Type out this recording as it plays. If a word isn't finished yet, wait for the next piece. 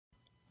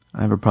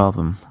I have a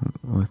problem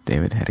with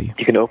David Hetty.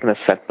 You can open a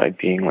set by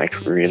being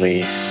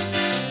really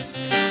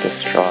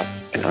distraught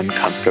and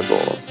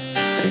uncomfortable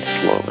and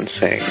slow and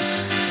saying,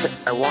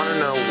 I want to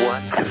know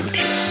what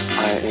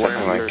something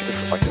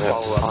like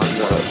follow up on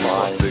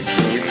the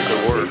use the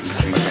word.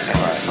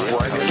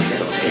 Why do you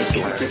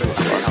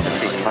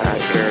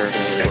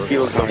I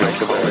feel so much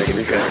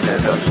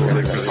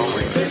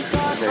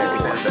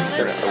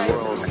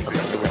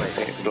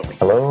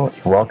Hello,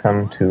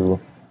 welcome to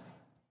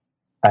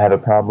I Have a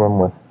Problem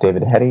with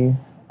David Hetty.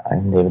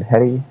 I'm David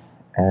Hetty,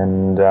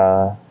 and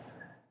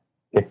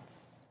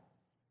it's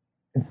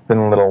been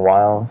a little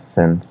while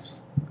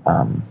since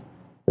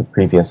the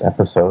previous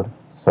episode,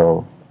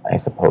 so I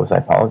suppose I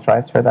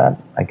apologize for that.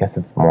 I guess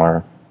it's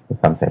more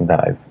something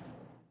that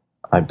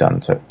I've done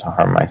to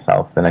harm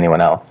myself than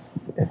anyone else,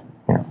 if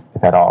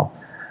at all.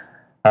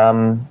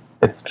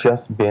 It's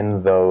just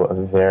been, though, a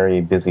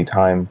very busy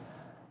time.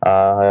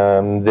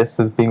 This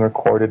is being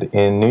recorded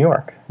in New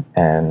York,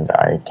 and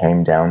I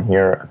came down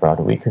here about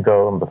a week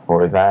ago, and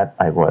before that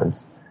I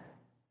was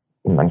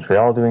in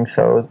Montreal doing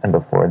shows, and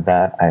before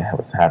that I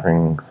was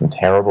having some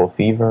terrible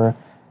fever,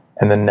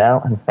 and then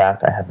now, in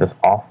fact, I have this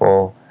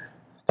awful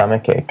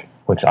stomachache,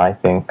 which I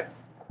think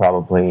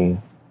probably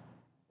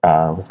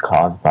was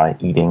caused by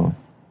eating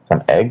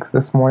some eggs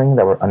this morning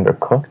that were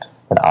undercooked,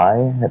 that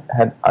I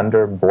had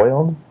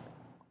underboiled,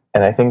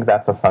 and I think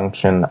that's a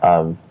function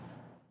of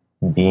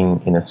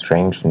being in a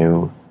strange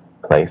new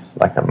place,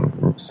 like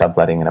I'm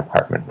subletting an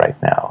apartment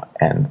right now,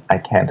 and I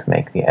can't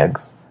make the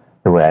eggs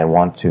the way I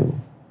want to,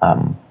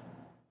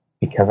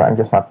 because I'm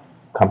just not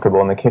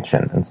comfortable in the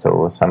kitchen, and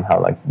so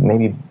somehow,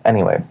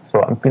 anyway,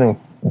 so I'm feeling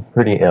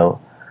pretty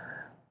ill,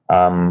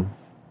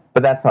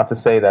 but that's not to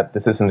say that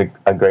this isn't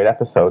a great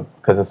episode,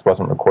 because this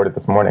wasn't recorded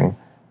this morning.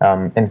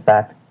 In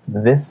fact,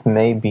 this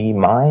may be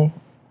my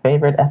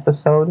favorite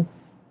episode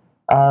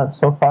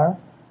so far,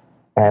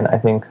 and I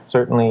think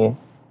certainly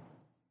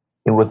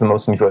it was the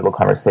most enjoyable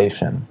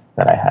conversation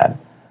that I had.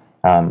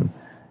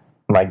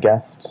 My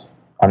guest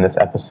on this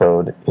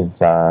episode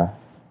is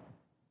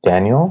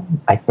Daniel.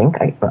 I think,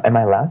 am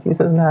I allowed to use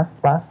his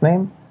last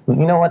name?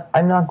 You know what?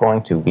 I'm not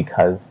going to,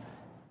 because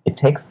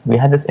we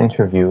had this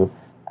interview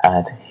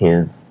at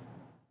his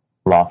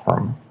law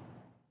firm,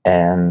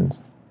 the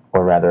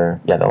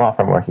law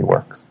firm where he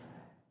works.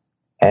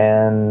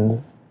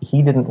 And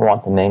he didn't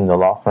want the name the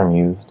law firm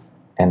used,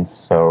 and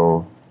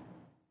so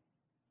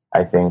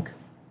I think,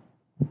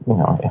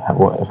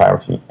 if I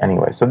were to,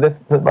 anyway, so let's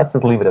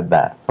just leave it at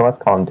that. So let's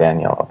call him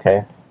Daniel,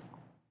 okay?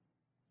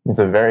 He's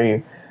a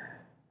very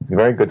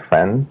good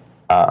friend,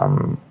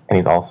 and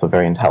he's also a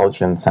very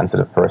intelligent,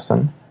 sensitive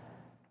person.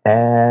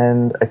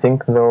 And I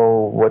think,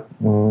 though, what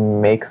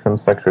makes him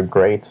such a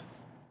great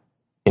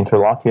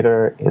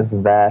interlocutor is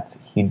that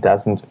he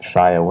doesn't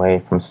shy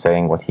away from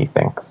saying what he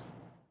thinks,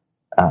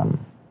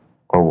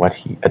 or what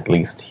he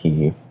believes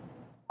he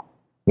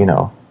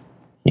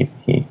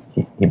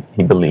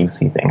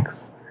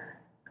thinks.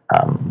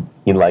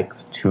 He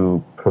likes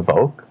to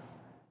provoke.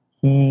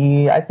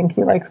 I think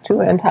he likes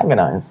to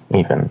antagonize,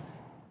 even,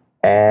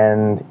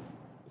 and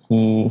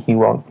he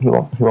won't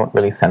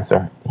really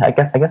censor. I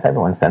guess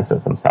everyone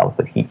censors themselves,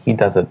 but he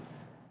does it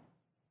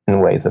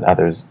in ways that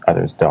others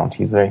don't.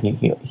 He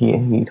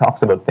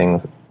talks about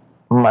things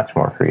much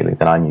more freely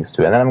than I'm used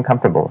to, and then I'm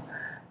comfortable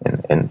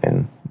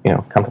in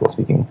comfortable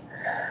speaking.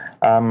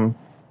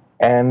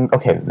 And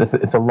okay,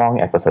 it's a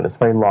long episode. It's a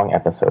very long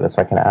episode. It's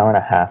like an hour and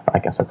a half, I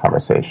guess, of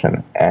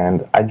conversation.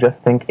 And I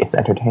just think it's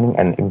entertaining,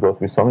 and we go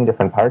through so many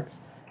different parts.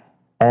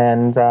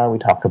 And we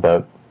talk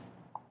about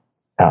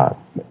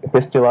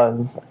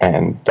fistulas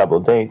and double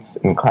dates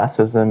and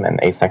classism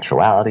and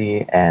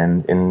asexuality.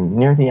 And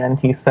near the end,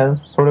 he says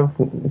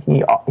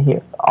he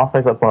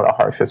offers up one of the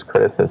harshest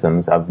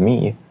criticisms of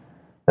me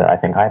that I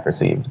think I've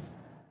received.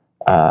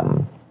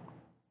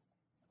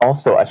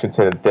 Also, I should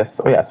say that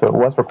so it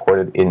was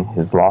recorded at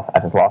his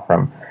law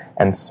firm,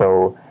 and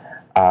so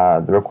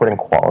the recording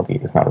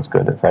quality is not as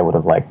good as I would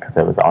have liked, because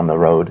I was on the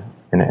road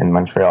in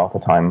Montreal at the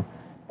time.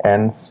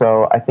 And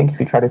so I think if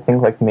you try to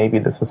think like maybe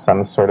this is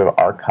some sort of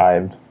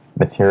archived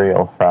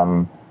material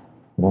from,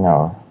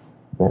 the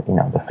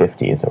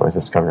 50s, or was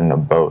discovered in a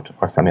boat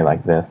or something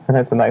like this, then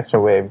it's a nicer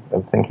way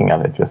of thinking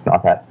of it, just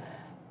not that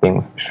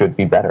things should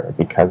be better,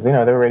 because,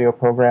 there were radio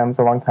programs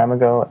a long time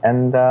ago,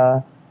 and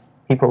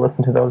people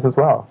listen to those as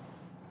well.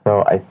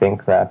 So I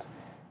think that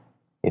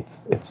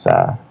it's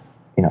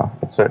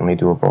certainly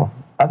doable.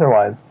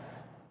 Otherwise,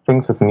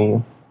 things with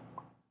me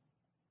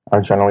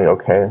are generally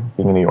okay.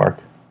 Being in New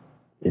York,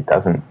 it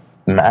doesn't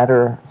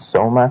matter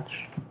so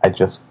much. I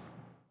just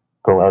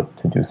go out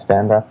to do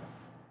stand-up,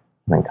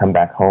 and then come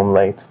back home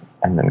late,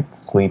 and then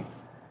sleep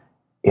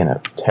in a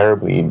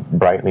terribly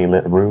brightly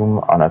lit room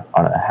on a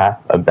half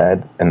a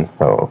bed, and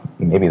so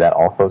maybe that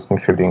also is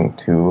contributing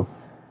to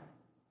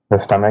the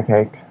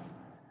stomachache.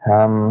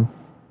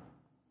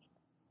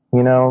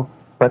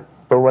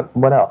 But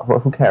what else? Well,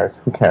 who cares?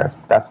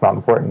 That's not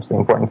important. The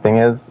important thing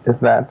is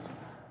that,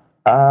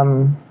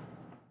 the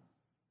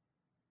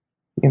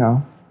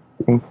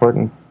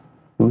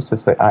who's to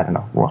say? I don't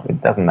know. Well,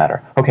 it doesn't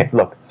matter. Okay,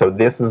 look. So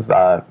this is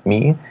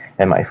me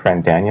and my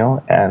friend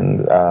Daniel,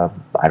 and I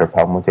had a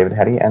problem with David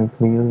Hetty, and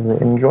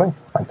please enjoy.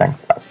 Thanks.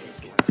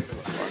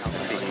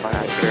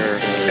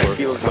 It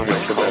feels so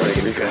much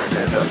better because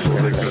that's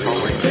what we're going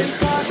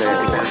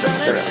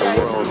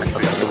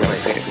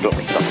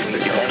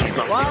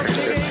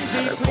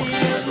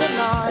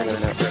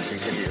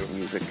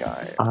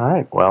All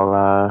right.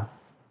 Well,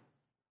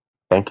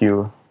 thank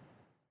you.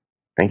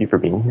 Thank you for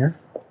being here.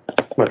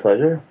 My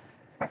pleasure.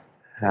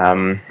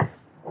 This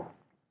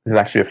is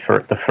actually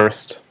the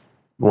first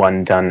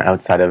one done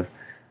outside of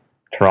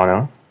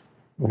Toronto.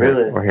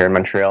 Really? We're here in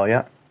Montreal,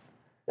 yeah.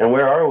 And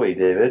where are we,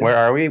 David? Where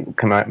are we?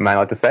 Am I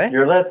allowed to say?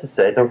 You're allowed to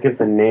say. Don't give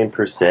the name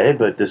per se,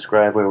 but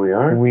describe where we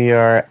are. We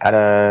are at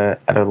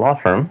a law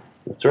firm.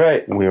 That's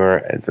right.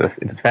 It's a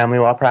family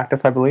law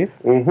practice, I believe.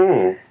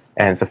 Mm-hmm.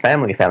 And it's a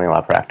family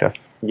law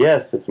practice.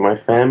 Yes, it's my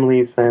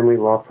family's family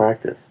law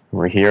practice.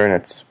 We're here, and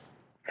it's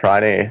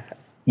Friday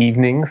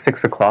evening,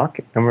 6 o'clock,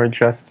 and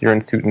you're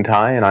in suit and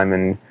tie, and I'm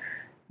in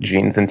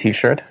jeans and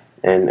t-shirt.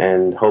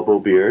 And hobo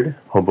beard.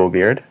 Hobo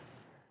beard.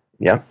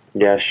 Yep.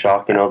 Yeah,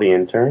 shocking all the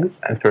interns.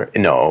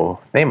 No,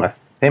 they must.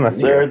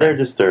 They're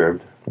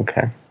disturbed.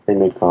 Okay. They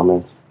make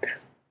comments.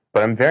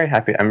 But I'm very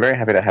happy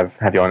to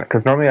have you on it,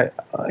 because normally,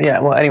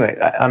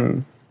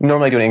 I'm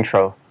normally doing an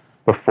intro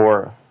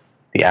before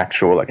the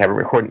actual, I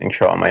record an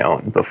intro on my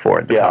own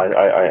before the talk.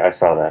 I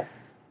saw that.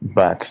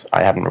 But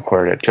I haven't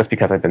recorded it just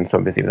because I've been so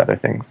busy with other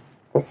things.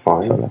 That's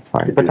fine. So that's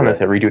fine. But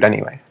sometimes I redo it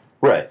anyway.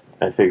 Right.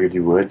 I figured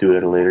you would do it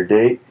at a later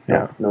date.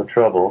 Yeah. No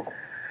trouble.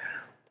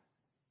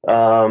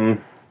 So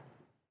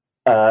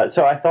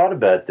I thought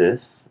about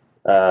this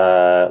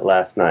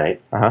last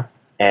night. Uh-huh.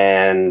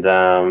 And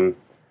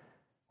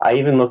I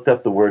even looked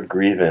up the word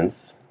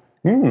grievance.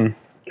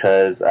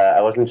 Because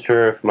I wasn't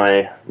sure if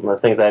the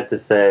things I had to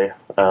say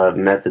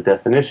met the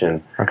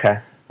definition. Okay.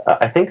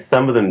 I think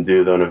some of them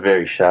do, though, in a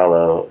very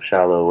shallow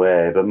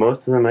way. But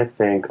most of them, I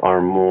think,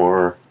 are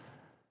more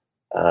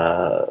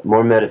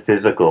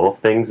metaphysical,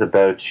 things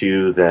about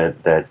you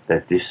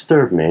that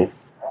disturb me.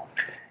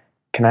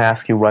 Can I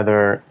ask you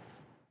whether,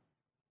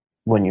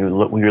 when you're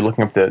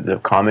looking up the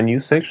common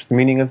usage, the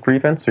meaning of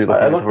grievance, or you're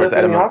looking I looked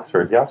up in the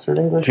Oxford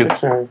English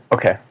Dictionary.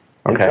 Okay.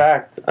 In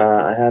fact,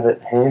 I have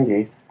it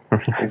handy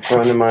in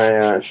front of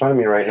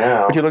me right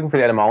now. But you're looking for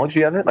the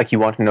etymology of it? Like you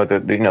want to know the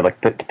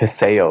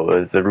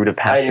paseo is the root of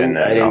passion.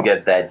 I didn't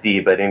get that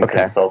deep. I didn't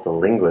consult a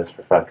linguist,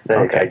 for fuck's sake.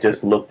 Okay. I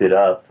just looked it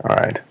up. All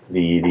right.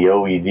 The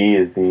OED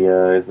is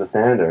the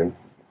standard.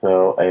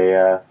 So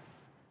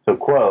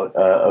quote,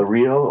 a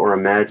real or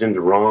imagined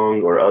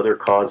wrong or other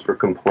cause for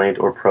complaint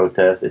or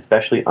protest,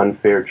 especially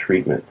unfair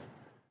treatment.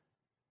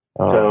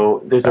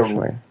 So there's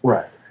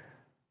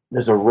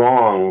there's a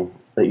wrong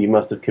that you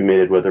must have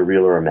committed, whether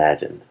real or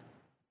imagined.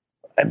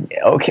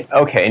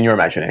 Okay, in your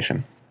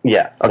imagination.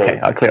 Yeah. So,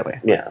 okay, clearly.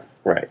 Yeah,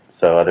 right.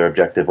 So either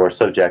objective or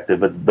subjective,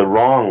 but the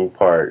wrong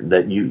part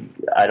that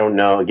I don't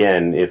know,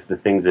 again, if the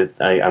things that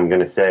I'm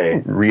going to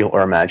say... Real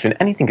or imagined.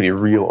 Anything can be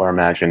real or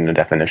imagined in a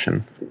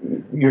definition.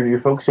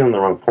 You're focusing on the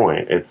wrong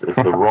point. It's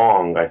the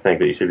wrong, I think,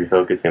 that you should be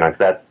focusing on,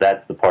 because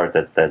that's the part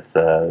that's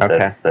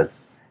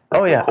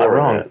oh yeah,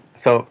 wrong.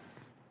 So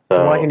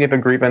why can you have a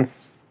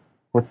grievance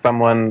with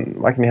someone?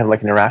 Why can you have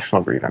an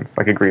irrational grievance,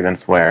 like a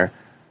grievance where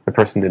the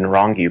person didn't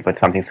wrong you, but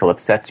something still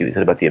upsets you? Is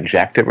it about the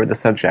objective or the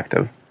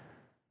subjective?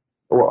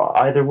 Well,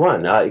 either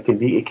one. It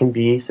can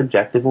be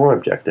subjective or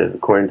objective,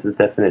 according to the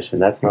definition.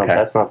 That's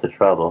not the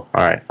trouble.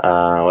 All right.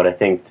 What I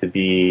think to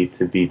be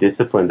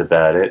disciplined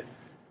about it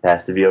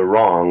has to be a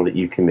wrong that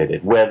you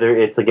committed, whether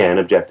it's, again,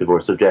 objective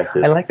or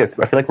subjective. I like this.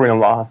 I feel like we're in a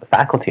law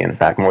faculty, in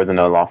fact, more than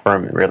a law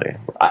firm, really.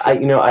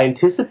 I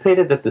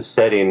anticipated that the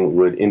setting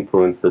would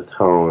influence the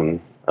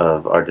tone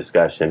of our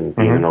discussion,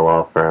 being in a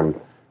law firm,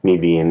 me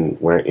being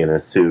in a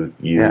suit,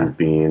 you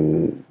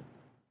being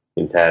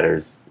in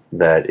tatters,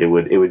 that it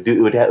would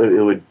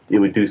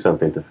do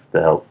something to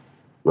help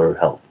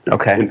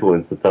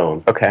influence the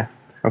tone. Okay.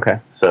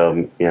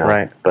 So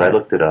right. But I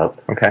looked it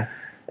up. Okay.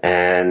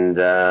 And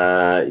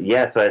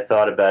so I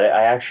thought about it.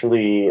 I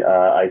actually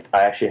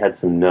had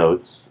some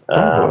notes.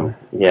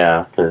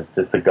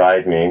 Just to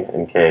guide me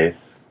in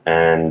case,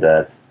 and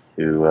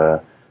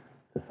to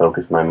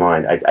focus my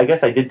mind. I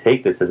guess I did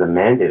take this as a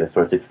mandate of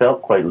sorts. It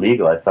felt quite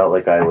legal. I felt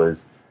like I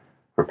was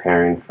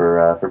preparing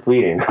for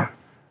pleading.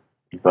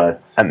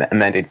 But a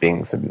mandate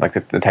being like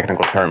the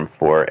technical term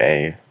for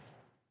a...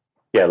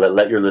 Yeah,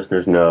 let your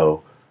listeners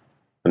know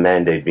the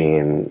mandate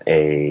being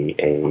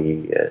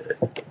in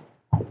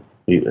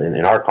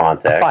our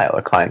context,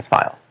 a client's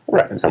file.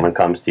 Right. And someone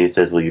comes to you and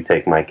says, will you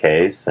take my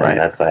case? And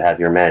I have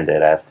your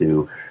mandate. I have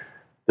to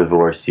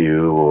divorce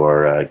you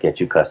or get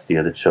you custody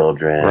of the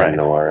children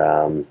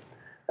or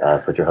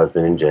put your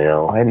husband in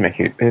jail. I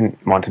didn't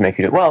want to make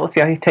you do. Well, let's see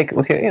how you take it.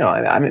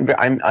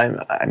 I'm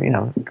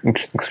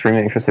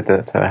extremely interested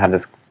to have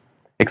this,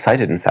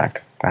 excited, in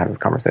fact, to have this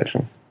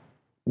conversation.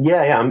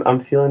 Yeah,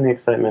 I'm feeling the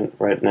excitement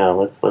right now.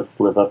 Let's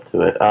live up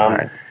to it. All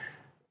right.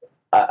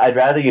 I'd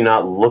rather you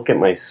not look at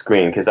my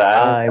screen because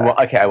I won't.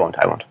 Okay, I won't.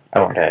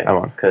 Okay, I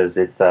won't. because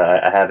it's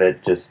I have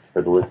it just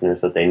for the listeners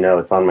so that they know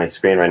it's on my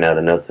screen right now.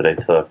 The notes that I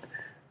took,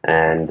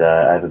 and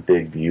I have a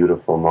big,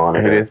 beautiful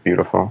monitor. It is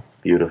beautiful.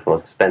 Beautiful,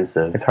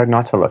 expensive. It's hard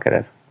not to look at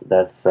it.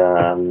 That's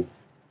yeah.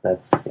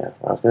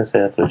 I was going to say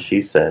that's what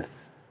she said.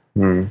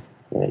 Hmm.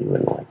 Yeah, you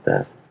wouldn't like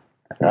that.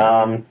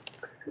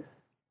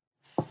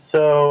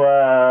 So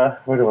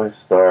where do I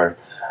start?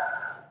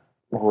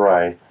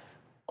 Right.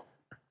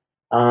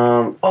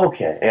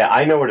 Okay. Yeah,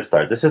 I know where to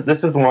start. This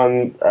is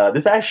one.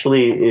 This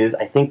actually is,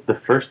 I think, the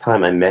first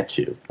time I met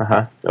you.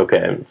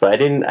 Okay. So I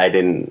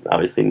didn't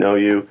obviously know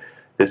you.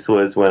 This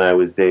was when I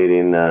was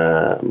dating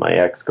my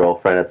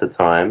ex-girlfriend at the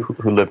time,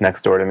 Who lived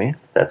next door to me?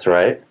 That's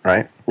right.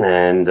 Right.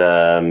 And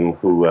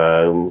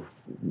who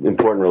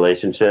important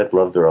relationship,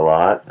 loved her a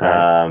lot.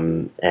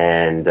 Right.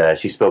 And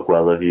she spoke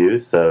well of you,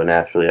 so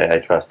naturally I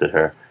trusted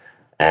her.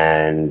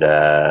 And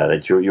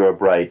that you're a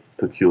bright,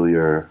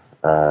 peculiar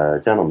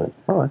gentleman.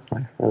 Oh, that's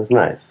nice. That was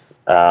nice.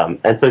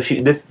 And so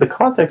the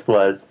context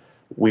was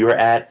we were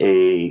at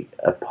a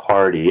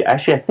party.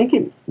 Actually, I think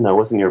it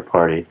wasn't your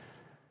party.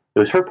 It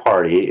was her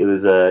party. It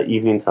was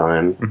evening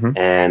time,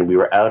 and we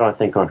were out, I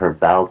think, on her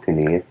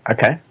balcony.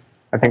 Okay.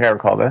 I think I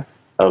recall this.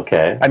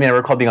 Okay. I mean, I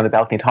recall being on the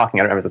balcony talking.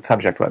 I don't remember what the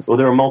subject was. Well,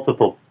 there were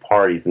multiple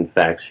parties, in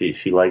fact. She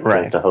liked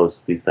to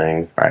host these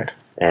things. Right.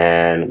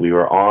 And we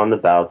were on the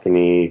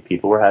balcony.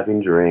 People were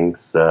having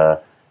drinks.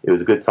 It was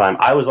a good time.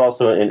 I was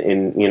also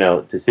in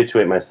to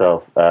situate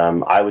myself,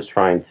 I was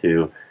trying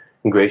to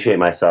ingratiate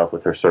myself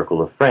with her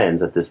circle of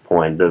friends at this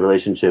point. The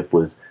relationship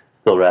was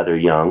still rather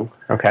young.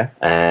 Okay.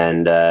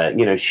 And,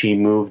 she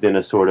moved in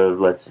a sort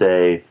of, let's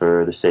say,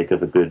 for the sake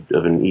of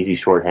an easy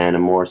shorthand, a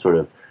more sort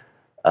of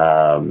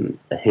a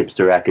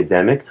hipster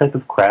academic type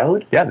of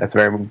crowd. Yeah, that's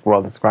very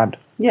well described.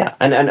 Yeah,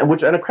 and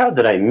a crowd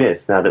that I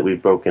miss now that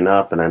we've broken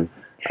up and I'm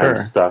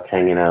stuck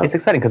hanging out. It's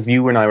exciting because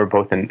you and I were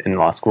both in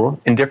law school,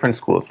 in different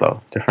schools though,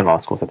 different law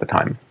schools at the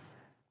time.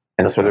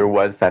 And so there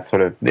was that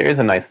sort of, there is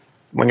a nice,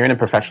 when you're in a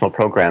professional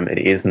program, it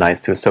is nice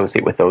to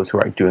associate with those who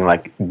are doing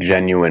like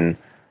genuine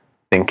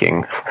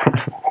thinking.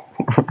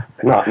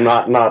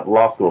 not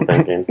law school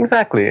thinking.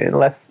 Exactly,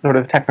 less sort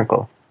of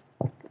technical,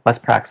 less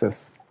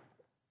praxis.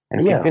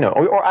 And yeah.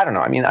 Or I don't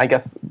know, I mean, I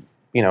guess,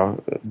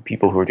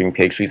 people who are doing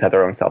PhDs have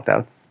their own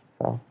self-doubts.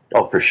 So.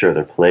 Oh, for sure,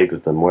 they're plagued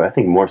with them. I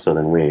think more so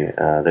than we.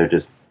 They're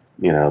just,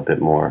 a bit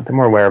more. They're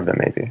more aware of them,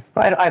 maybe.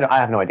 But I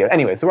have no idea.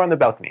 Anyway, so we're on the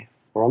balcony.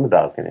 We're on the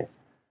balcony,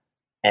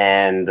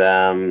 and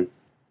I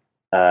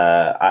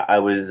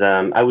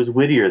was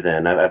wittier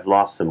then. I've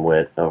lost some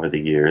wit over the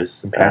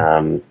years.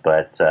 Okay.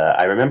 But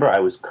I remember I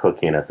was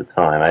cooking at the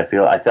time. I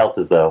felt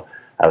as though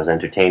I was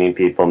entertaining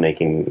people,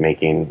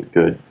 making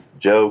good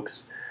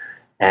jokes,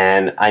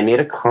 and I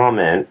made a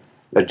comment,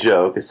 a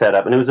joke, a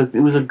setup, and it was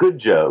a good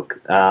joke.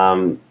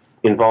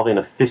 Involving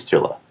a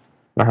fistula.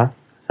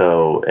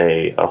 So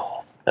a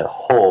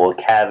hole, a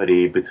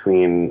cavity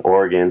between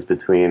organs,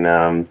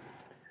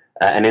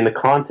 and in the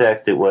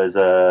context, it was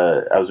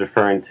I was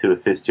referring to a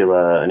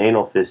fistula, an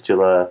anal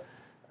fistula,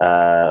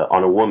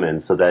 on a woman,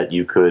 so that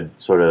you could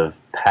sort of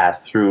pass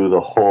through the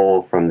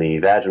hole from the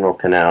vaginal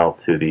canal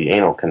to the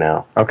anal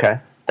canal. Okay.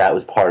 That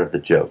was part of the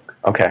joke.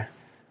 Okay.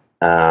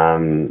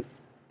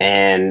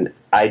 And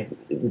I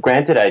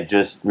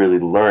just really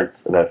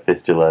learnt about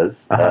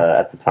fistulas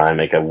at the time,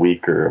 like a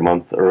week or a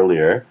month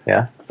earlier.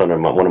 Yeah. One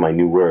of my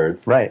new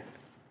words. Right.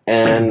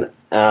 And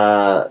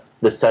the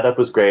setup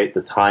was great.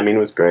 The timing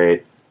was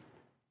great.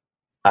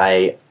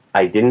 I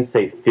didn't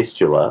say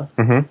fistula.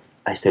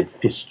 I said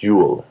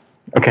fistule.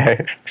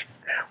 Okay.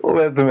 Well,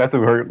 that's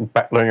we're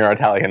learning our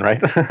Italian, right?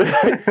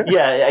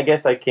 Yeah, I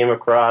guess I came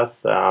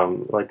across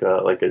like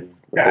a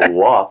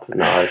wop.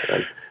 No,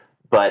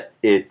 but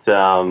it.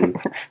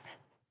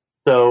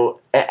 So,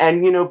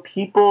 and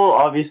people,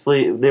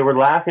 obviously, they were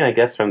laughing, I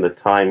guess, from the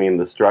timing,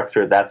 the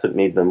structure, that's what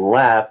made them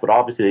laugh, but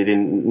obviously they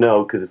didn't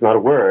know, because it's not a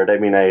word. I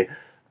mean, I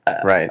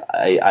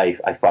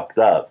fucked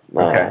up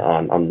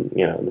on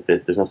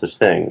there's no such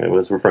thing. I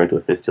was referring to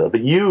a fistula.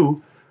 But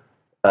you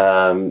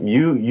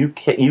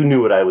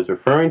knew what I was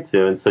referring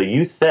to, and so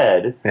you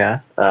said,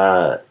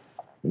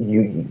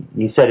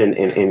 you said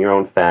in your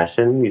own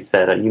fashion, you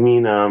said, you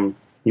mean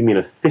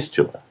a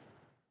fistula.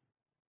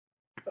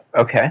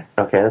 Okay.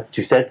 Okay, that's what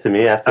you said to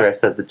me after I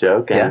said the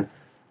joke. And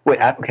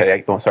Wait,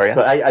 okay, sorry, yes.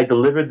 So I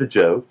delivered the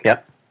joke.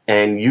 Yep.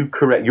 And you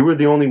were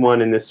the only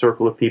one in this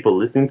circle of people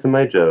listening to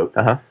my joke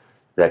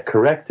that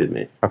corrected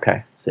me.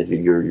 Okay. Said,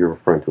 you're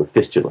referring to a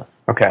fistula.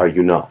 Okay. Are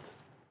you not?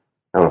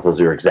 I don't know if those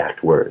are your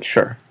exact words.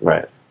 Sure.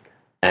 Right.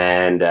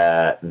 And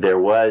there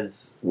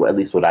was, at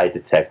least what I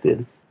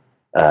detected,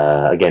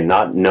 again,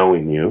 not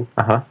knowing you,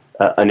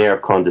 an air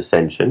of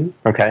condescension.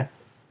 Okay.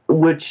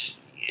 Which,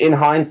 in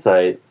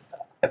hindsight,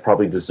 I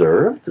probably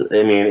deserved.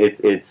 I mean,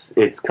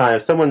 it's kind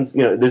of someone's,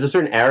 there's a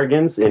certain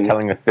arrogance in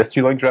telling a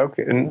fistula joke.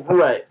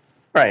 Right.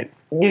 Right.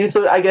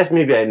 So I guess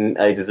maybe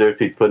I deserve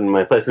to be put in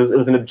my place. It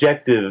was an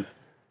objective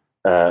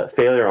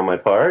failure on my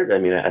part. I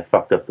mean, I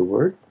fucked up the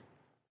word.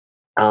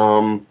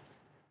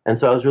 And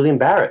so I was really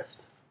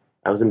embarrassed.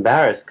 I was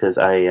embarrassed because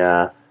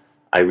I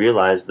I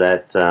realized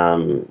that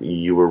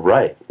you were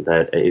right,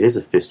 that it is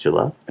a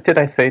fistula. Did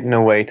I say it in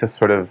a way to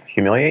sort of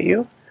humiliate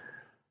you?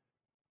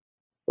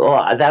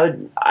 Well,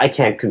 I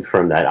can't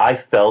confirm that.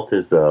 I felt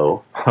as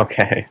though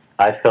Okay.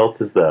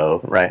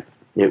 Right.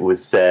 It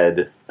was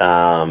said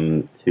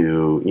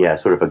to,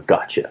 sort of a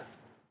gotcha.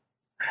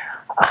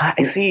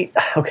 I see.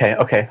 Okay,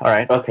 all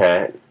right.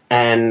 Okay.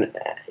 And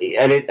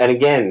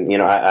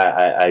again,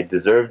 I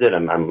deserved it.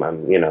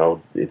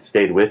 I'm it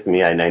stayed with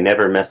me. I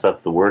never mess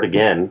up the word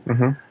again.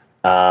 Mm-hmm.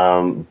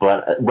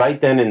 But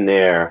right then and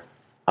there,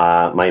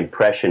 my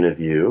impression of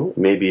you,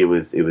 maybe it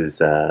was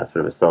sort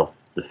of a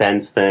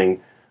self-defense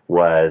thing,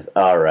 was,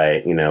 all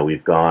right,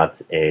 we've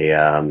got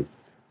a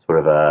sort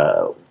of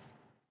a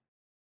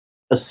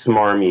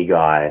smarmy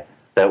guy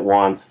that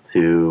wants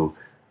to,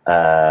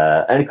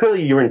 and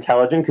clearly you're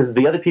intelligent, because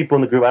the other people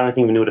in the group, I don't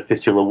even know what a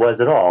fistula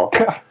was at all.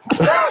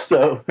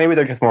 So maybe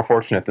they're just more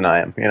fortunate than I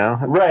am,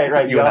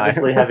 Right. You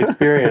obviously have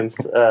experience.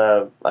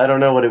 I don't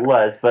know what it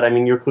was, but I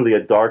mean, you're clearly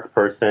a dark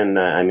person.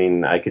 I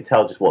mean, I could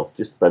tell just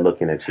by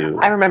looking at you.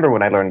 I remember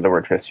when I learned the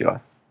word fistula.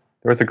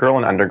 There was a girl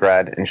in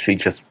undergrad, and she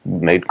just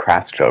made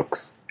crass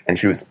jokes. And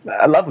she was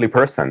a lovely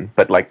person,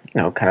 but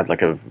kind of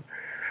like a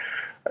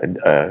sort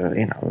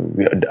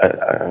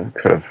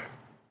of,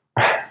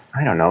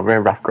 I don't know, very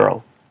rough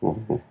girl.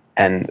 Mm-hmm.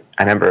 And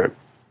I remember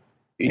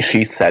she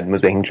was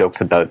making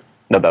jokes about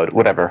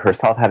whatever,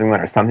 herself having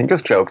one or something,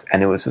 just jokes,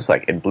 and it was just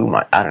like, it blew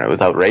my, I don't know, it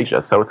was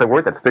outrageous. So it's a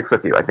word that sticks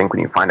with you, I think,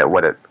 when you find out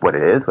what it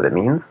is, what it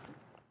means.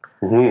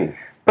 Mm-hmm.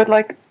 But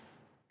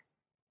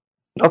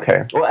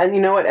okay. Well, and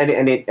you know what,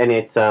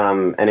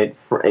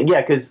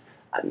 because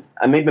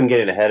maybe I'm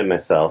getting ahead of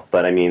myself,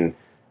 but I mean,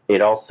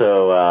 it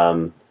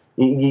also,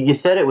 you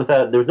said it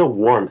without, there was no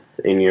warmth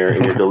in your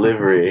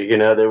delivery,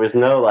 there was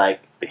no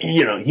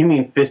you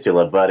mean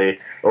fistula, buddy,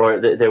 or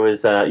there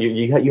was,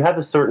 you have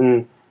a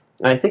certain,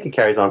 and I think it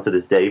carries on to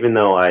this day, even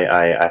though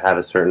I have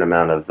a certain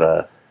amount of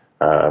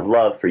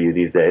love for you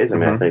these days. I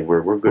mean, I think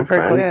we're good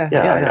friends.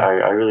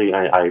 I really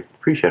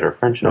appreciate our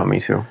friendship. No, me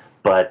too.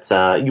 But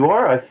you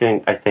are, I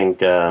think,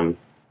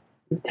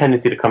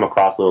 tendency to come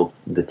across a little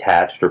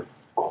detached or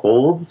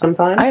cold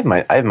sometimes. I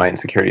have my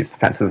insecurities,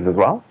 defenses as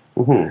well.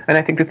 Mm-hmm. And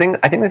I think the thing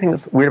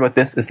that's weird about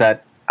this is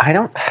that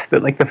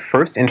the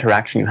first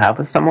interaction you have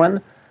with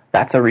someone,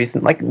 that's a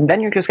reason.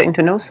 Then you're just getting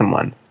to know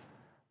someone.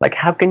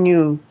 How can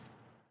you?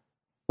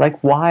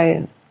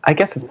 Why? I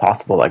guess it's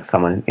possible.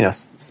 Someone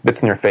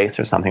spits in your face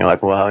or something. I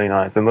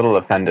was a little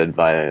offended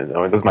by it,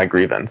 or it was my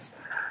grievance.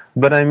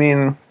 But I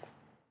mean,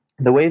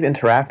 the way of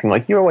interacting,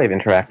 your way of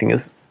interacting,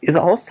 is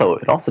also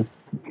it also,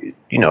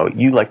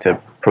 you like to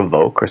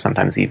provoke or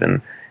sometimes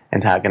even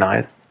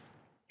antagonize.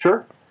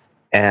 Sure.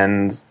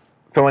 And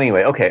so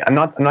anyway, okay, I'm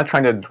not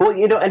trying to. Well,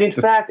 and in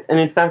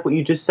fact, what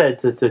you just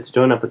said to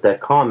join up with that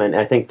comment,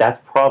 I think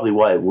that's probably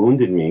why it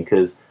wounded me,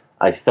 because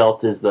I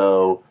felt as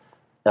though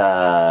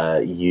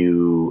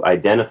you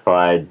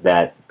identified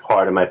that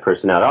part of my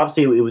personality.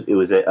 Obviously, it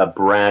was a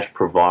brash,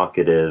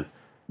 provocative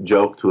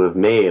joke to have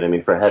made. I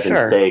mean, for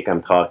heaven's sake,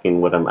 I'm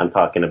talking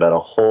about a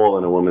hole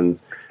in a woman's.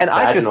 And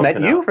I just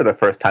met you for the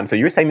first time, so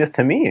you're saying this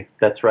to me.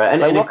 That's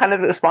right. And what kind of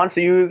response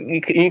are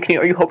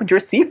you hoping to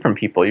receive from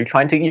people? You're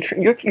trying to.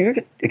 You're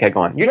okay.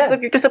 Go on.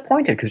 You're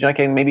disappointed because you're not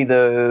getting maybe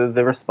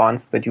the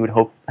response that you had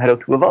hoped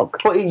to evoke.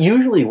 Well, it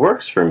usually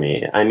works for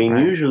me. I mean,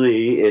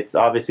 usually it's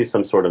obviously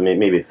some sort of,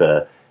 maybe it's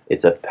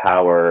a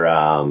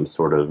power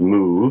sort of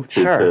move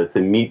to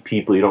meet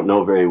people you don't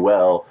know very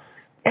well.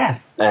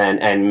 Yes.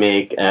 And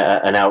make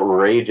an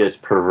outrageous,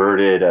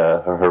 perverted,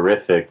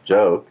 horrific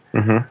joke.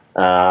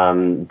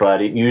 Mm-hmm.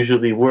 But it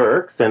usually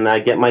works, and I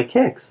get my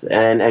kicks.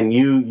 And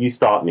you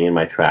stopped me in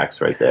my tracks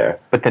right there.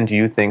 But then do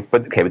you think,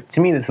 but to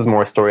me this is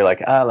more a story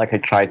I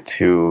tried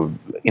to,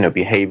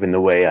 behave in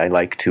the way I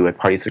like to at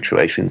party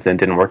situations,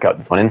 and it didn't work out in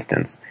this one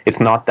instance.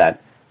 It's not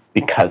that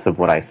because of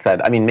what I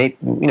said. I mean,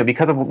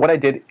 because of what I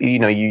did,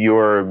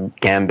 your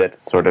gambit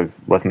sort of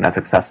wasn't as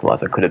successful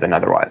as it could have been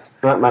otherwise.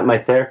 My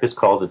therapist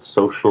calls it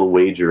social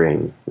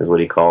wagering, is what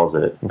he calls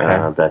it.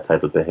 Okay. That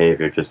type of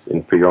behavior, just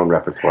for your own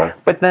repertoire.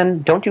 But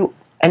then, okay,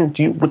 I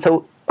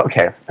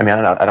mean,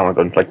 I don't want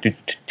to go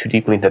too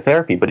deeply into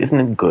therapy, but isn't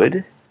it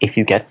good if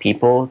you get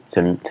people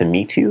to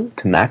meet you,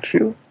 to match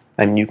you,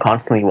 and you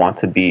constantly want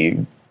to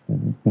be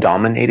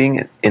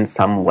dominating in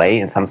some way,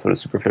 in some sort of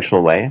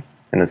superficial way,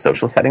 in a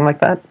social setting like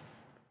that?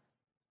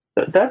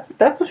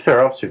 That's a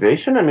fair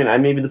observation. I mean,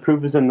 maybe the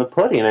proof is in the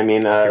pudding. I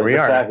mean, here we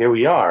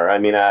are. I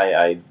mean,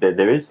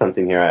 there is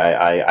something here.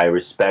 I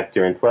respect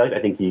your intellect. I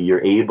think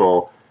you're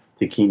able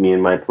to keep me in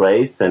my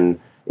place, and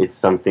it's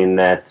something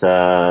that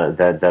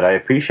I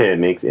appreciate.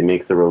 It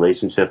makes the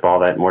relationship all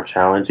that more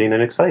challenging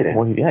and exciting.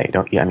 Well, yeah,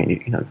 I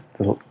mean,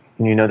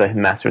 the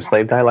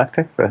master-slave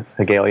dialectic, the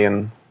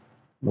Hegelian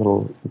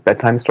little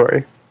bedtime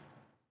story.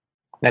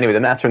 Anyway,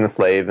 the master and the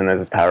slave, and there's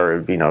this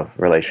power,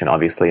 relation,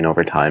 obviously, and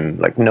over time,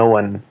 no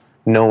one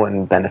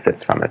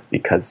benefits from it,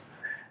 because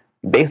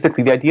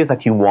basically the idea is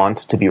that you want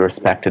to be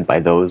respected by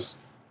those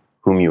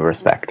whom you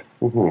respect.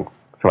 Mm-hmm.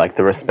 So,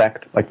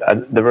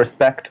 the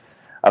respect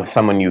of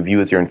someone you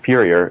view as your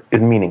inferior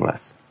is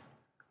meaningless.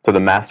 So the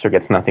master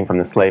gets nothing from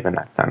the slave in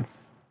that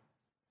sense.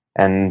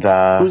 And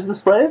Who's the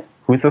slave?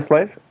 who's the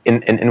slave?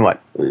 In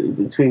what?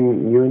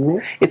 Between you and me?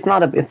 It's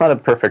not a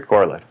perfect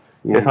correlate.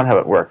 Yeah. It's not how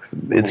it works.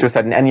 It's just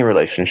that in any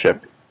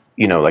relationship,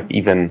 like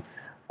even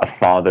a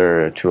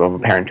father to a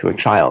parent to a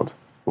child.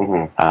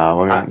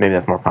 Mm-hmm. Maybe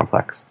that's more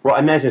complex. Well, I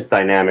imagine it's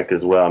dynamic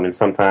as well. I mean,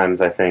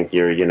 sometimes I think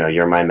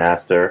you're my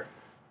master.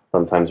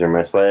 Sometimes you're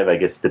my slave. I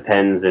guess it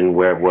depends in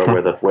where what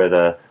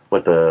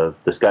the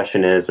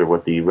discussion is or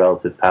what the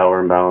relative power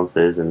imbalance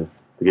is in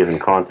the given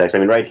context. I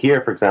mean, right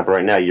here, for example,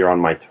 right now you're on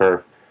my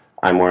turf.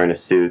 I'm wearing a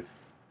suit.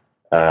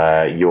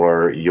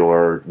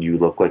 You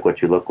look like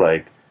what you look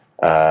like.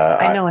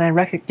 I know, and I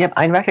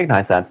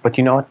recognize that. But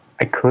you know what?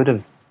 I could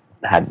have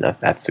had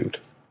that suit.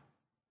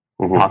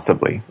 Mm-hmm.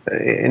 Possibly,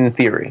 in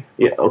theory.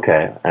 Yeah,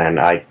 okay. And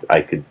I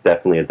could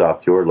definitely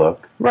adopt your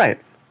look. Right.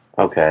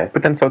 Okay.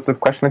 But then, so it's a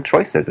question of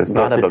choices. It's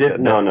not about...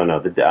 No.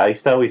 I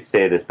used to always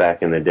say this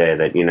back in the day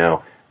that,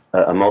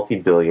 a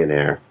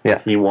multi-billionaire,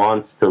 if he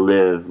wants to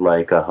live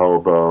like a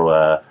hobo,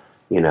 a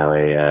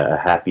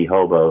happy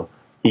hobo,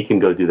 he can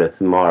go do that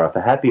tomorrow. If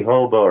a happy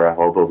hobo or a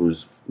hobo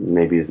who's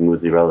maybe his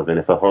mood's irrelevant,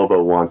 if a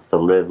hobo wants to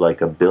live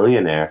like a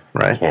billionaire,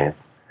 he can't.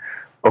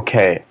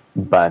 Okay,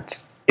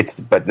 but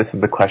this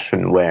is a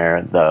question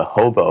where did the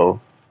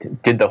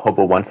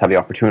hobo once have the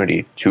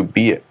opportunity to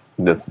be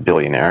this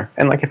billionaire?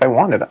 And like, if I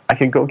wanted, I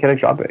could go get a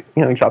job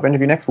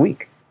interview next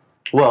week.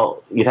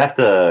 Well, you'd have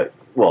to.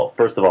 Well,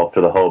 first of all, for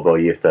the hobo,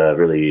 you have to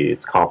really.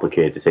 It's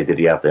complicated to say did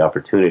he have the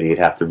opportunity. You'd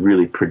have to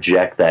really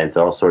project that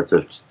into all sorts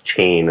of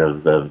chain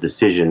of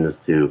decisions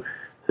to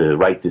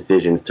right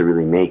decisions to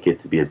really make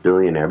it to be a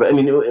billionaire. But I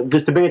mean,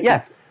 just to bring it.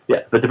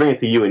 But to bring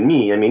it to you and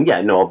me, I mean,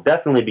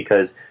 definitely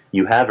because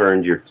you have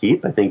earned your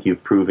keep. I think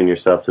you've proven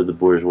yourself to the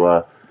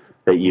bourgeois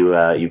that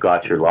you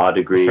got your law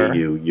degree. Sure.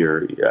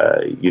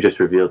 You just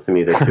revealed to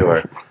me that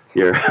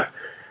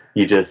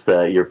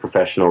your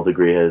professional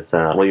degree has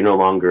you're no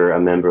longer a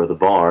member of the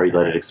bar. You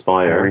let it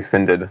expire.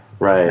 Rescinded.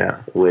 Right.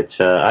 Yeah.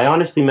 Which I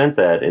honestly meant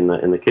that in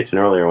the kitchen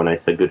earlier when I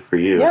said good for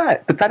you. Yeah,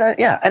 but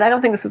and I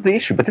don't think this is the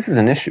issue. But this is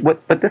an issue.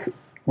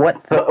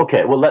 What? So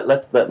okay, well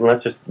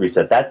let's just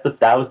reset. That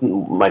was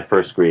my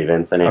first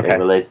grievance, and it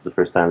relates to the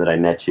first time that I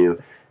met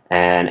you.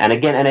 And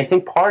again, I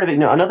think part of it,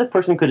 another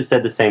person could have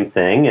said the same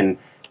thing, and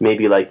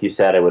maybe, like you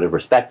said, I would have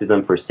respected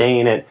them for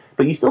saying it,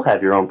 but you still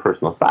have your own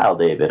personal style,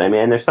 David. I mean,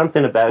 and there's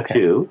something about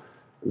you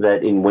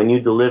that when you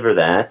deliver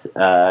that,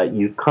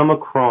 you come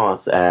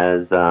across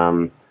as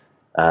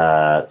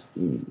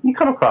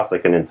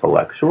like an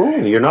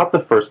intellectual. You're not the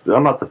first.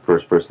 I'm not the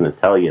first person to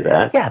tell you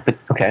that. Yeah, but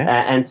okay.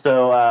 And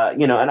so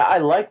and I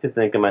like to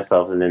think of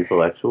myself as an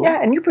intellectual.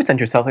 Yeah, and you present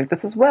yourself like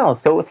this as well.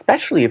 So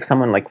especially if for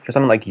someone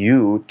like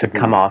you to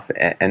come off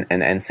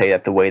and say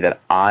that the way that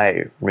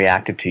I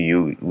reacted to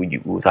you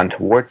was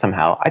untoward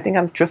somehow, I think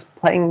I'm just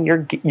playing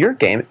your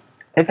game.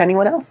 If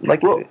anyone else,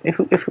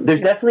 if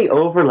there's definitely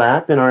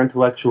overlap in our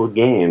intellectual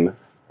game,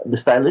 the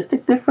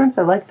stylistic difference,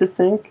 I like to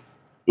think,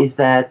 is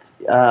that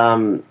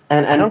and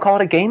I don't call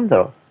it a game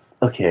though.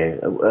 Okay,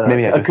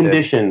 maybe a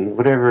condition,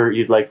 whatever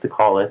you'd like to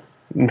call it.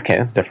 Okay,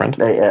 that's different.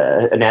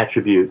 An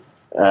attribute.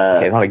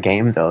 Okay, it's not a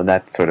game though.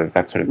 That sort of.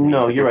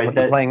 No, you're right.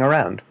 That, playing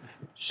around.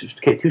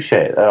 Okay, touche.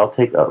 I'll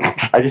take.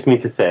 I just mean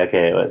to say,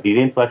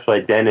 the intellectual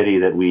identity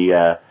that we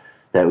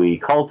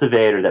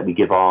cultivate or that we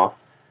give off.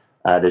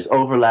 There's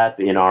overlap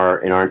in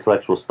our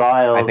intellectual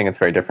styles. I think it's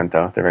very different,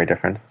 though. They're very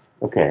different.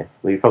 Okay,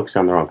 well, you're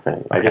focusing on the wrong thing.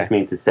 Okay. I just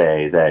mean to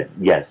say that,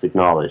 yes,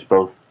 acknowledge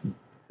both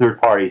third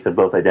parties have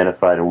both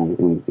identified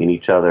in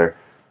each other,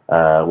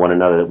 one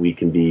another, that we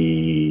can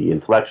be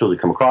intellectual, to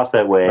come across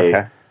that way.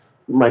 Okay.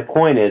 My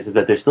point is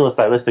that there's still a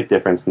stylistic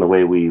difference in the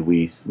way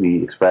we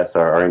express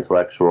our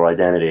intellectual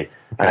identity.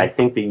 Okay. And I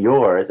think that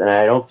yours, and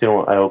I hope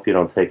you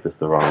don't take this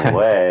the wrong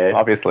way.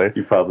 Obviously.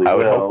 You probably will. I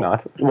would hope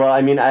not. Well,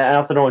 I mean, I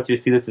also don't want you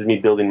to see this as me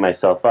building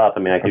myself up. I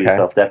mean, I could be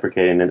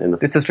self-deprecating in the...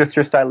 This is just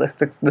your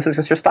stylistics. This is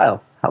just your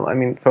style. I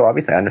mean, so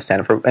obviously I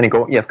understand it.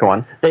 Go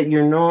on. That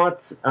you're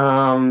not...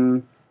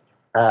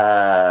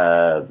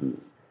 I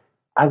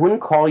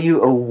wouldn't call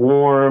you a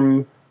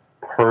warm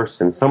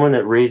person, someone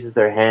that raises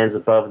their hands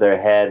above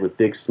their head with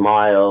big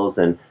smiles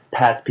and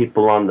pats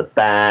people on the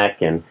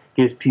back and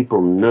gives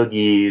people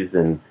noogies,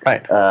 and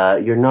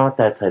you're not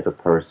that type of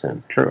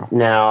person. True.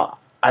 Now,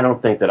 I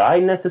don't think that I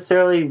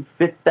necessarily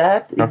fit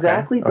that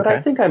exactly, but I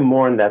think I'm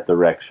more in that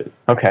direction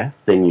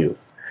than you.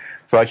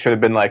 So I should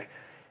have been like,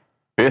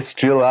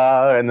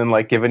 fistula, and then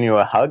like giving you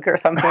a hug or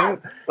something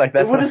like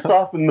that. It would have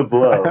softened the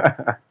blow.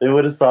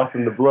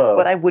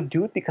 But I would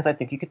do it because I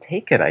think you could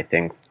take it. I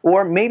think,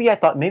 or maybe I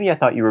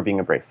thought you were being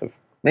abrasive.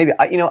 Maybe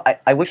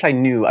I wish I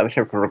knew. I wish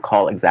I could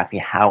recall exactly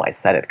how I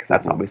said it, because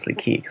that's obviously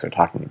key, because we're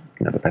talking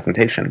the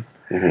presentation.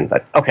 Mm-hmm.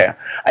 But okay.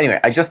 Anyway,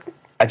 I just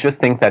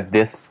think that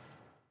this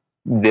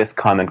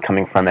comment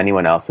coming from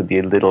anyone else would be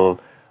a little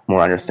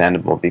more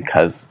understandable,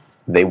 because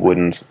they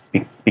wouldn't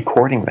be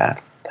courting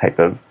that type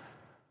of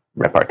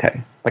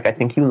repartee. Like, I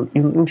think you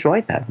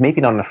enjoyed that. Maybe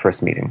not in the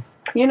first meeting.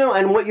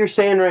 And what you're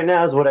saying right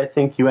now is what I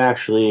think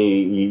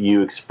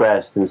you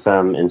expressed in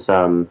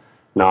some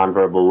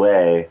nonverbal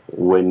way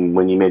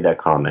when you made that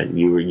comment.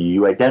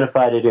 You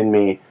identified it in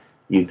me.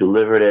 You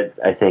delivered it,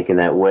 I think, in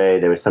that way.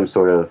 There was some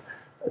sort of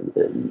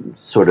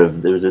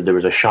there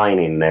was a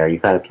shining there. You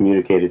kind of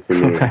communicated to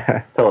me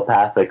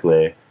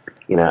telepathically.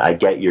 I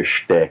get your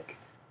shtick,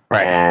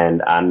 Right.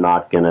 and I'm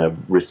not gonna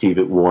receive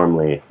it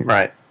warmly.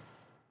 Right.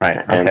 Right.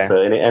 Okay. And so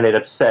it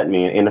upset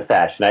me in a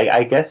fashion.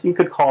 I guess you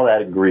could call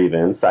that a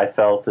grievance. I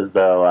felt as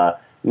though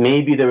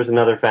maybe there was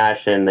another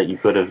fashion that you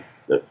could have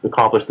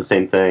accomplished the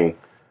same thing.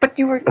 But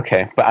you were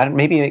okay. But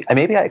maybe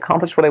I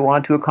accomplished what I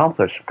wanted to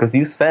accomplish, because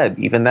you said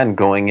even then,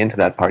 going into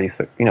that party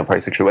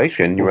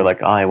situation, you were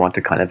like, I want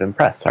to kind of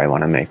impress, or I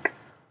want to make,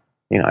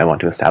 I want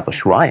to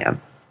establish who I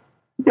am.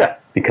 Yeah.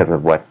 Because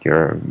of what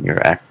your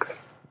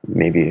ex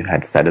maybe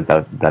had said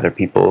about the other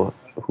people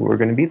who were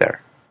going to be there.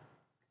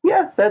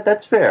 Yeah,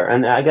 that's fair.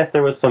 And I guess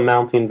there was some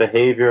mounting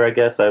behavior. I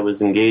guess I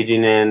was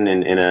engaging in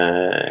and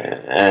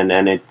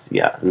it's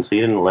and so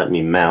you didn't let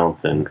me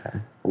mount, and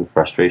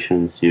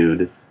frustration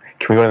ensued.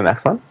 Can we go to the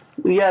next one?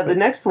 Yeah, the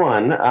next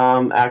one,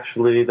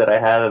 actually, that I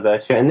have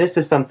about you, and this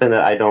is something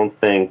that I don't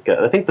think,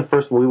 I think the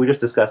first one we just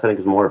discussed, I think,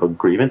 is more of a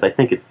grievance. I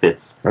think it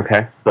fits.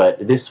 Okay.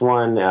 But this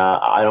one,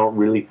 I don't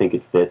really think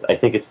it fits. I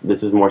think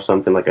this is more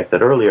something, like I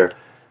said earlier,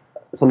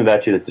 something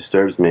about you that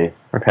disturbs me.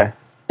 Okay.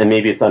 And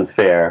maybe it's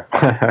unfair.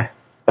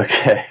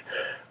 Okay.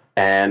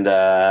 And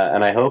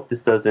I hope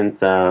this doesn't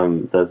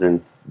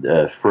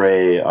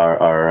fray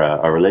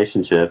our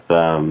relationship,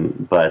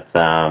 but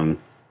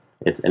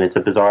it's a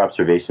bizarre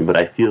observation, but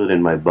I feel it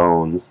in my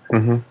bones.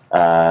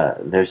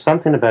 Mm-hmm. There's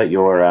something about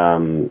your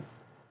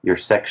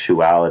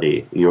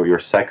sexuality, your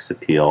sex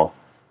appeal,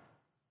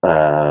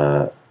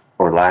 or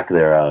lack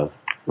thereof.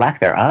 Lack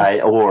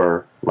thereof.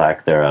 Or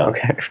lack thereof.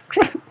 Okay.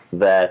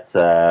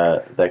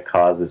 that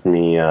causes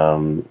me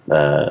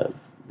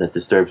that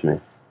disturbs me.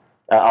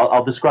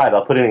 I'll describe.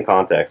 I'll put it in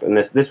context. And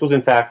this was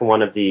in fact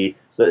one of the.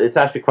 So it's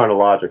actually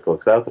chronological,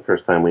 because that was the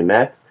first time we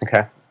met.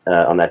 Okay.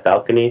 On that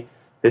balcony.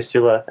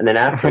 Fistula, and then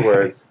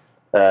afterwards,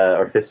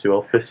 or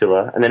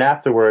fistula, and then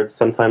afterwards,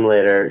 sometime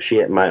later,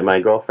 my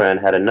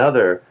girlfriend had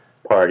another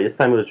party. This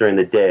time it was during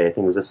the day. I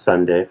think it was a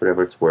Sunday, for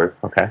whatever it's worth.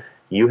 Okay.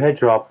 You had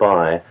dropped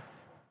by,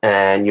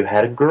 and you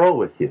had a girl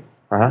with you.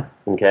 Uh-huh.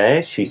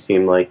 Okay, she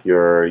seemed like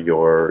your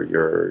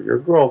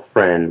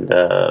girlfriend.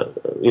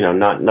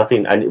 Not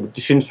nothing.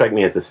 She didn't strike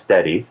me as a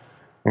steady.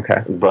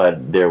 Okay.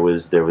 But there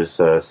was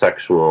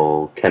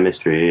sexual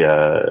chemistry.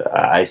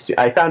 I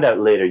found out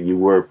later you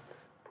were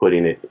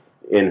putting it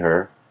in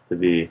her to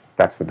be.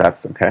 That's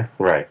okay.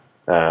 Right.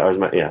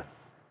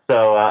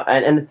 So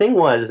and the thing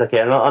was, okay,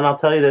 and I'll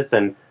tell you this,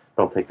 and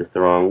don't take this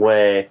the wrong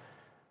way.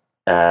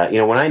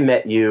 When I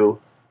met you,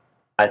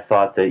 I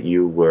thought that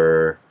you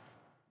were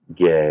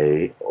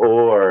gay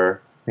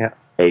or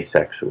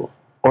asexual.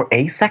 Or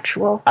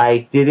asexual?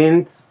 I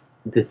didn't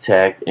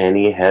detect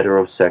any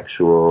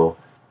heterosexual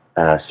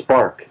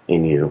spark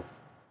in you.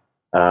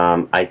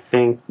 I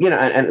think,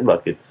 and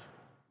look,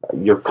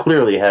 you're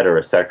clearly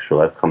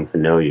heterosexual. I've come to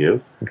know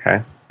you.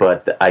 Okay.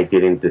 But I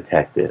didn't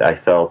detect it. I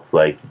felt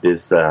like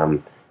this,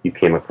 you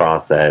came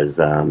across as,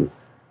 I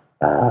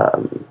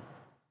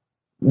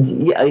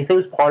think it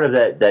was part of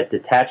that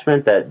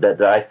detachment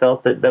that I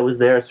felt that was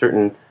there. A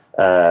certain,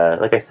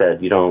 like I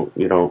said, you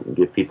don't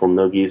give people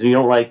noogies. You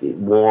don't like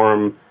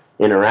warm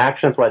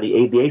interaction. That's why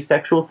the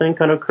asexual thing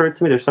kind of occurred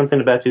to me. There's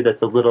something about you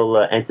that's a little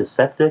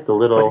antiseptic, a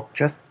little. But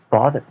just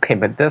bother. Okay,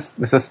 but does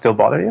this still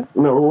bother you?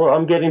 No, well,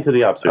 I'm getting to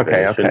the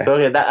observation. Okay. So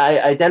I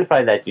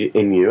identified that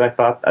in you. I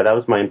thought that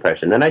was my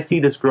impression. Then I see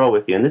this girl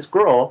with you, and this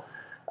girl,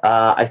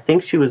 I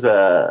think she was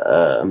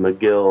a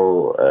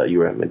McGill. You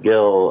were at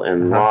McGill,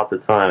 and law at the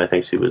time. I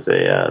think she was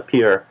a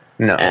peer.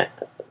 No.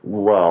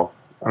 Well,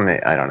 I mean,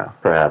 I don't know.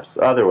 Perhaps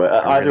either way.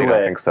 I don't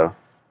think so.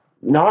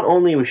 Not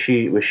only was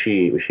she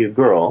a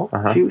girl,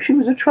 she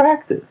was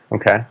attractive.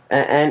 Okay.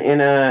 And in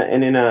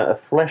a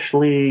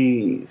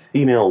fleshly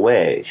female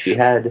way. She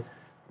had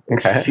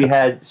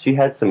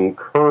some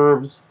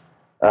curves.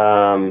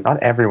 Not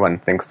everyone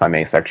thinks I'm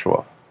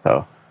asexual,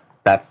 so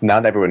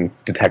not everyone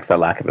detects that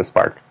lack of a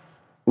spark.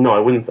 No, I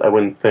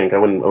wouldn't think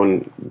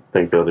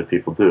that other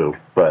people do,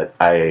 but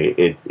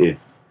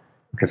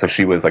Okay, so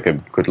she was like a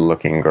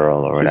good-looking girl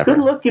or whatever.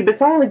 Good looking, but it's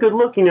not only good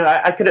looking.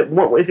 I could have,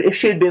 if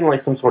she had been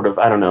like some sort of,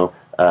 I don't know,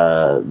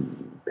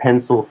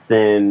 pencil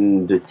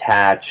thin,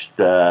 detached,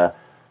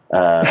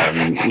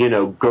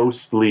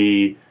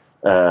 ghostly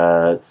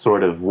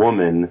sort of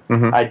woman.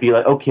 Mm-hmm. I'd be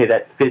like, okay,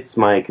 that fits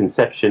my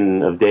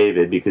conception of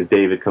David, because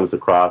David comes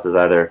across as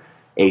either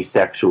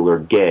asexual or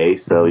gay,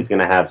 so he's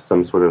going to have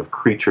some sort of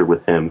creature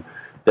with him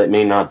that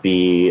may not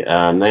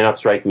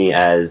strike me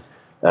as,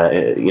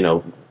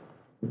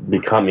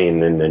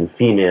 becoming and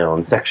female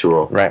and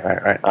sexual,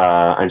 right.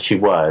 And she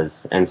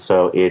was, and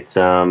so it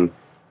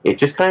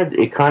just kind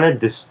of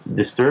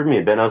disturbed me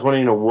a bit. And I was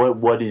wondering,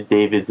 what is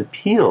David's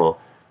appeal?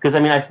 Because I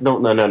mean,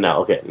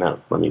 no. Okay, no.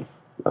 Let me.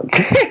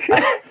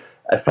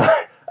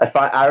 I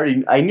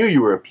I knew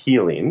you were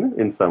appealing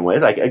in some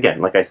ways. Like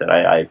I said,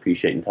 I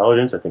appreciate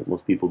intelligence. I think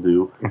most people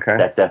do. Okay.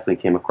 That definitely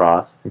came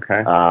across.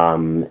 Okay.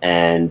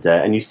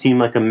 And you seem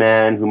like a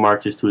man who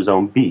marches to his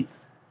own beat.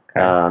 Okay.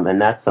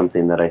 And that's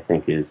something that I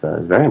think is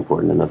very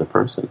important in another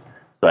person.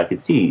 So I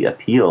could see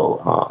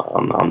appeal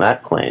on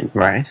that plane.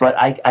 Right. But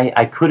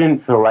I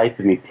couldn't for the life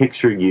of me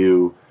picture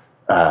you,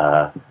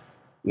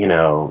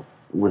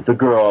 with a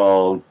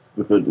girl,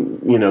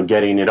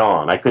 getting it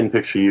on. I couldn't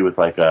picture you with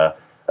like a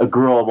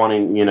girl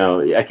wanting,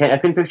 I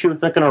couldn't picture you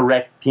with like an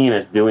erect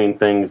penis doing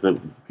things that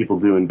people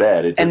do in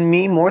bed. And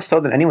me more so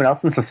than anyone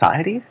else in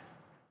society?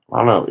 I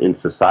don't know, in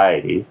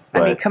society. I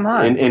mean, come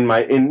on. In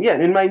my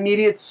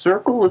immediate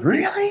circle of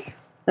Really?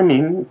 I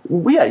mean,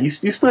 yeah,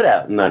 you stood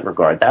out in that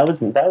regard. That was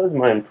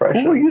my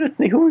impression. Who are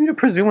you to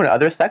presume what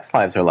other sex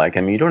lives are like?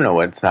 I mean, you don't know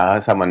what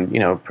someone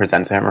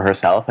presents him or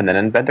herself, and then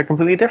in bed they're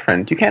completely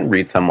different. You can't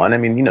read someone. I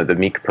mean, the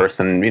meek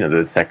person,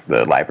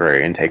 the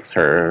librarian takes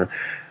her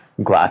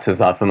glasses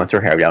off and lets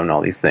her hair down and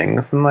all these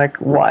things. And like,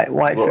 why?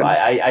 Well,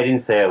 I didn't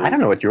say I don't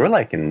know what you were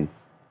like in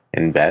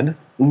bed.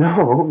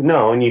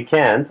 No, and you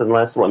can't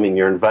unless,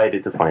 you're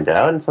invited to find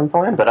out in some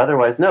time. But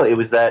otherwise, no. It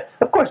was that,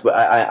 of course. But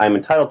I'm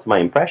entitled to my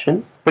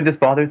impressions. But this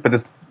bothers.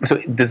 But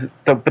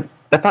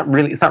that's not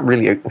really. It's not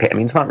really. Okay, I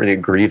mean, it's not really a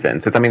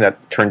grievance. It's something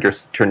that turned your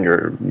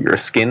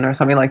skin or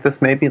something like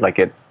this. Maybe like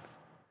it.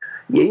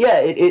 Yeah,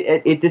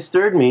 it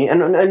disturbed me,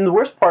 and the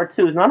worst part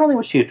too is not only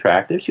was she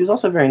attractive, she was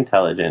also very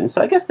intelligent.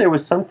 So I guess there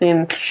was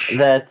something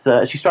that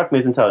she struck me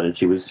as intelligent.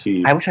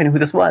 She. I wish I knew who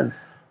this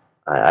was.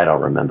 I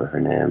don't remember her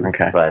name.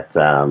 Okay, but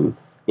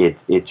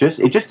it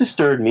just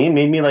disturbed me,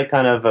 made me like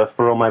kind of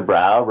furrow my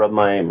brow, rub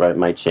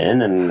my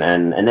chin, and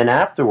then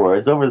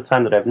afterwards, over the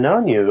time that I've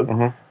known you,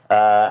 mm-hmm.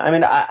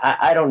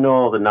 I don't know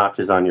all the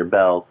notches on your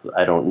belt.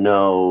 I don't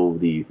know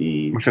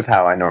the which is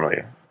how I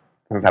normally.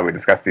 This is how we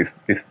discuss these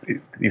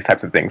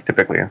types of things.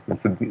 Typically,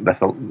 that's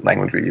the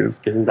language we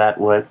use. Isn't that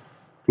what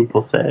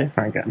people say?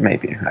 I guess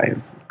maybe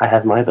I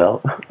have my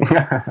belt.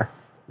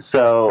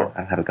 So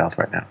I have a belt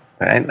right now.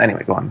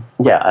 Anyway, go on.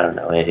 Yeah, I don't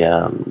know,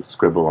 a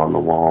scribble on the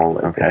wall.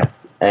 Okay.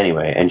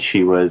 Anyway, and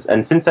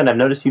since then I've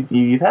noticed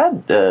you've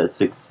had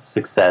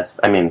success.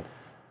 I mean,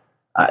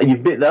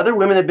 the other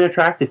women have been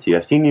attracted to you.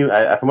 I've seen you.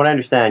 From what I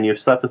understand, you've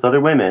slept with other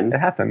women. It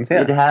happens.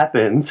 Yeah, it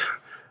happens.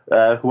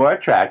 Who are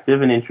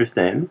attractive and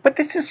interesting. But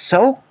this is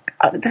so.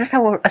 This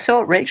is so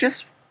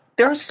outrageous.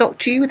 There are so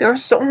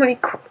many,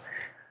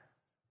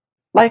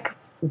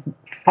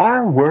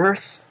 far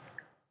worse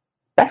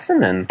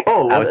specimen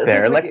out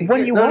there. Like, what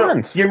do you want?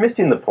 No, you're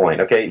missing the point.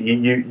 Okay,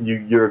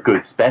 you're a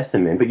good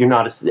specimen, but you're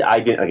not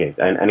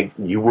and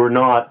you were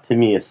not to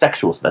me a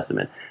sexual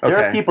specimen. Okay.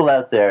 There are people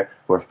out there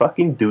who are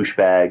fucking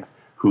douchebags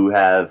who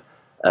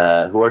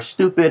are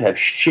stupid, have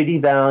shitty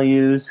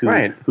values,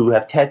 who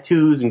have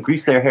tattoos and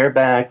grease their hair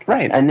back,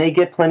 and they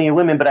get plenty of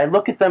women. But I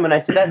look at them and I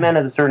say, that man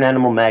has a certain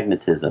animal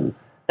magnetism.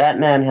 That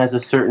man has a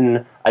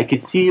certain. I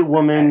could see a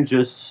woman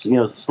just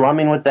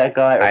slumming with that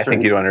guy. I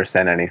think you don't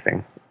understand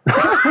anything.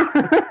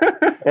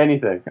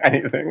 Anything.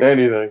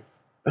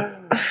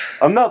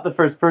 I'm not the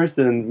first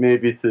person,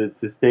 maybe, to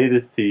say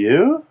this to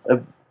you.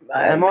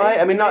 Am I?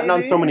 I mean, not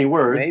in so many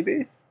words.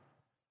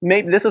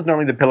 Maybe this is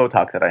normally the pillow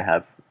talk that I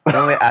have.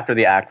 Normally after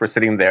the act, we're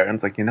sitting there, and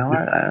it's like,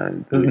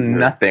 there's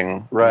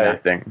nothing. Right.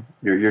 Nothing.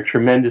 You're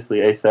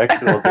tremendously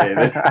asexual,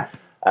 David. I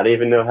don't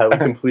even know how we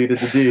completed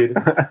the deed.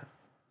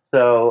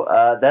 So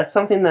that's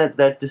something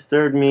that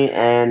disturbed me,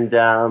 and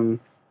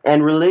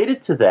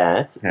related to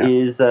that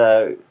is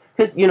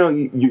because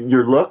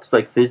your looks,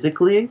 like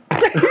physically.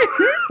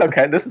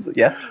 Okay, this is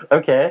yes.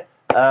 Okay,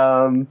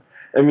 I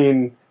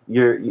mean,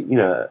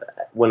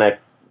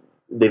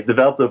 they've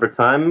developed over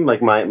time.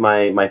 Like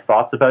my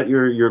thoughts about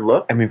your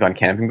look. And we've gone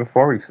camping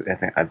before. We've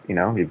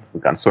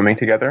gone swimming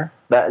together.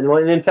 That,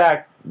 in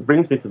fact,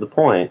 brings me to the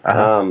point.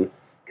 Uh-huh.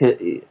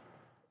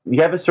 You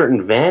have a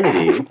certain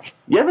vanity.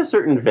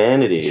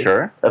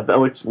 Sure.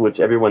 About which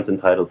everyone's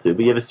entitled to.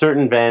 But you have a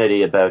certain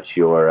vanity about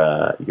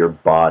your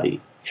body.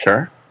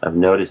 Sure. I've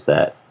noticed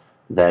that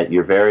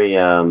you're very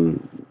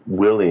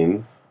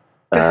willing.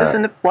 This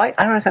isn't why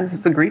I don't understand. This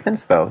is a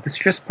grievance, though. This is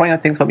just pointing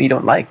out things about me you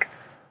don't like.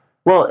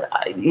 Well,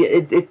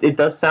 it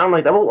does sound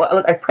like that. Well,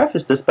 look, I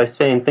preface this by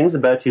saying things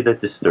about you that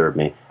disturb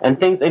me, and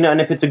things, and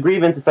if it's a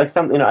grievance, it's like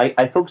something.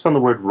 I focus on the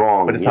word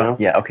wrong, but it's not.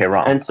 Yeah, okay,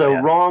 wrong. And so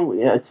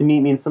wrong to me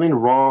means something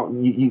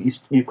wrong.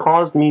 You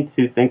caused me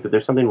to think that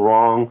there's something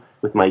wrong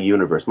with my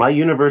universe. My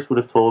universe would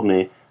have told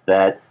me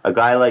that a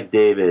guy like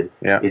David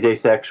is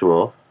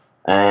asexual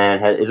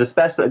and is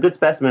a good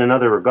specimen in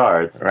other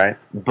regards. Right.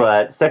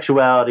 But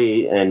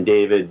sexuality and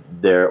David,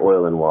 they're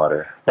oil and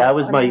water. That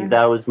was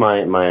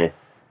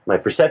my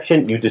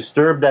perception. You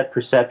disturbed that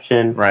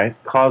perception. Right.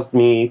 Caused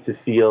me to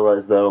feel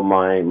as though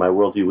my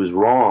worldview was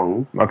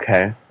wrong.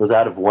 Okay. Was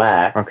out of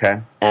whack. Okay.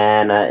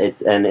 And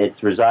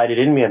it's resided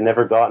in me. I've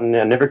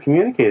never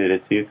communicated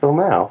it to you till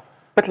now.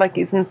 But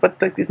isn't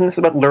this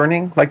about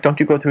learning? Like, don't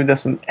you go through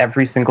this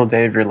every single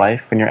day of your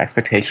life when your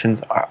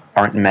expectations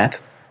aren't met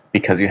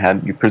because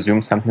you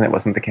presumed something that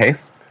wasn't the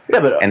case? Yeah,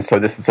 but and so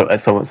this is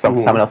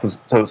someone else is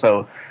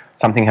so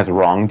something has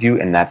wronged you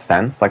in that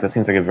sense. Like, that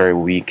seems like a very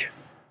weak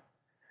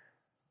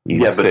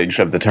usage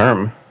of the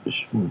term.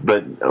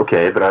 But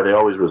are they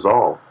always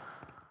resolved?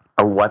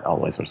 Or what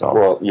always resolved?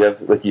 Well, you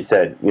have, like you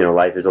said,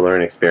 life is a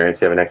learning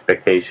experience. You have an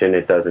expectation;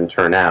 it doesn't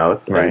turn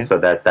out, right. And so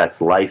that's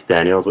life,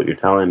 Daniel, is what you're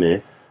telling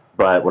me.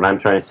 But what I'm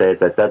trying to say is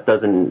that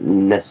doesn't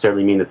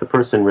necessarily mean that the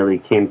person really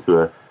came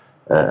to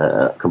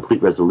a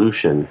complete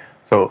resolution.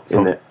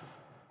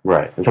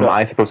 Right. So am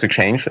I supposed to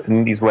change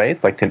in these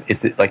ways? Like,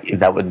 is it like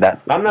would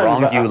that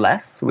wrong you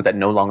less? Would that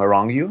no longer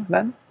wrong you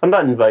then? I'm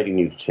not inviting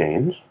you to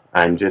change.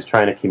 I'm just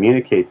trying to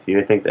communicate to you.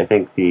 I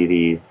think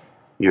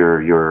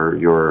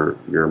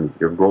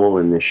your goal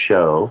in this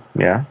show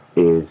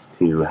is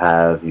to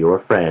have your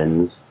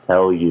friends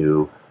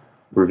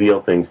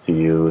reveal things to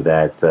you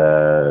that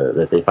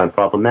they find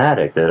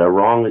problematic, that are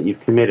wrong, that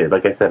you've committed.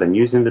 Like I said, I'm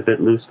using it a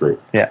bit loosely.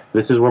 Yeah.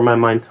 This is where my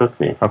mind took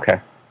me.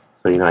 Okay.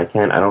 So I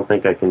don't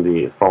think I can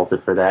be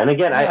faulted for that. And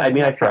again,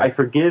 I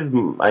forgive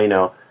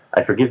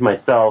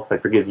myself. I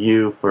forgive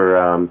you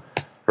for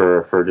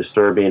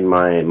disturbing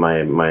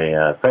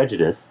my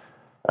prejudice.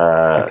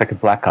 It's like a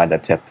black guy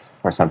that tips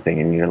or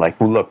something, and you're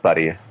like, well, "Look,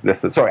 buddy,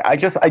 this is sorry. I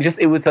just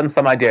it was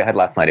some idea I had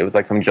last night. It was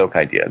like some joke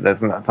idea.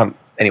 There's not some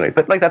anyway,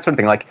 but like that sort of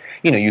thing. Like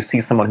you see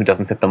someone who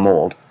doesn't fit the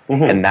mold,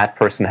 and that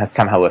person has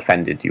somehow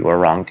offended you or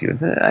wronged you.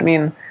 I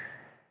mean,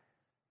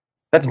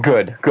 that's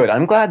good. Good.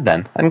 I'm glad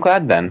then. I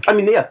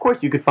mean, yeah, of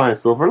course you could find a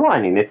silver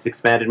lining. It's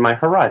expanded my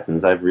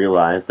horizons. I've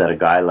realized that a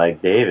guy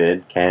like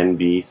David can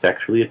be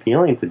sexually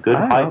appealing to good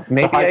high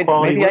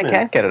quality maybe women. I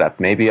can't get it up.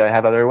 Maybe I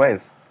have other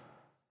ways.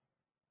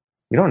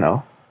 You don't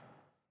know.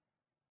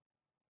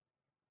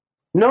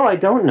 No, I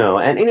don't know.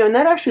 And and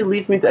that actually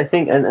leads me to, I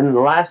think, and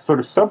the last sort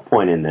of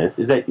sub-point in this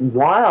is that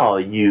while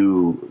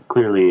you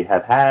clearly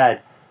have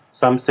had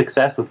some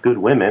success with good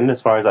women,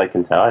 as far as I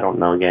can tell, I don't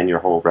know, again, your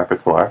whole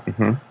repertoire,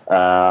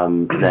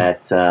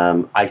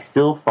 that I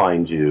still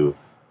find you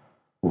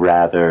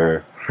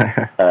rather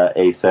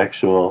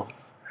asexual.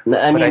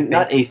 I mean,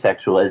 not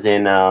asexual, as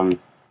in...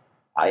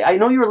 I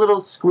know you're a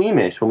little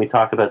squeamish when we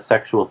talk about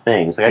sexual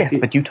things. Yes,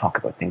 but you talk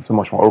about things so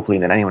much more openly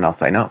than anyone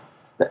else I know.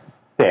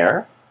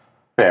 Fair.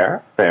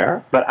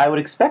 But I would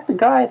expect a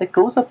guy that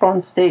goes up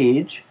on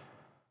stage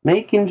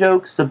making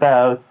jokes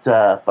about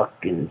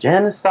fucking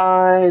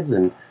genocides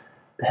and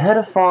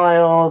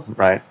pedophiles.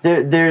 Right.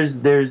 There's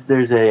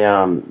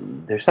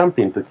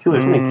something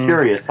peculiar, something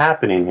curious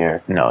happening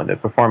here. No, the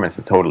performance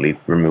is totally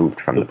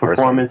removed from the person. The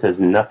performance has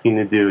nothing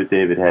to do with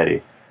David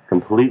Heddy.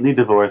 Completely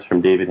divorced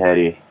from David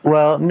Heddy.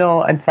 Well,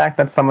 no, in fact,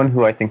 that's someone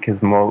who I think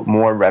is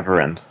more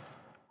reverent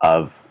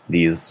of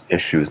these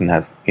issues and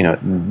has,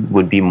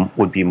 would be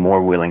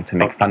more willing to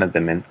make fun of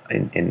them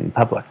in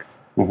public.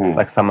 Mm-hmm.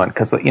 Like someone,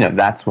 because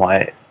that's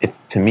why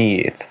to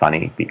me it's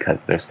funny,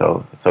 because they're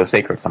so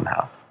sacred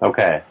somehow.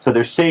 Okay, so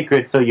they're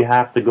sacred, so you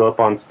have to go up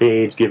on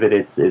stage, give it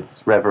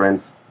its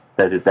reverence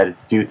that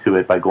it's due to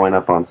it by going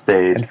up on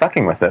stage and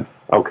fucking with it.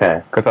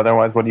 Okay, because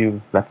otherwise,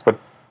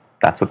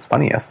 that's what's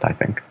funniest, I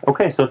think.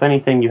 Okay, so if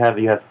anything, you have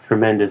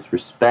tremendous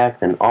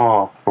respect and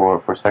awe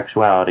for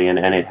sexuality, and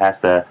it has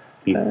to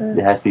be put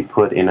has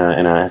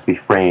to be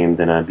framed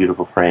in a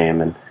beautiful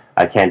frame, and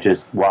I can't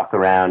just walk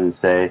around and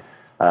say,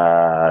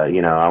 I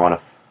want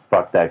to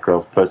fuck that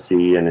girl's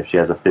pussy, and if she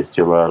has a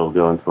fistula, it'll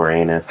go into her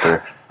anus,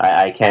 or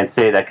I can't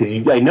say that because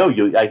I know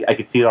you. I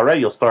could see it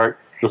already. You'll start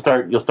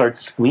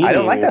screaming. I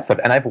don't like that stuff,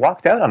 and I've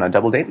walked out on a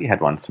double date we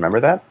had once. Remember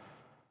that?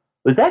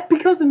 Was that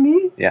because of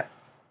me? Yeah.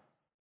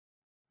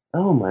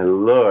 Oh my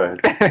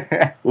lord!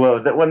 Well,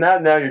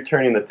 now you're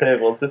turning the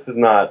tables. This is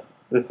not.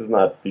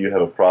 Do you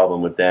have a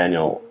problem with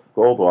Daniel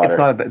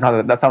Goldwater? That's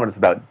not what it's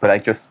about. But I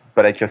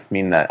just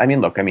mean that. I mean,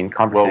 look.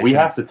 Conversations. Well, we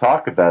have to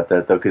talk about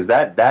that though, because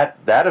that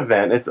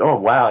event. It's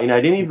wow. I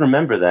didn't even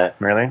remember that.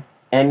 Really?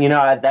 And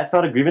that's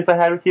not a grievance I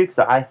had with you, because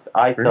I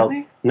felt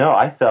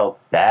I felt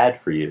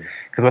bad for you.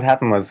 Because what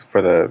happened was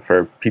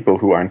for people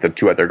who aren't the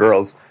two other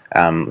girls,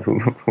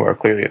 who are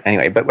clearly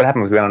anyway. But what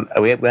happened was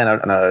we went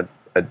out on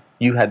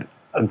you had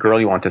a girl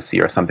you want to see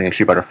or something, and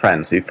she brought a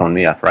friend, so you phoned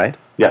me up, right?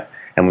 Yeah.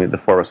 And the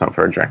four of us went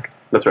for a drink.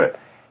 That's right.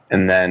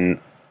 And then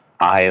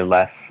I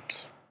left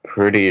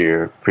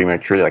pretty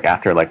prematurely, like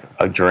after like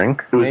a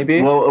drink,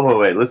 maybe. Well,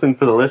 wait. Listen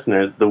for the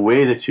listeners. The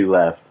way that you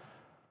left.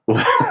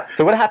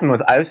 So what happened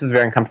was I was just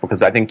very uncomfortable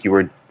because I think you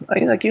were,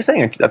 like you were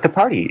saying, at the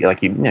party,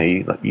 like you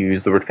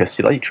use the word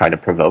fistula, you try to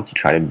provoke, you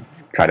try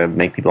to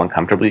make people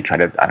uncomfortable, you try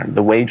to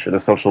the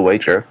social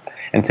wager,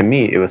 and to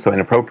me it was so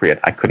inappropriate.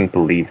 I couldn't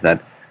believe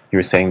that you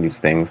were saying these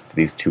things to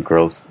these two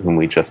girls whom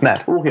we just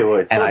met. Okay,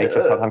 wait. And I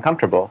just felt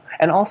uncomfortable.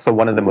 And also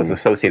one of them was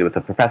associated with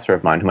a professor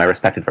of mine whom I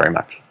respected very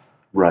much.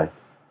 Right.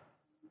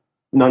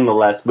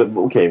 Nonetheless, but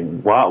okay,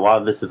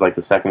 while this is like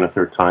the second or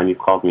third time you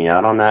called me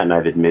out on that, and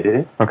I've admitted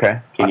it. Okay.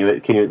 Can you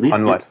at least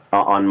on what?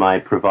 On my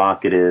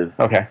provocative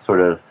sort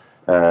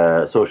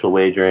of social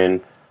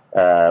wagering,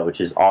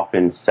 which is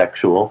often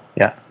sexual.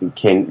 Yeah.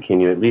 Can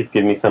you at least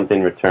give me something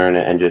in return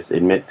and just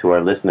admit to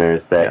our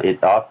listeners that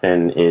it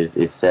often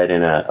is said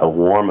in a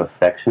warm,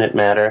 affectionate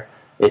manner.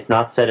 It's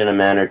not said in a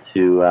manner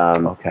to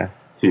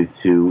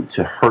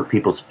to hurt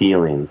people's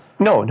feelings.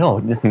 No,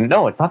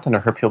 it's not to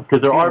hurt people.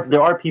 Because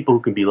there are people who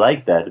can be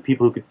like that. The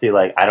people who could say,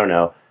 like, I don't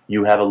know,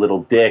 you have a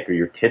little dick, or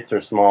your tits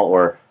are small,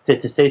 or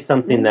to say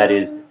something that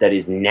is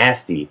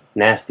nasty.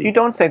 You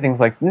don't say things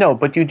like, no,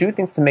 but you do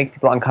things to make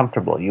people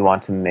uncomfortable. You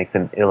want to make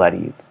them ill at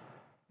ease.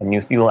 And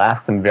you will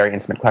ask them very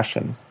intimate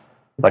questions,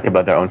 like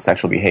about their own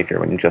sexual behavior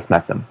when you just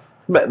met them.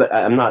 But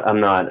I'm not.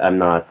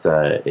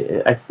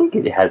 I think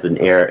it has an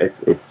air.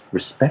 It's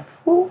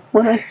respectful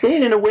when I say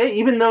it in a way,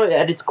 even though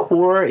at its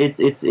core,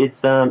 it's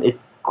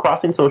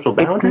crossing social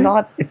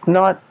boundaries. It's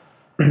not.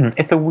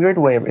 It's a weird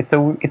way. It's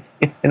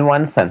in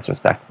one sense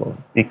respectful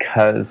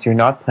because you're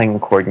not playing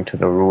according to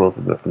the rules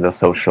of the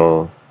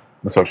social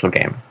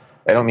game.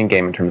 I don't mean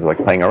game in terms of like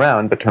playing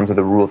around, but in terms of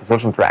the rules of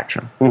social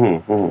interaction.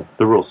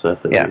 The rule set.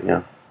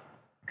 Yeah.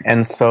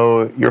 And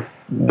so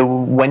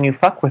when you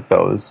fuck with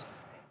those,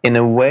 in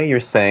a way, you're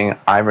saying,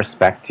 I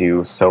respect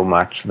you so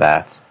much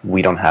that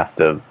we don't have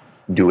to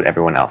do what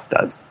everyone else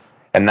does.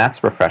 And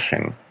that's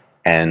refreshing.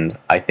 And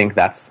I think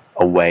that's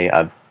a way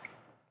of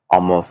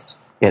almost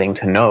getting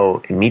to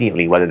know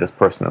immediately whether this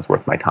person is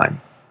worth my time.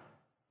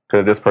 So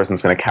if this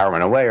person's going to cower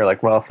run away, you're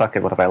like, well, fuck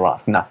it, what have I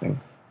lost? Nothing.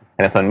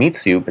 And if someone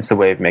meets you, it's a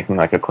way of making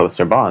like a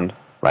closer bond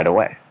right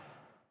away.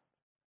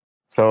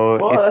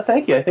 So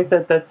thank you. I think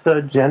that's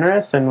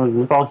generous, and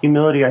with all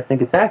humility, I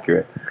think it's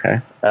accurate. Okay.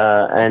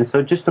 And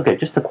so just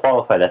to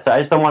qualify that, so I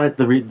just don't want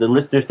the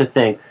listeners to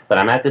think that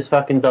I'm at this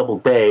fucking double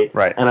date,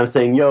 right? And I'm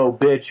saying, "Yo,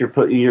 bitch,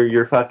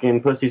 your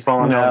fucking pussy's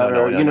falling out,"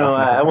 No.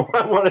 I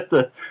want it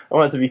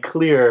to be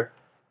clear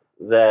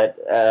that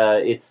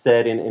it's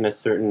said in a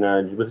certain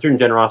with a certain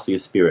generosity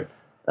of spirit,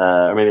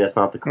 or maybe that's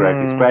not the correct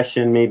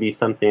expression. Maybe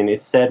something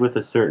it's said with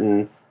a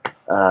certain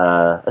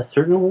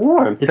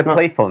warmth. It's a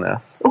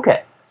playfulness.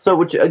 Okay. So,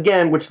 which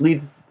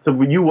leads to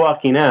when you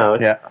walking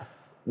out,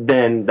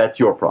 then that's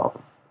your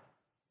problem.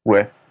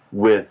 With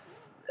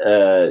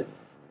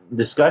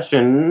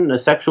discussion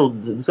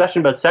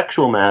about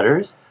sexual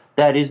matters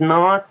that is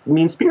not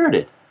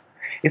mean-spirited.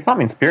 It's not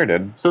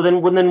mean-spirited. So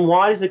then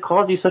why does it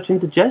cause you such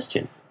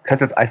indigestion?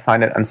 Because I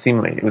find it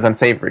unseemly. It was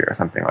unsavory or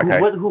something.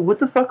 Like what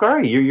the fuck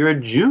are you? You're a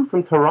Jew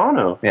from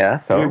Toronto. Yeah.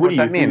 So what does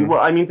that mean?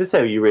 Well, I mean to say,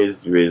 are you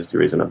raised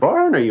in a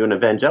barn? Are you an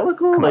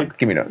evangelical? Come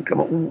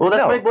on. Well,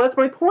 that's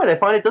my point. I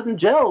find it doesn't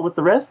gel with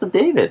the rest of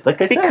David. Like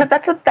I said, because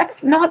that's a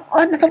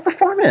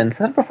performance.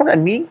 That's a performance.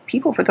 I meet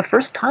people for the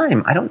first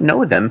time. I don't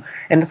know them,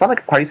 and it's not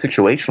like a party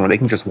situation where they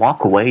can just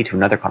walk away to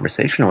another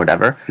conversation or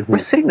whatever. Mm-hmm. We're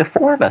sitting, the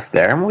four of us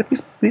there, and with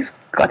these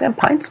goddamn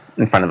pints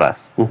in front of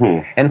us.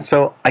 Mm-hmm. And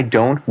so I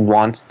don't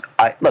want.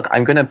 Look,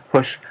 I'm going to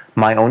push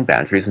my own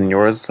boundaries, and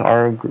yours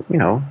are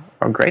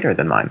greater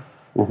than mine.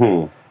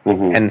 Mm-hmm.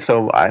 Mm-hmm. And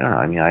so I don't know.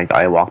 I mean,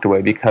 I walked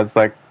away because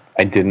I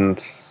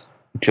didn't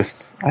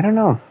just. I don't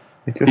know.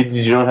 Did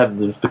you not have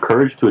the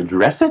courage to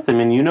address it? I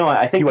mean,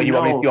 I think you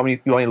want me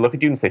to look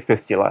at you and say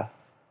fistula.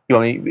 You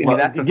want me?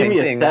 That's the same thing.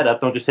 Give me a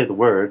setup. Don't just say the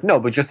word. No,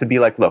 but just to be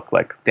like, look,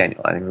 like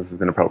Daniel, I think this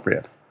is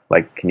inappropriate.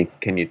 Like, can you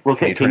turn it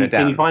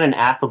down? Can you find an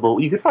affable?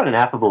 You could find an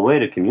affable way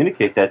to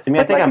communicate that to me.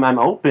 I think I'm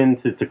open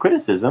to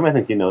criticism. I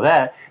think you know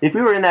that. If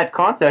we were in that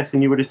context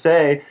and you were to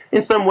say,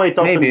 in some way, it's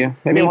also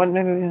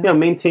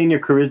maintain your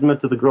charisma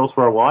to the girls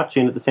who are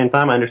watching. At the same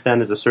time, I understand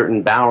there's a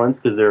certain balance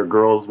because there are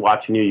girls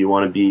watching you. You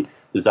want to be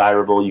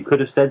desirable. You could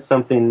have said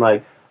something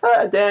like,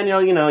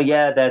 Daniel,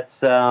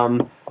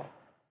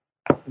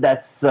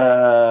 that's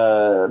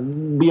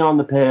beyond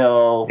the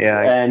pale.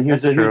 Yeah, and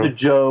here's a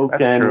joke,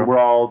 that's and true. We're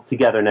all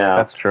together now.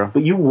 That's true.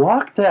 But you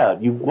walked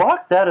out. You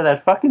walked out of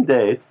that fucking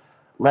date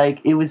like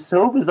it was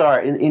so bizarre.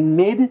 In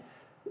mid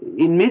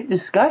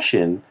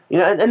discussion,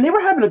 and they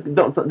were having I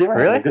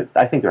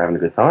think they were having a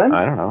good time.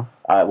 I don't know.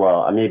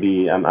 Well,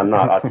 maybe I'm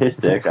not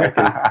autistic.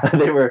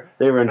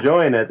 They were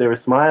enjoying it. They were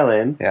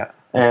smiling. Yeah.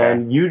 Okay.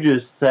 And you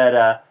just said,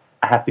 "I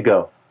have to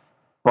go."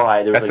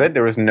 Bye. That's it?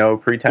 There was no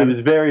pretense? It was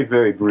very,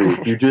 very brief.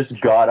 You just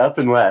got up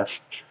and left.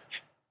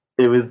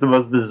 It was the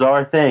most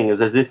bizarre thing. It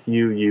was as if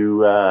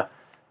you had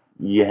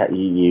it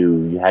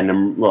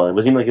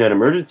wasn't even like you had an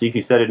emergency.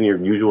 You said it in your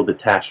usual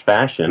detached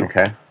fashion.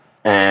 Okay.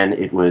 And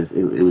it was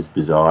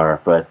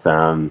bizarre. But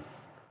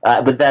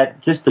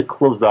that, just to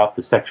close off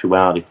the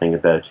sexuality thing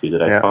about you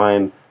that I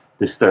find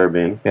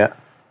disturbing,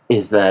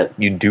 is that...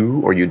 You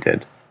do or you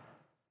did?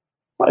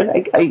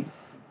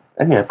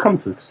 I mean, I've come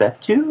to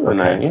accept you, and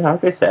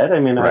like I said, I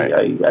mean, right.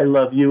 I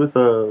love you with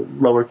a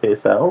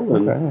lowercase L,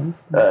 and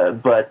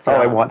but all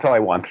I want.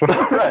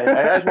 Right.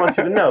 I just want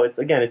you to know. It's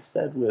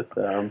said with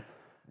good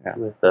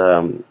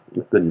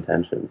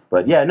intentions,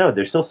 but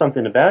there's still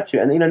something about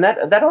you, and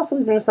that also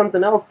is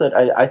something else that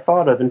I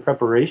thought of in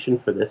preparation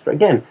for this.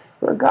 Again,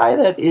 for a guy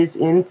that is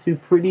into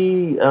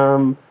pretty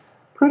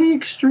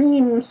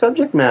extreme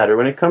subject matter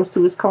when it comes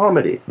to his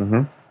comedy,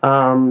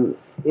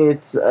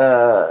 it's.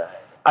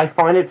 I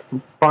find it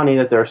funny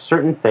that there are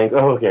certain things...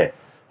 Oh, okay.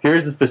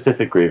 Here's the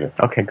specific grievance.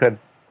 Okay, good.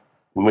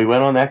 When we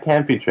went on that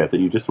camping trip that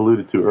you just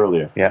alluded to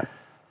earlier. Yeah.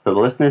 So the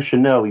listeners should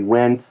know we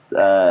went,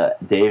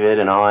 David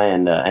and I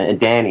and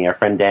Danny, our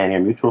friend Danny, our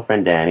mutual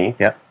friend Danny.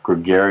 Yep.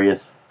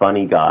 Gregarious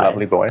funny guy.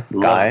 Lovely boy.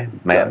 Guy.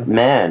 Man.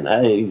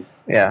 Man. He's,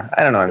 Yeah,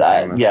 I don't know what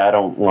I'm saying. yeah, I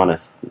don't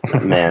want to...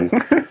 Man.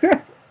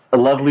 A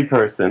lovely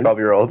person.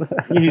 12-year-old. I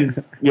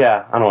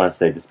don't want to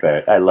say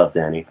disparate. I love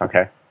Danny.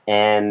 Okay.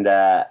 And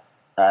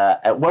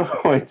at one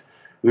point,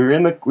 we were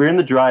in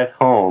the drive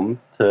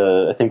home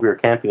to, I think we were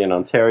camping in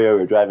Ontario.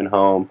 We were driving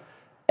home,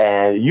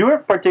 and you were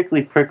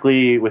particularly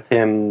prickly with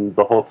him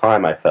the whole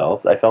time. I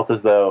felt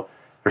as though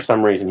for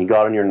some reason he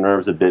got on your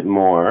nerves a bit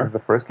more. Was the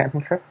first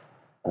camping trip?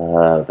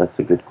 That's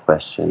a good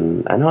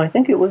question. I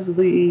think it was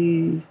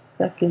the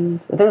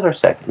second. I think it was our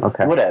second.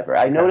 Okay. Whatever.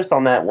 I noticed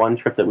on that one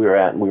trip that we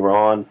were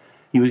on,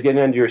 he was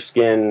getting under your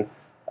skin.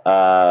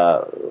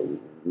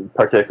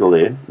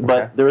 Particularly,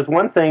 but there was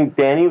one thing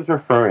Danny was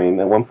referring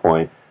at one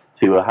point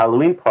to a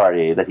Halloween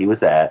party that he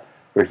was at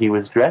where he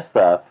was dressed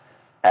up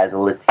as a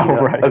Latino.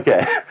 Oh, right.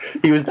 Okay,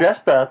 he was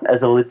dressed up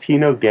as a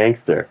Latino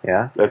gangster.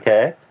 Yeah.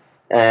 Okay,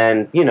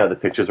 and the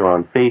pictures are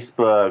on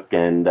Facebook,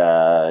 and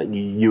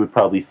you had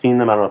probably seen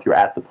them. I don't know if you were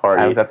at the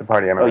party. I was at the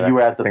party. I remember you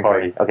were at the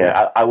party. Okay,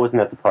 I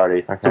wasn't at the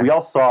party. Okay. So we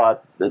all saw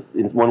it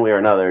in one way or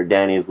another.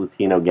 Danny's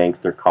Latino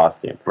gangster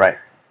costume. Right.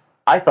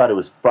 I thought it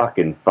was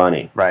fucking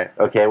funny. Right.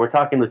 Okay, we're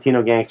talking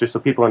Latino gangsters,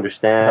 so people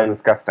understand. That's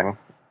disgusting.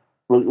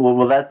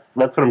 Well, that's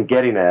what I'm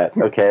getting at.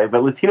 Okay,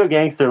 but Latino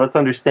gangster, let's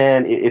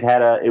understand.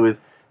 It was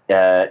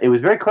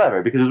very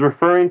clever because it was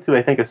referring to,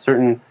 I think, a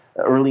certain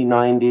early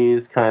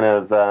 '90s kind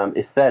of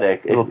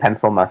aesthetic. Little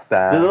pencil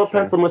mustache. The little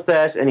pencil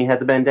mustache, and he had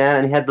the bandana,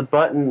 and he had the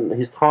button,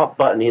 his top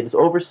button. He had this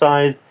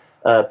oversized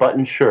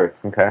button shirt.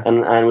 Okay.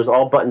 And it was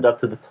all buttoned up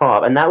to the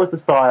top, and that was the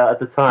style at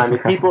the time.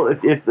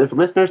 If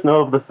listeners know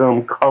of the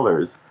film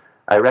Colors,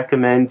 I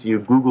recommend you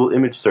Google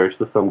image search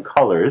the film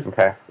Colors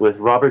with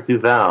Robert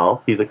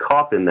Duvall. He's a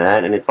cop in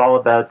that, and it's all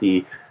about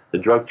the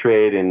drug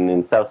trade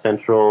in South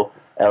Central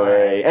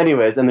LA.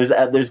 Anyways, and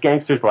there's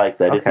gangsters like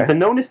that. Okay. It's a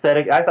known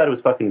aesthetic. I thought it was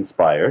fucking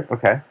inspired.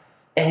 Okay.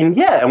 And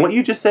and what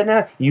you just said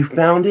now, you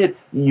found it,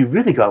 you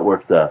really got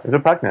worked up. It's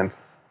repugnant.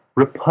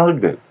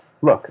 Repugnant.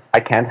 Look, I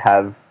can't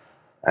have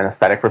an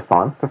aesthetic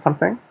response to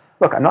something.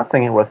 Look, I'm not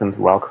saying it wasn't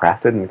well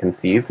crafted and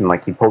conceived and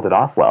like he pulled it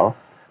off well,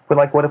 but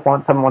like what if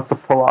someone wants to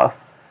pull off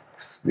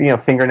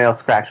fingernails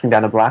scratching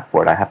down a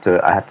blackboard? I have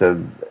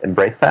to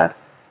embrace that.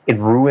 It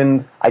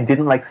ruined. I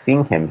didn't like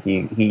seeing him.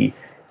 He.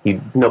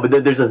 No,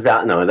 but there's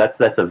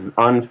that's an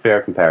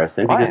unfair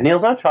comparison because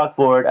nails on a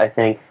chalkboard. I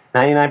think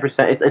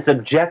 99%. It's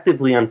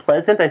objectively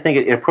unpleasant. I think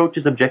it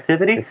approaches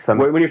objectivity.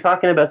 When you're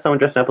talking about someone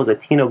dressed up as a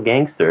Latino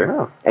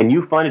gangster and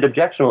you find it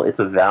objectionable, it's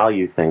a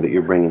value thing that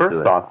you're bringing to it.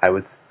 First off, I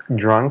was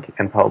drunk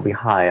and probably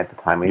high at the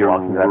time when you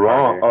walked into that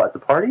wrong. party. Oh, at the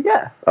party?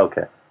 Yeah.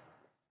 Okay.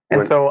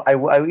 And so I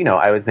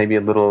was maybe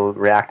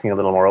reacting a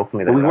little more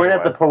openly than we weren't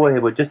at the party.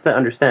 but just to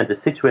understand, to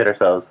situate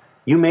ourselves,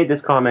 you made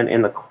this comment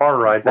in the car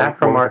ride back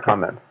from our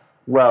comment.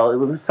 Well, it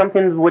was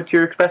something what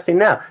you're expressing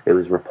now. It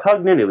was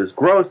repugnant, it was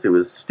gross, it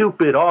was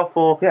stupid,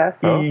 awful. Yeah,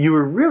 so? You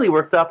were really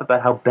worked up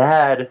about how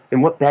bad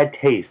and what bad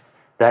taste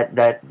that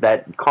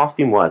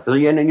costume was. So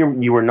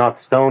you were not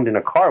stoned in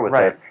a car with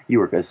us. You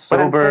were sober.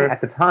 But I'm saying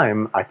at the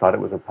time, I thought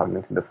it was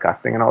repugnant and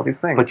disgusting and all these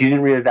things. But you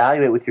didn't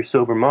reevaluate with your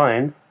sober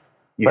mind.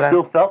 You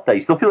still felt that.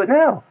 You still feel it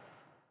now.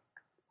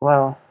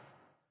 Well,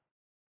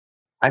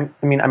 I'm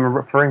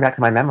referring back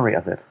to my memory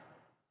of it.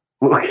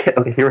 Okay.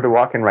 If you were to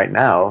walk in right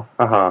now,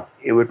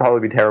 it would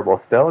probably be terrible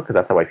still, because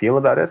that's how I feel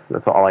about it.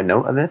 That's all I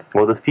know of it.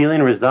 Well, the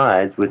feeling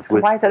resides with... So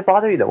why does that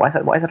bother you, though? Why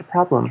is that a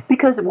problem?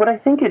 Because what I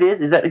think it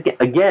is that,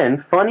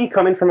 again, funny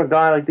coming from a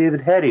guy like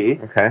David Hetty,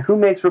 who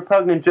makes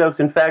repugnant jokes.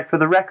 In fact, for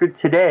the record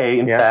today,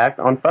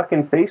 on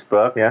fucking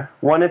Facebook,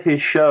 one of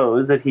his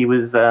shows that he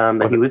was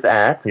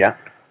at... a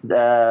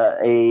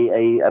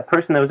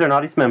person that was an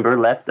audience member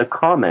left a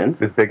comment.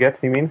 This bigot,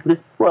 you mean?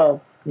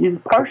 He's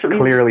partially...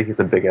 Clearly he's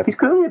a bigot. He's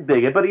clearly a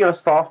bigot, but a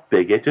soft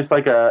bigot, just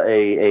like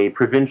a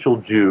provincial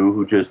Jew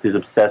who just is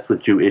obsessed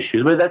with Jew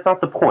issues. But that's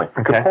not the point.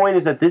 Okay. The point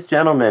is that this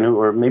gentleman,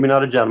 or maybe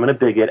not a gentleman, a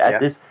bigot, at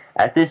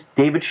this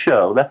David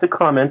show, left a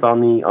comment on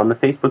the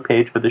Facebook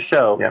page for the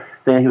show,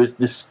 saying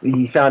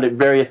he found it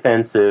very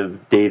offensive,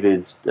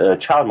 David's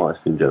child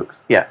molesting jokes.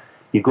 Yeah.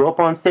 You go up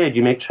on stage,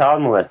 you make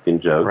child molesting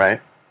jokes, right?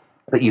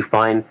 But you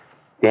find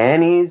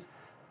Danny's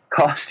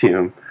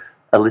costume,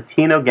 a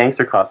Latino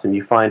gangster costume,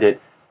 you find it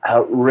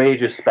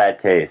outrageous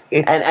bad taste.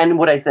 And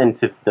what I then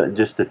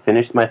just to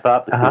finish my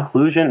thought, the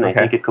conclusion, and I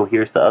think it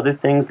coheres to other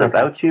things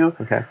about you.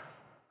 Okay.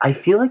 I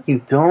feel like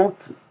you don't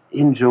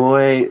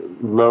enjoy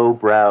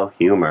lowbrow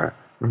humor.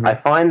 Mm-hmm. I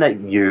find that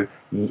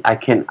I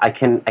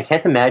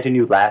can't imagine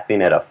you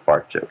laughing at a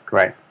fart joke.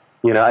 Right.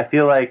 I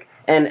feel like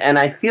and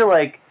I feel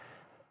like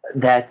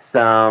that's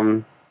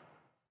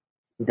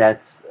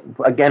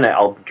again,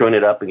 I'll join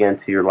it up again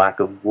to your lack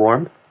of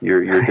warmth,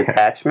 your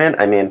detachment.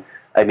 I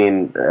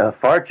mean, a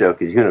fart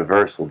joke is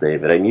universal,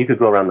 David. I mean, you could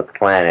go around the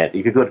planet.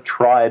 You could go to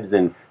tribes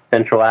in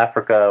Central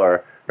Africa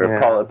or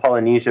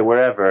Polynesia,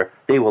 wherever.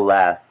 They will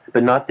laugh,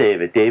 but not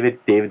David. David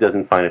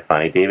doesn't find it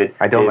funny.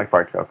 I don't like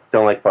fart jokes.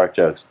 Don't like fart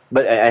jokes.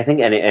 But I think,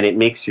 and it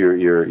makes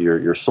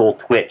your soul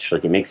twitch.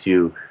 Like, it makes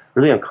you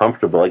really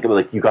uncomfortable. Like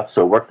you got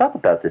so worked up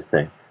about this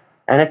thing,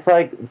 and it's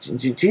like,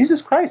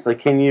 Jesus Christ! Like,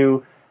 can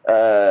you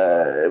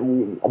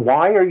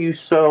why are you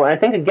so? And I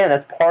think again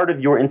that's part of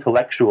your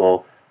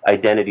intellectual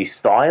identity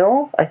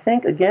style. I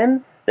think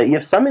again that you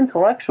have some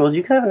intellectuals.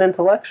 You can have an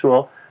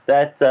intellectual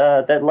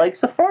that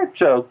likes a fart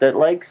joke, that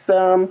likes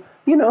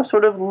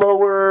sort of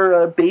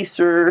lower,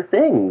 baser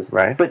things,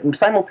 Right. but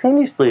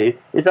simultaneously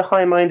is a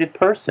high-minded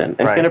person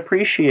and Right. can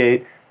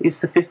appreciate a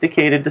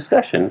sophisticated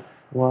discussion.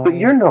 Well, But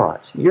you're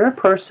not. You're a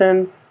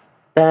person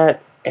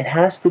that it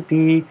has to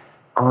be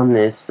on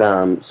this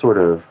sort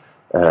of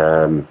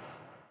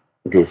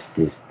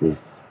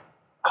this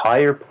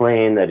higher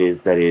plane that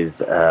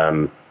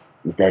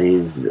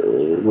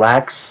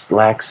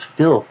lacks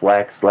filth,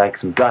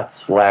 lacks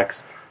guts,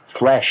 lacks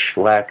flesh,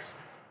 lacks.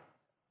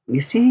 You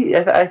see,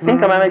 I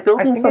think am I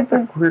building I think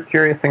something? it's a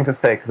curious thing to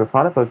say, because it's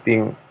not about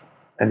being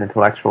an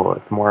intellectual.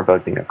 It's more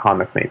about being a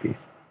comic, maybe.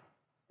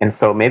 And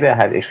so maybe I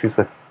had issues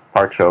with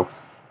fart jokes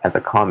as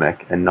a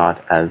comic and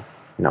not as,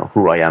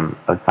 who I am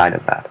outside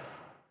of that.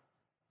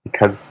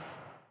 Because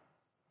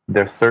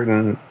there's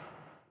certain,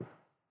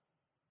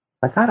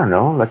 I don't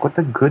know, what's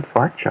a good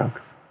fart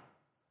joke?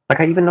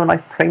 I even don't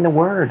like saying the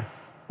word.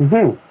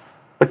 Mm-hmm.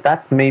 But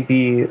that's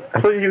maybe...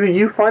 So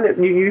you find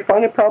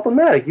it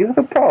problematic. You have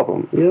a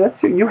problem. You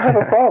have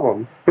a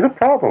problem. You have a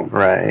problem.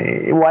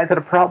 Right. Why is it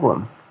a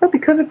problem? Well,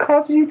 because it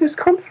causes you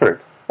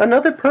discomfort.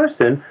 Another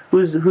person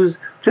who's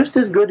just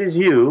as good as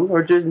you,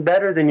 or just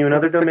better than you in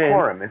other domains.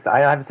 Decorum. I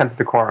have a sense of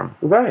decorum.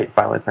 Right.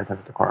 Violence my sense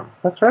of decorum.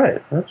 That's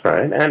right.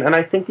 And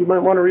I think you might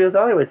want to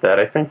reevaluate that.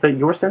 I think that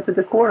your sense of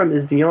decorum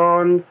is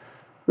beyond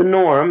the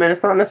norm, and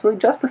it's not necessarily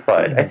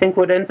justified. I think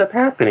what ends up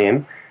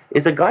happening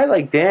is a guy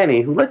like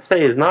Danny, who, let's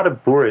say, is not a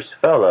boorish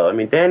fellow. I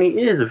mean, Danny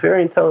is a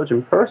very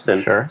intelligent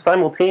person, Sure.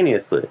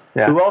 Simultaneously,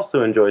 Yeah. who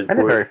also enjoys And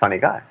a very funny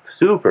guy.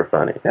 super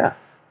funny. Yeah.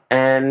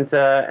 And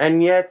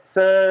yet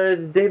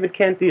David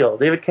can't deal.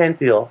 David can't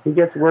deal. He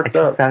gets I worked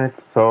just up. found it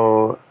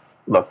so...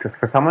 Look, just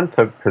for someone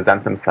to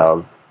present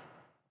themselves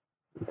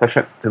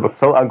to look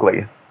so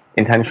ugly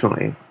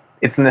intentionally,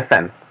 it's an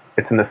offense.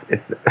 It's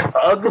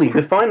Ugly.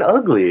 Define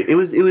ugly. It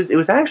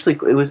was actually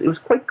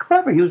quite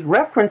clever. He was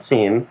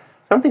referencing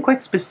something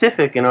quite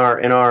specific in our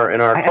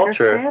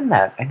culture. I understand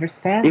that.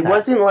 It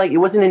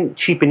wasn't in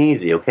cheap and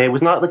easy. Okay, it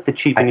was not like the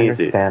cheap and I easy.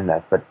 understand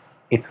that, but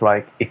it's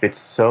like, if it's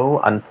so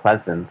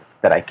unpleasant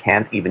that I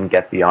can't even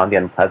get beyond the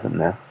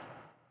unpleasantness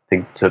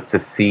to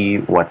see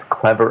what's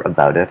clever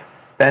about it,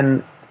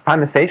 then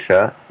prima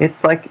facie,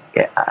 it's like,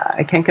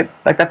 I can't get,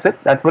 that's it.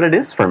 That's what it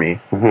is for me.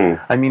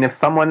 Mm-hmm. I mean, if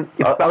someone...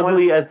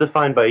 Ugly as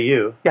defined by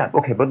you. Yeah,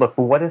 okay, but look,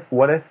 what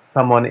if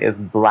someone is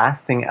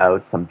blasting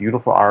out some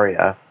beautiful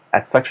aria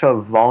at such a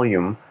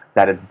volume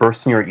that it's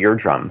bursting your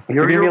eardrums?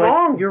 You're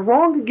wrong. You're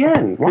wrong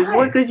again.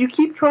 Why? Because you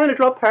keep trying to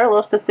draw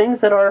parallels to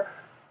things that are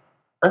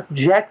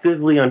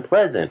objectively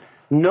unpleasant.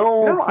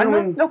 No,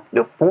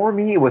 for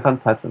me it was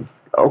unpleasant.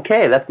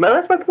 Okay, that's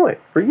my point.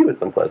 For you,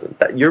 it's unpleasant.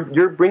 That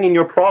you're bringing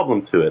your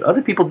problem to it.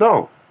 Other people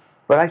don't.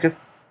 But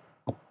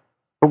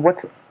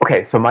what's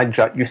okay? So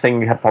you're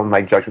saying you have a problem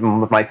with my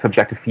judgment, with my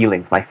subjective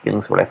feelings, my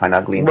feelings, what I find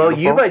ugly. And Well,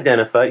 beautiful? you've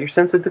identified your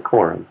sense of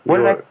decorum.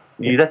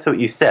 That's what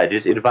you said.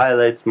 It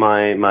violates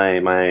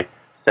my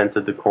sense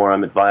of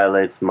decorum. It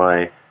violates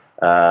my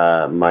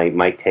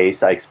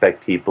taste. I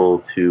expect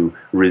people to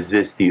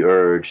resist the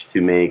urge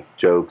to make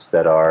jokes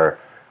that are.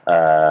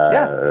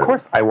 Yeah, of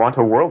course. I want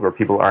a world where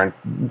people aren't,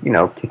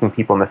 kicking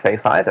people in the face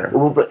either.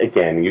 Well, but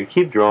again, you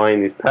keep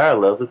drawing these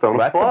parallels that don't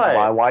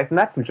apply. Why isn't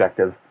that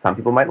subjective? Some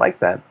people might like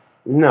that.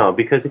 No,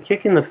 because a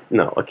kick in the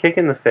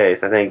face.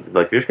 I think.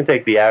 Look, you're just gonna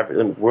take the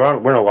average. We're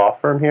in a law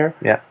firm here.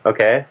 Yeah.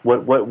 Okay.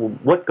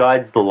 What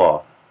guides the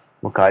law?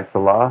 What guides the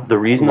law? The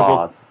reasonable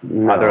laws.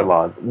 No. Other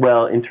laws.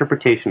 Well,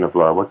 interpretation of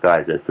law. What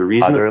guides it?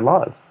 The Other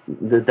laws.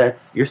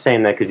 That's you're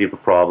saying that because you have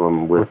a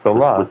problem with the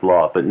law. With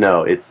law, but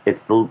no, it's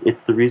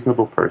the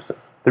reasonable person.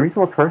 The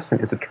reasonable person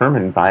is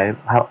determined by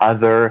how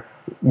other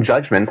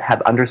judgments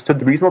have understood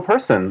the reasonable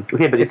person.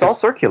 Okay, but it's all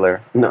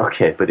circular. No,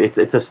 okay, but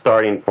it's a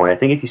starting point. I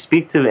think if you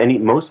speak to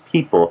most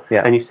people,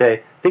 and you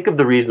say, think of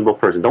the reasonable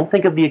person. Don't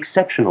think of the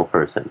exceptional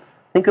person.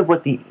 Think of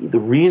what the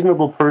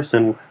reasonable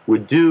person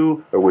would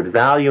do or would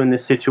value in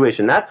this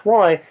situation. That's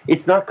why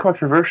it's not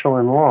controversial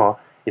in law.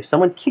 If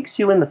someone kicks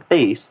you in the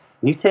face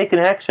and you take an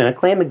action, a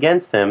claim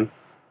against him,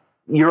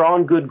 you're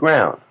on good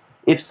ground.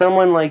 If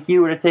someone like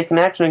you were to take an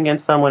action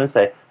against someone and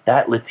say,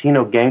 that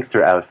Latino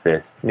gangster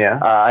outfit,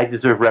 I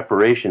deserve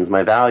reparations,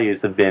 my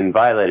values have been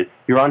violated,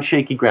 you're on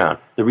shaky ground.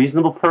 The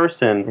reasonable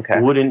person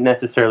wouldn't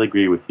necessarily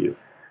agree with you.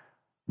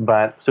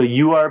 But so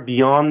you are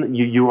beyond.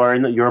 You're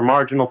a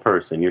marginal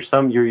person.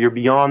 You're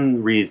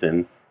beyond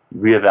reason.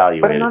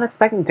 Reevaluate. But I'm not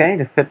expecting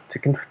Danny to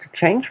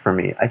change for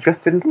me. I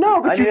just didn't. No,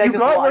 but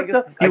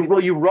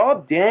you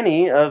robbed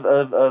Danny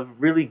of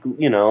really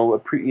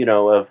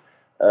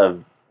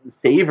of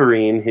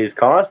savoring his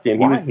costume.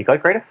 Why? He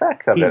got great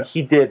effect of it.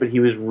 He did, but he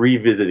was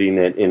revisiting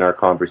it in our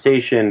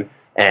conversation,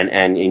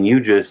 and you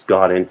just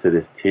got into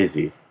this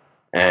tizzy,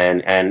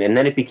 and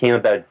then it became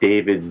about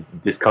David's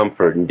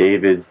discomfort and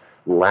David's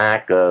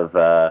lack of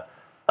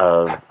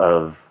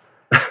how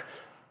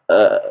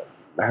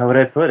would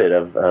I put it,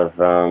 of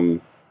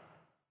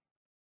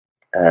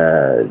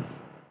of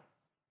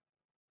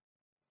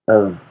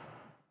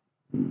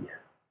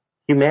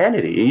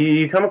humanity.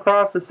 You come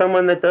across as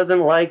someone that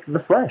doesn't like the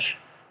flesh.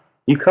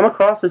 You come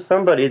across as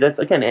somebody that's,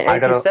 again,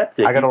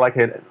 antiseptic. I gotta like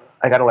a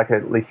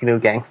Latino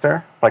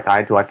gangster. Like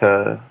I do like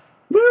to.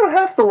 You don't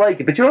have to like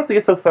it, but you don't have to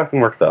get so fucking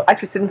worked up. I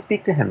just didn't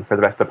speak to him for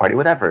the rest of the party.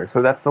 Whatever.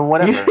 So that's the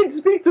whatever. You didn't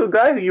speak to a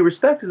guy who you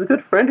respect, who's a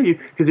good friend of you,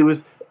 because he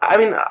was. I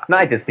mean, no,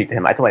 I did speak to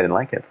him. I told him I didn't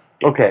like it.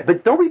 Okay,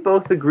 but don't we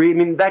both agree? I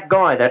mean, that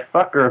guy, that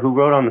fucker who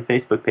wrote on the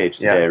Facebook page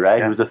today, right?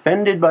 Yeah. Who was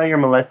offended by your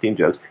molesting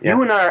jokes. Yeah.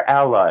 You and I are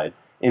allied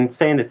in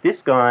saying that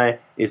this guy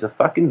is a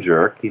fucking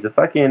jerk. He's a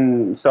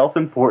fucking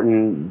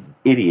self-important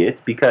idiot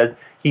because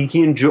he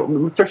enjoy.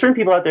 There are certain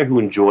people out there who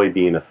enjoy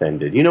being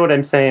offended. You know what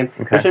I'm saying?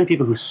 Okay. There are certain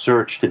people who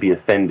search to be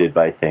offended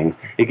by things.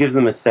 It gives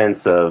them a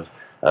sense of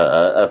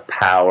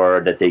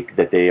power, that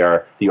they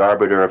are the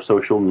arbiter of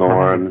social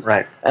norms.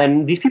 Right.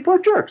 And these people are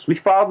jerks. We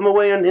filed them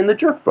away in the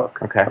jerk book.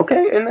 Okay.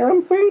 Okay, and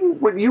I'm saying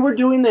what you were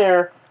doing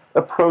there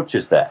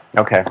approaches that.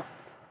 Okay.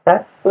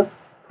 Let's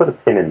put a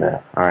pin in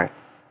that. All right.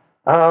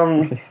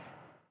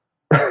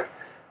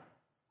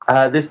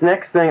 This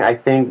next thing I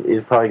think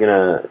is probably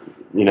gonna,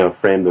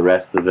 frame the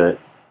rest of it.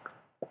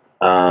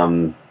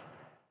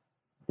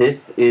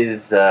 This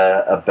is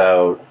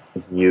about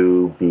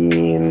you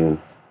being.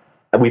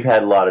 We've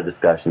had a lot of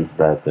discussions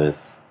about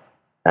this,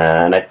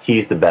 and I've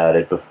teased about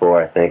it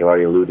before. I think I've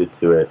already alluded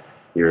to it.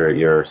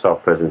 Your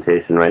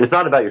self-presentation, right? And it's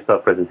not about your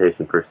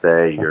self-presentation per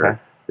se. You're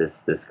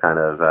this kind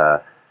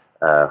of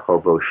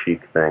hobo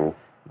chic thing.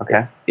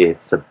 Okay.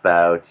 It's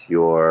about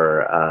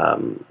your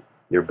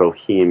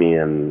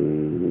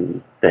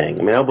bohemian thing.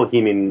 I mean,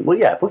 bohemian. Well,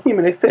 yeah,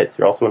 bohemian. It fits.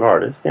 You're also an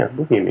artist. Yeah,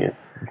 bohemian.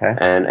 Okay.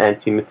 And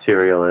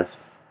anti-materialist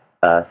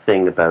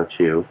thing about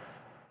you.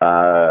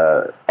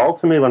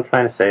 Ultimately, what I'm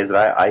trying to say is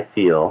that I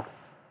feel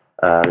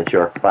that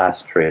you're a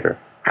class traitor.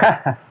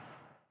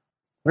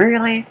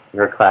 Really?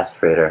 You're a class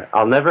traitor.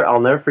 I'll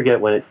never forget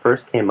when it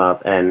first came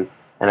up, and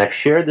I've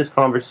shared this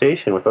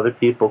conversation with other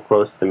people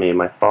close to me,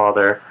 my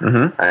father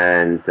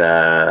and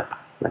my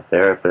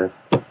therapist,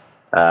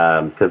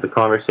 because the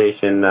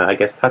conversation, I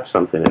guess, touched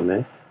something in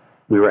me.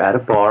 We were at a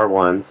bar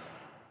once,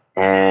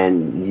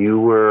 and you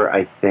were,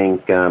 I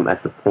think,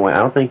 at the point. I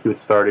don't think you had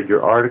started your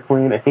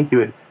articling. I think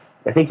you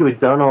had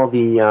done all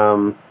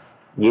the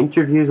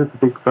interviews with the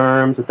big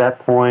firms at that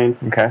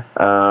point. Okay.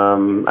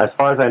 As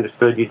far as I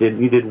understood, you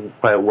did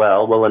quite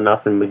well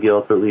enough in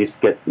McGill to at least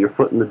get your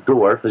foot in the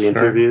door for the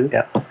interviews.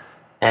 Yeah.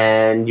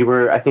 And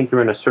I think you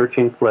were in a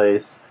searching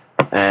place,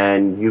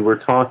 and you were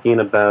talking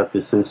about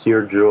the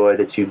sincere joy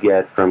that you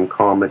get from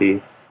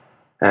comedy,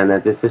 and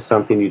that this is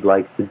something you'd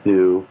like to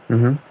do.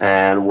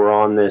 And we're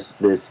on this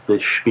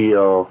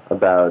spiel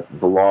about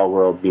the law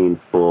world being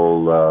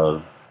full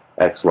of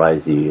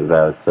XYZ,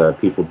 about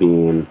people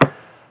being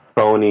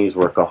phonies,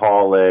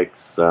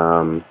 workaholics,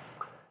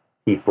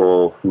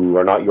 people who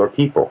are not your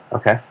people.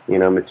 Okay.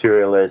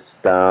 Materialist,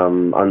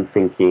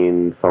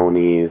 unthinking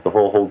phonies, the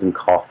whole Holden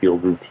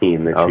Caulfield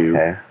routine that you...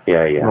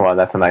 Yeah. Well,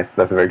 that's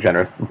a very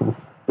generous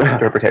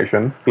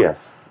interpretation.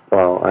 Yes.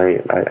 Well,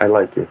 I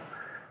like you.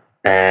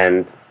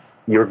 And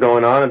you were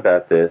going on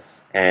about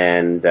this,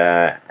 and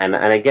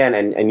again,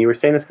 and you were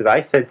saying this because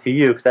I said to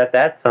you, because at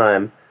that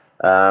time,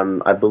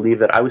 I believe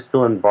that I was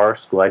still in bar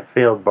school. I'd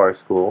failed bar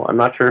school. I'm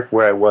not sure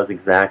where I was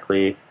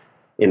exactly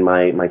in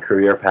my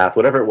career path,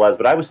 whatever it was,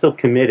 but I was still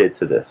committed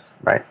to this,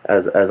 right,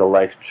 as a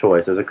life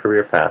choice, as a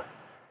career path.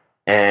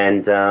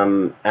 And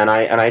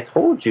I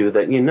told you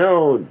that,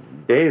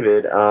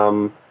 David,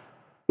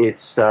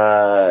 it's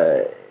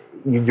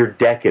you're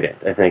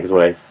decadent, I think is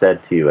what I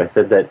said to you. I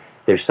said that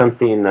there's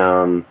something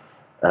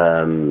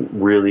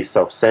really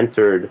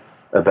self-centered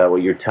about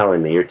what you're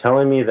telling me. You're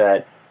telling me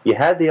that you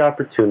had the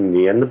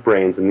opportunity and the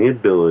brains and the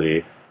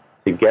ability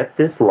to get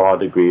this law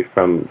degree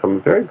from a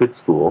very good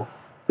school,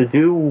 to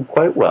do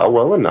quite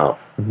well enough,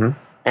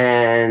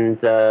 and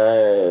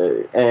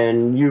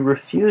you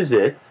refuse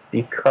it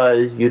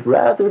because you'd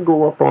rather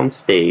go up on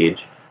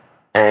stage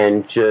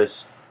and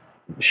just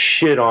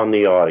shit on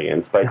the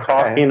audience by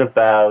talking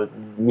about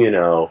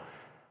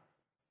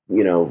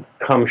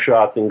cum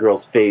shots in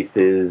girls'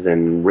 faces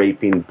and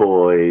raping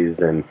boys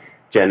and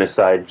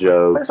genocide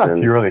jokes. But it's not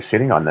purely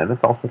shitting on them.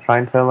 It's also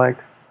trying to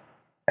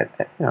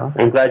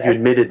I'm glad you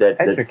admitted that.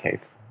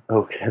 Educate.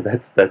 Okay,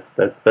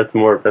 that's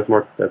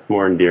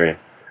more endearing.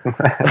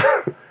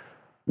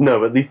 No,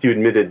 but at least you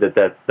admitted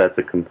that's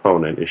a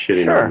component, is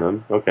shitting on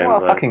them. Okay.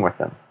 Well, fucking with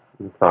them.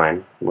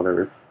 Fine,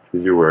 whatever.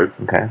 Choose your words.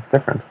 Okay, it's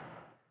different.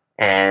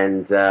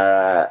 And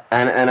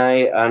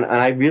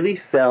I really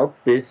felt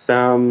this.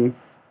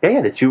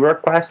 That you were a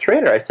class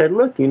traitor. I said,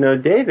 look,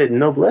 David,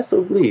 noblesse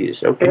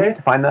oblige. Okay. Can you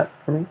define that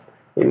for me?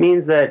 It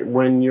means that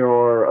when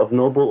you're of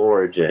noble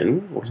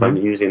origin, so I'm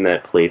using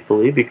that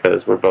playfully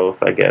because we're both,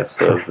 I guess,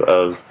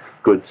 of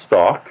good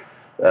stock.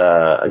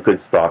 Good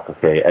stock,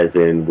 okay, as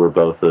in we're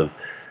both of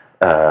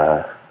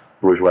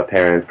bourgeois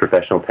parents,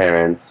 professional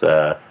parents.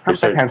 My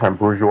parents are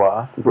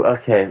bourgeois.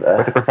 Okay.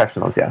 But the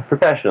professionals, yes.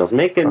 Professionals.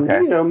 Make a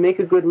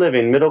good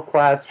living. Middle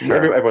class.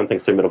 Sure. Everyone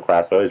thinks they're middle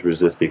class. I always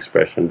resist the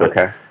expression. But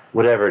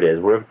whatever it is.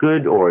 We're of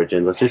good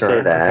origin. Let's just Sure,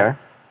 say that. okay.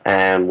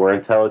 And we're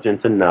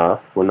intelligent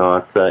enough. We're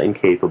not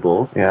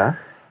incapables. Yeah.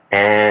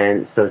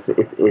 And so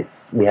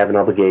it's we have an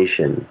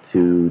obligation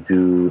to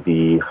do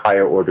the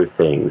higher order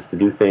things, to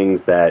do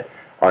things that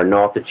are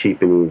not the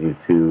cheap and easy,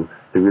 to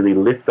really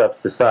lift up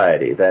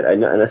society.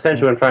 And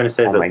essentially what I'm trying to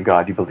say is Oh my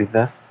God, you believe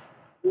this?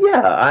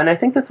 yeah, and I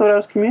think that's what I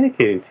was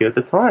communicating to you at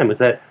the time, was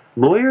that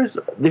lawyers,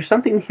 there's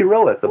something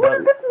heroic about... What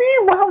does it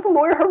mean? How's a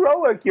lawyer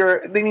heroic?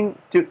 They mean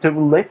to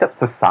lift up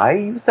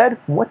society, you said?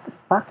 What the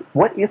fuck?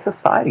 What is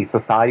society?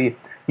 Society,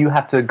 you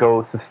have to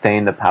go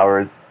sustain the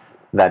powers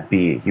that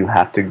be. You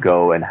have to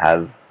go and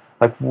have...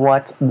 Like,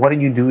 what are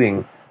you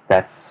doing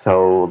that's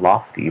so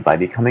lofty by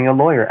becoming a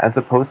lawyer as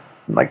opposed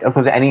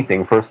to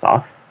anything, first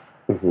off?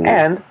 Mhm.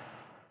 And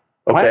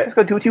why Okay. not just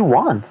go do what you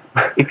want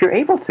if you're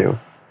able to?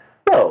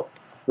 So,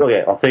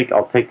 okay,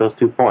 I'll take those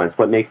 2 points.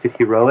 What makes it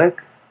heroic?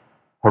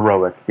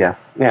 Heroic, yes.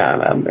 Yeah,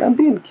 I'm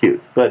being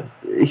cute, but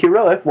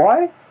heroic.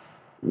 Why?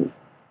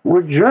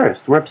 We're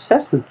jurists. We're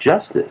obsessed with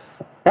justice.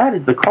 That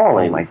is the Oh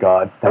calling. my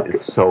God, that Okay.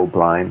 is so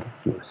blind.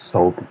 You're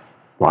so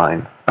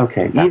blind.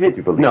 Okay, That's even what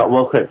you believe. no.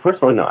 Well, okay, first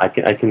of all, no. I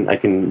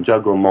can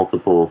juggle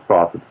multiple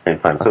thoughts at the same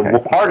time. So, Okay.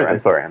 well, part of it. I'm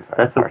sorry.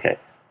 That's okay.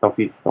 Don't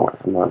worry.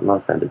 I'm not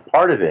offended.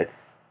 Part of it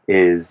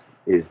is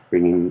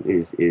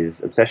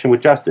obsession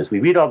with justice. We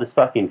read all this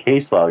fucking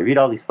case law. We read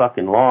all these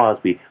fucking laws.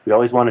 We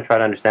always want to try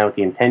to understand what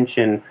the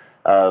intention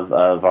of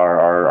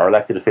our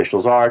elected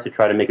officials are, to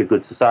try to make a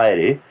good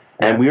society.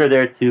 And we are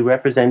there to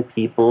represent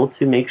people,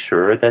 to make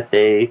sure that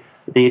they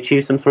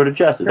achieve some sort of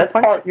justice. That's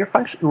part.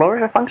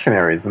 Lawyers are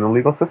functionaries in the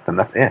legal system.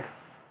 That's it.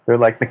 They're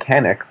like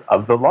mechanics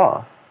of the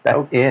law.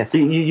 That's it. So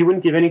you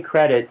wouldn't give any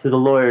credit to the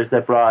lawyers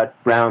that brought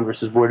Brown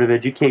versus Board of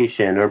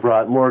Education, or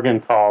brought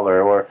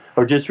Morgenthaler,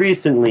 or just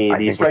recently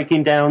the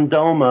striking down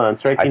DOMA and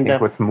striking down.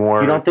 What's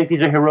more, you don't think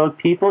these are heroic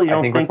people? You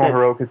don't what's more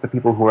heroic is the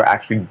people who are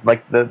actually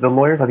like the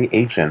lawyers are the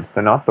agents.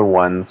 They're not the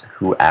ones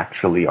who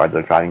actually are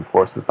the driving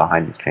forces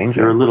behind these changes.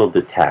 You're a little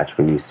detached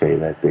when you say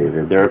that,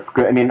 David.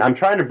 I'm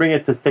trying to bring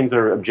it to things that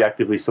are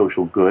objectively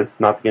social goods,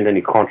 not to get into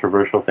any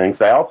controversial things.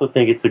 I also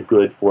think it's a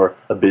good for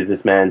a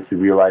businessman to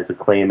realize a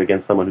claim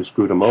against someone who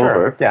screwed him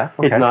over. Yeah,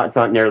 okay. It's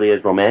not nearly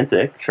as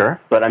romantic.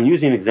 Sure. But I'm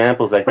using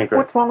examples I think are...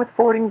 What's wrong with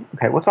forwarding?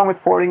 Okay, what's wrong with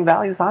forwarding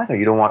values either?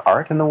 You don't want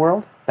art in the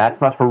world?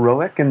 That's not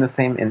heroic in the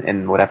same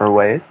in whatever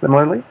ways.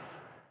 Similarly,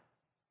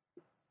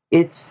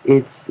 It's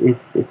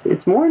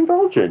more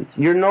indulgent.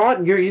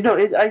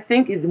 I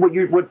think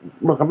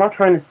look, I'm not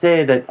trying to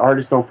say that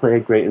artists don't play a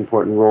great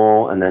important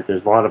role and that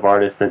there's a lot of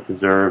artists that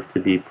deserve to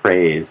be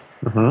praised.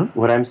 Mm-hmm.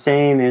 What I'm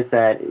saying is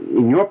that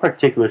in your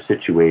particular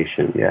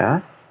situation,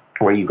 yeah.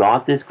 where you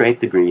got this great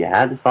degree, you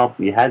had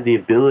the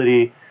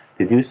ability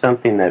to do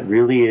something that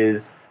really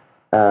is.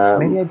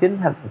 Maybe I didn't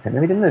have the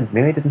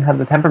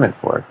temperament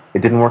for it.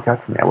 It didn't work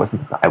out for me. I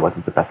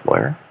wasn't the best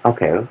lawyer.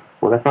 Okay,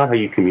 well, that's not how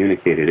you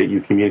communicated it.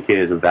 You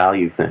communicated as a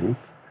value thing,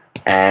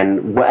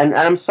 and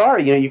I'm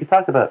sorry. You can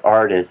talk about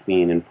artists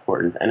being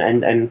important,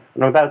 and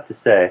what I'm about to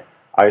say,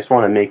 I just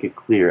want to make it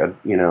clear.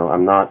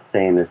 I'm not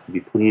saying this to be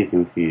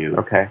pleasing to you.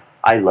 Okay.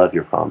 I love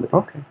your comedy.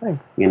 Okay,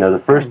 thanks.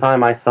 The first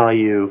time I saw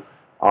you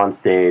on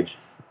stage,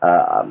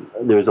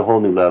 there was a whole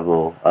new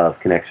level of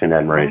connection and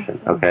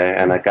admiration. Okay,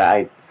 and that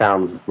guy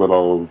sounds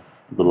little,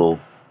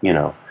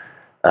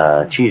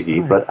 cheesy,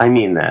 but I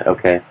mean that.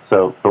 Okay,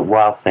 but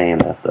while saying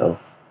that though,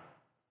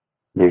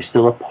 there's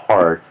still a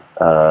part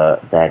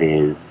that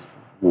is,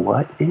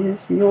 what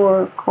is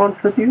your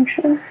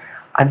contribution?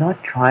 I'm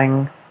not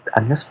trying.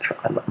 I'm just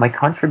my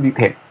contribution.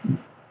 Okay,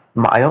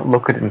 I don't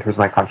look at it in terms of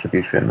my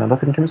contribution. I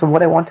look at it in terms of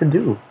what I want to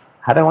do.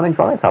 How do I want to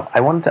enjoy myself?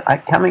 I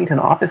can't make it to an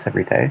office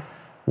every day.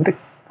 I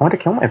want to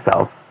kill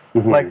myself.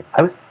 Mm-hmm. Like,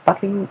 I was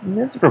fucking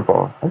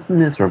miserable.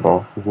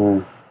 Mm-hmm.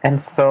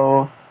 And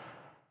so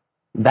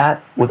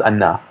that was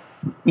enough.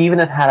 Even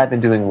if had I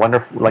been doing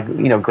wonderful,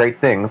 great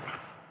things,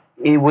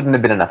 it wouldn't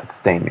have been enough to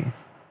sustain me.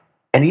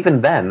 And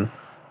even then,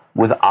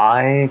 was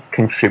I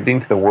contributing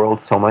to the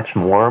world so much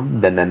more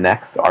than the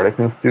next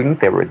articling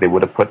student they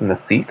would have put in the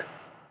seat?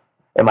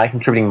 Am I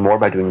contributing more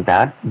by doing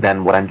that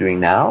than what I'm doing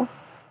now?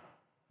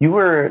 You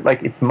were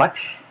like, it's a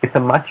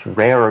much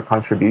rarer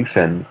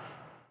contribution,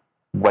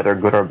 whether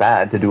good or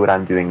bad, to do what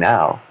I'm doing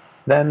now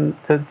than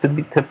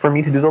for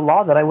me to do the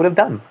law that I would have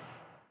done.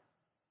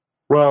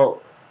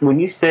 Well, when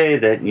you say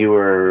that you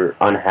were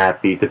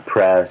unhappy,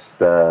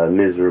 depressed,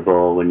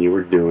 miserable when you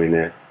were doing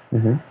it,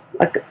 mm-hmm.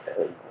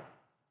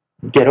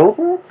 Get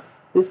over it?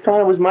 This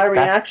kind of was my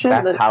reaction.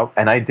 That's how,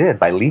 and I did,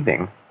 by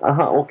leaving.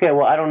 Okay,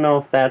 well, I don't know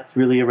if that's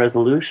really a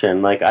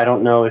resolution. Like, I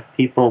don't know if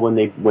people, when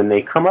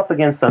they come up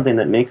against something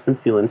that makes them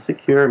feel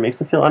insecure, makes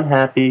them feel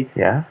unhappy,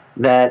 yeah,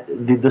 that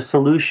the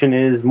solution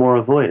is more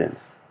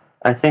avoidance.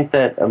 I think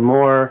that a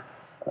more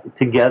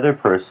together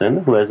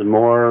person who has a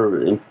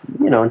more,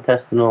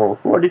 intestinal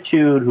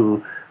fortitude,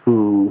 who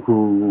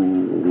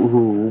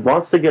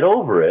wants to get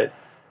over it,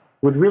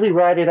 would really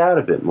ride it out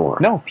a bit more.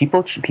 No,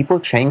 people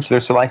change their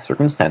life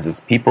circumstances.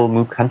 People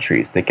move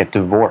countries. They get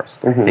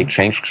divorced. Mhm. They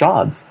change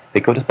jobs.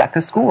 They go back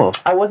to school.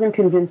 I wasn't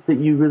convinced that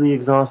you really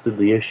exhausted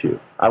the issue.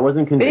 I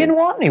wasn't They convinced. didn't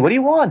want me. What do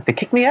you want? They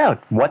kicked me out.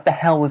 What the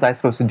hell was I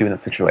supposed to do in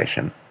that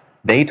situation?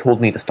 They told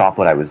me to stop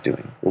what I was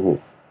doing. Mhm.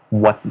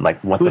 What?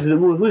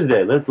 Who's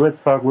they?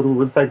 Let's talk.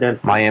 Let's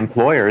identify. My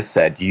employer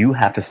said, you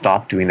have to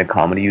stop doing the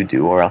comedy you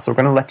do, or else we're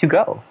going to let you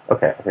go.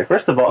 Okay.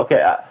 First of all,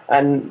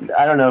 and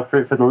I don't know,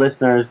 for the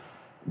listeners,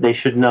 they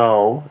should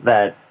know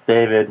that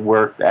David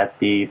worked at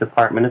the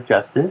Department of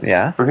Justice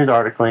for his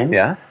articling.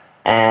 Yeah.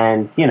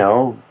 And,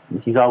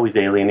 he's always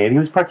alienated. He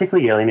was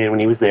particularly alienated when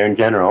he was there in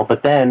general,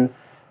 but then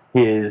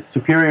his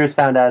superiors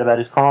found out about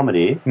his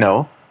comedy.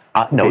 No.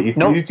 No.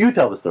 You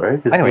tell the story.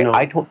 'Cause, Anyway,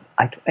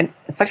 and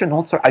it's such an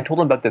old story. I told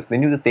them about this. They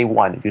knew this day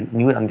one. They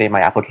knew it on day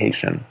my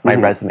application, my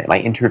resume, my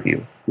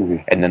interview. Mm-hmm.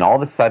 And then all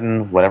of a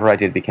sudden, whatever I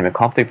did became a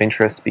conflict of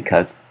interest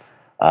because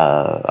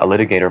a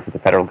litigator for the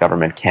federal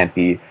government can't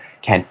be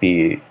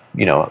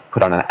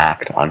put on an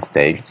act on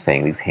stage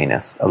saying these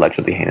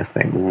allegedly heinous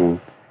things. Mm-hmm.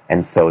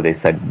 And so they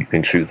said, you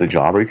can choose the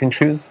job or you can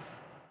choose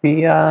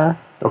the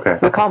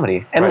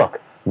comedy. And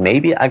look,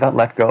 maybe I got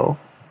let go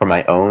for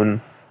my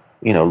own,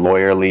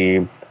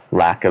 lawyerly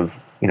lack of,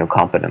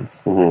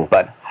 competence. Mm-hmm.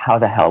 But how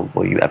the hell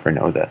will you ever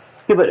know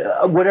this? Yeah,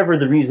 but whatever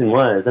the reason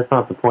was, that's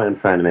not the point I'm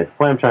trying to make. The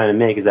point I'm trying to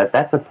make is that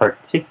that's a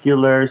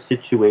particular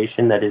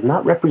situation that is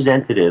not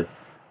representative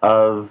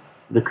of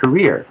the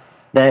career.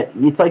 That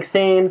it's like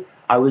saying,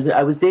 I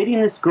was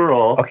dating this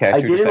girl. Okay,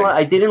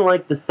 I didn't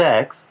like the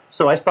sex,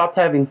 so I stopped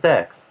having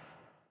sex.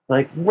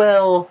 Like,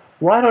 well,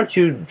 why don't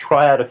you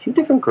try out a few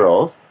different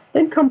girls,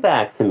 then come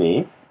back to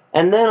me,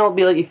 and then I'll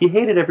be like, if you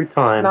hate it every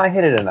time. No, I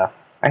hate it enough.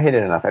 I hate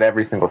it enough at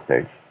every single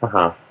stage.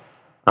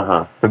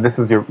 So this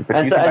is your.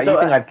 But you think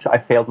I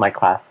failed my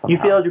class somehow. You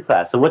failed your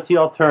class. So what's the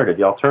alternative?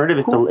 The alternative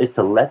is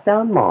to let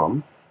down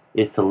mom,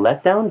 is to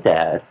let down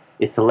dad,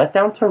 is to let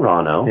down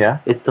Toronto. Yeah.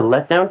 It's to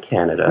let down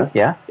Canada.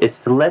 Yeah. It's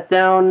to let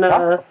down.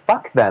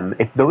 Fuck them.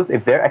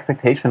 If their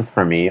expectations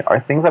for me are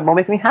things that won't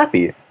make me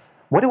happy,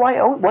 what do I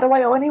owe? What do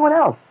I owe anyone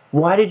else?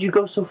 Why did you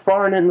go so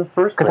far in it in the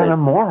first place? Because I'm a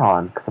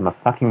moron. Because I'm a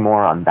fucking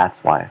moron.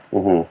 That's why.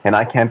 Mm-hmm. And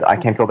I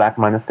can't go back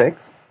on my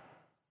mistakes.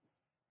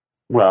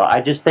 Well,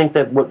 I just think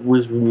that what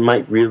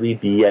might really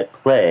be at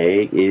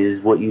play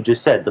is what you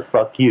just said. The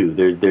fuck you.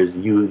 There's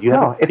you. You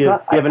have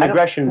an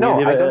aggression. No,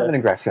 I don't have an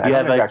aggression. I don't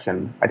have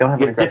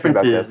an aggression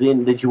about this.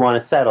 Differences that you want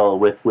to settle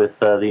with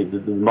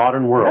the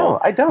modern world. No,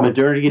 I don't.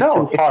 Modernity is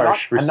too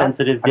harsh for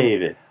sensitive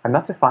David. I'm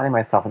not defining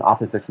myself in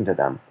opposition to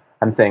them.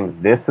 I'm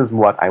saying this is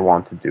what I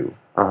want to do.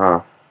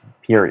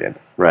 Period.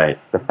 Right.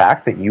 The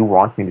fact that you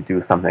want me to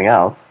do something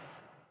else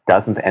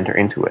doesn't enter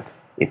into it.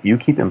 If you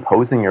keep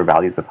imposing your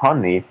values upon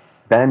me,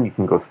 then you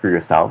can go screw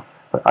yourselves.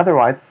 But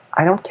otherwise,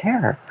 I don't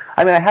care.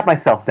 I mean, I have my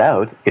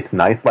self-doubt. It's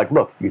nice. Like,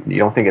 look, you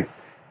don't think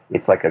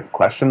it's like a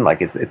question.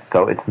 Like, it's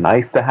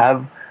nice to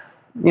have,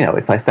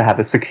 it's nice to have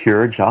a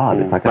secure job.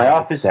 It's nice to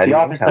have the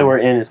office that we're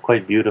in is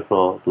quite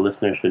beautiful. The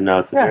listeners should know.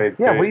 It's very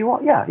what do you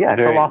want? Yeah.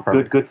 It's a law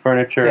firm. Good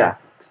furniture. Yeah.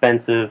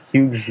 Expensive.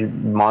 Huge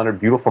monitor,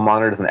 beautiful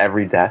monitors on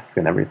every desk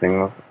and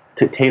everything.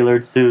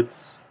 Tailored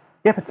suits.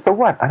 Yeah, but so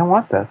what? I don't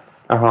want this.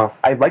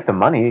 I like the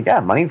money. Yeah,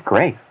 money's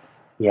great.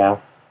 Yeah.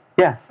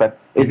 Yeah, but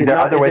there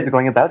are other ways of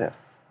going about it.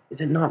 Is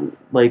it not,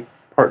 like,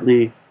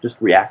 partly just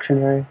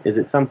reactionary? Is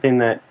it something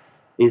that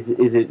is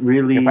it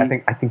really... Yeah,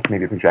 I think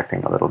maybe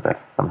projecting a little bit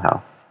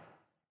somehow.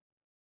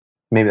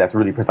 Maybe that's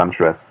really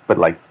presumptuous, but,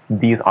 like,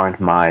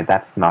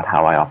 that's not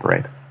how I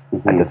operate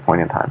at this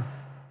point in time,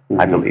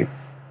 I believe.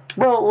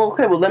 Well,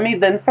 okay, let me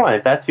then, fine,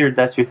 if that's your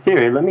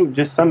theory, let me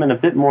just summon a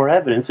bit more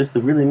evidence just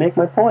to really make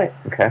my point.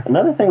 Okay.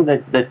 Another thing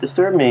that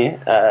disturbed me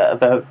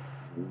about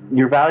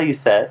your value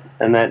set,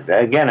 and that,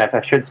 again,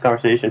 I've shared this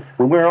conversation,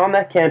 when we were on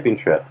that camping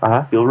trip,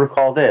 you'll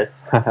recall this,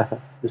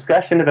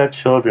 discussion about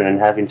children and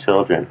having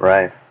children.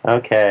 Right.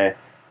 Okay.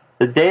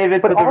 So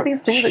David... But all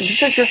these things,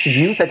 these are just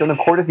views that don't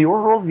accord with your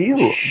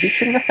worldview. These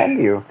shouldn't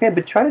offend you. Okay,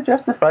 but try to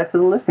justify it to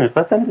the listeners.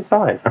 Let them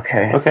decide.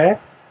 Okay. Okay?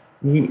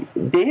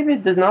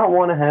 David does not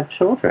want to have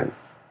children.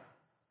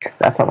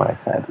 That's not what I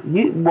said.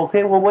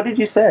 What did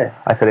you say?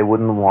 I said I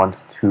wouldn't want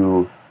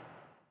to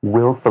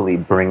willfully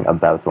bring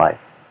about life.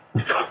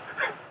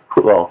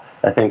 Well,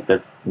 I think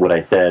that's what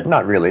I said.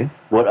 Not really.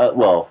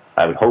 Well,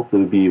 I would hope it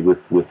would be with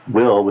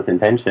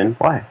intention.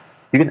 Why?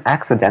 You can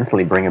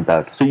accidentally bring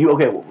about. So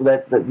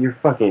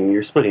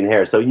you're splitting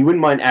hairs. So you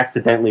wouldn't mind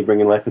accidentally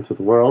bringing life into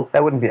the world?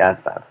 That wouldn't be as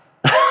bad.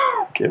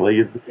 Okay, well,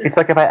 it's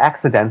like if I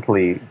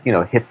accidentally,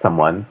 hit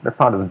someone. That's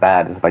not as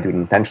bad as if I do it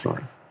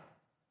intentionally.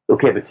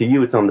 Okay, but to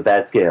you, it's on the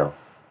bad scale.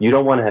 You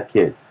don't want to have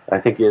kids. I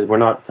think we're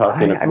not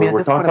talking.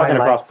 We're talking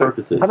across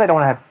purposes. I don't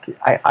want to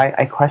have.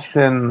 I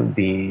question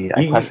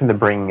the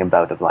bringing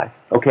about of life.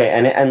 Okay,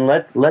 and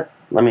let.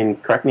 I mean,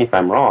 correct me if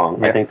I'm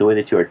wrong. Yeah. I think the way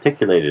that you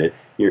articulated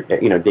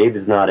it, Dave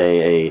is not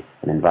an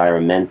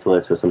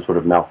environmentalist with some sort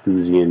of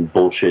Malthusian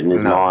bullshit in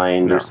his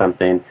mind or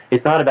something.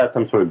 It's not about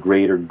some sort of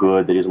greater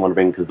good that he doesn't want to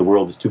bring because the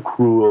world is too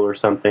cruel or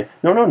something.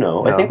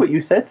 No. I think what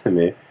you said to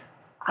me,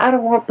 I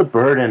don't want the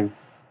burden.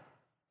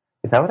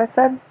 Is that what I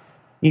said?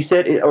 You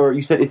said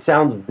it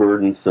sounds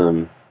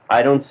burdensome.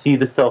 I don't see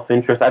the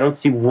self-interest. I don't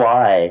see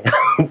why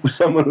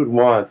someone would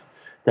want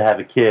to have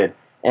a kid.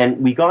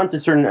 And we got into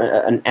certain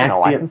an No, I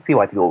axiom. can see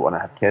why people want to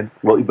have kids.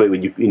 Well, but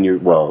when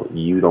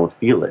you don't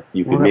feel it.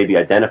 You can maybe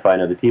identify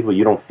in other people.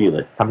 You don't feel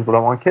it. Some people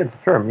don't want kids.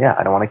 Sure, yeah,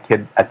 I don't want a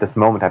kid at this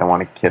moment. I don't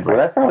want a kid Well,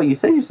 right that's not what you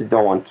said. You said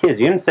don't want kids.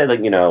 You didn't say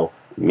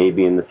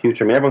maybe in the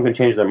future. I mean, everyone can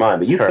change their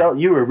mind. But you Sure. felt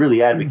you were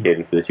really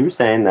advocating for this. You were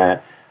saying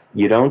that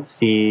you don't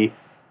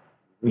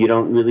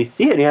really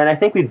see it. And I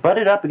think we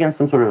butted up against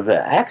some sort of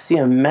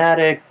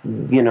axiomatic,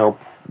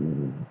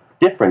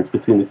 difference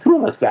between the two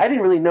of us. 'Cause I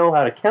didn't really know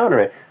how to counter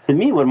it. To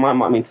me, when my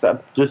mom,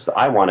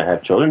 I want to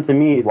have children. To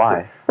me,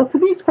 Why? Well, to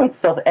me, it's quite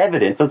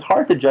self-evident. So it's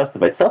hard to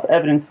justify. It's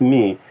self-evident to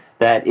me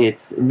that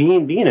it's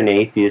being an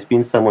atheist,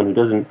 being someone who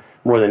doesn't.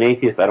 More than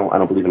atheist, I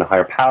don't believe in a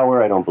higher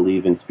power. I don't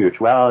believe in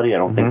spirituality. I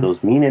don't think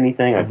those mean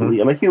anything.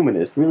 I'm a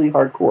humanist, really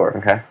hardcore.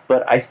 Okay.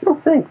 But I still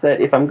think that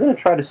if I'm going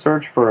to try to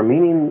search for a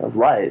meaning of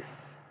life,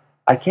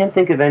 I can't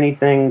think of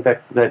anything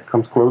that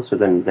comes closer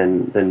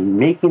than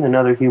making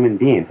another human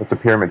being. It's a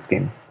pyramid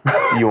scheme.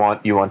 you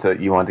want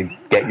to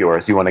get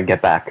yours. You want to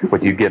get back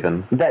what you've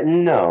given.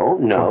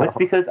 No. It's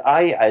because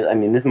I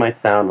mean, this might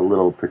sound a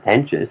little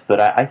pretentious, but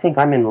I think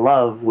I'm in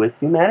love with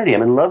humanity.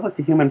 I'm in love with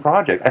the human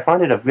project. I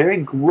find it a very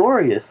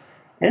glorious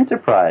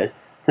enterprise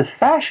to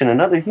fashion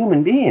another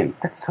human being.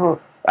 That's so.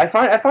 I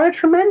find it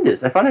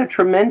tremendous. I find it a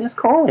tremendous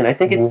calling. I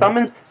think it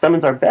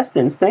summons our best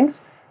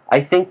instincts.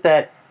 I think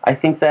that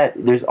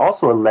there's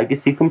also a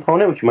legacy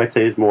component, which you might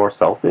say is more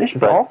selfish.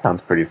 It all sounds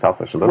pretty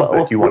selfish a little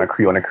bit. You want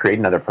to create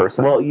another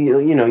person. Well,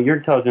 you're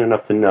intelligent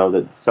enough to know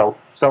that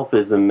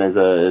selfism as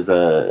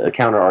a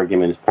counter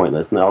argument is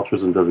pointless. And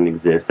altruism doesn't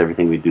exist.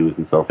 Everything we do is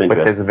in self-interest.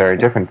 But there's a very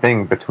different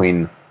thing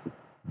between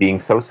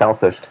being so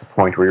selfish to the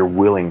point where you're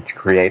willing to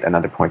create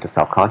another point of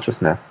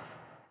self-consciousness,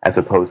 as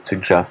opposed to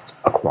just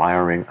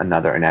acquiring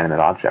another inanimate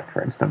object,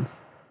 for instance.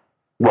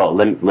 Well,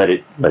 let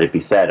it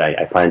be said.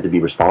 I plan to be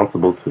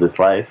responsible to this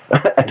life.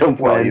 I don't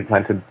plan. Well,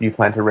 you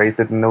plan to raise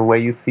it in the way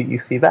you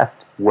see best.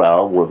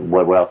 Well,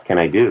 what else can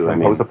I do?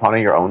 Impose upon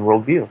it your own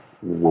worldview.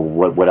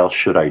 Well, what else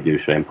should I do?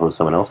 Should I impose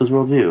someone else's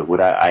worldview? Would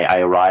I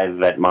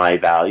arrive at my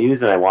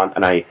values and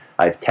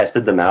I've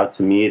tested them out.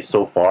 To me,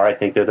 so far, I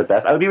think they're the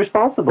best. I would be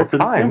responsible to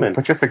this human.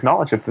 But just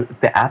acknowledge it's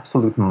the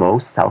absolute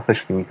most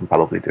selfish thing you can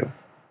probably do.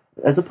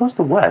 As opposed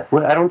to what?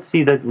 I don't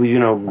see that,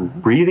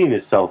 breathing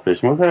is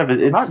selfish. What kind of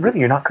it's not really.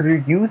 You're not, because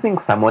you're using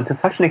someone to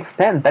such an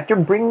extent that you're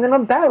bringing them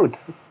about.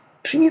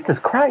 Jesus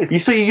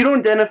Christ. So you don't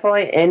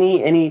identify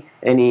any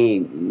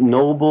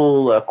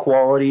noble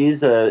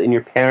qualities in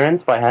your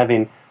parents by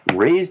having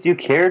raised you,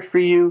 cared for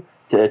you,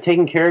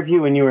 taken care of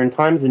you when you were in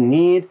times of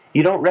need?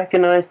 You don't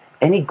recognize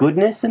any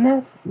goodness in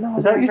that? No,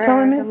 is that what you're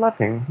telling me?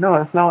 Loving. No,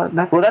 that's not.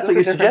 That's what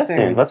you're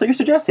suggesting. That's what you're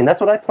suggesting. That's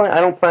what I plan.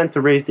 I don't plan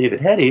to raise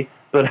David Hetty,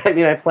 but I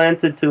mean, I plan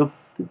to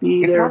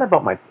be it's there. Not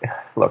about my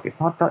look. It's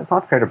not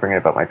fair to bring it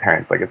about my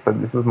parents. Like this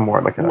is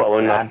more like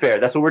not fair.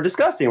 That's what we're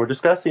discussing. We're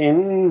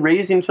discussing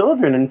raising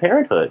children and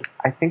parenthood.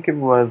 I think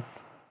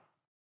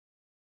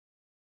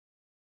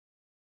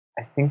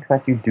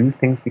that you do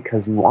things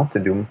because you want to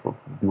do them.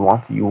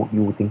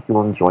 You think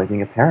you'll enjoy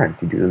being a parent.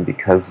 You do them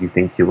because you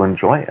think you'll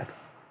enjoy it.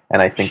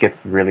 And I think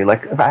it's really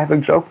like, I have a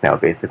joke now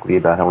basically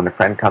about how when a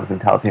friend comes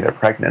and tells me they're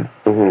pregnant,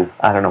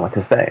 I don't know what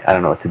to say. I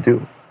don't know what to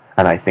do.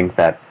 And I think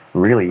that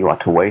really you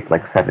ought to wait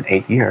like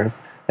 7-8 years,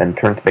 then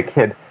turn to the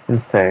kid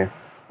and say,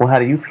 well, how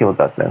do you feel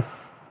about this?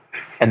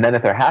 And then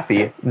if they're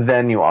happy,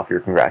 then you offer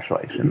your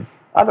congratulations.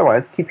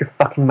 Otherwise, keep your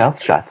fucking mouth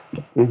shut.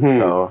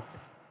 So,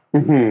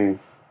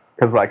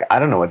 because like, I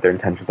don't know what their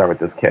intentions are with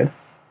this kid.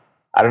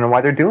 I don't know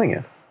why they're doing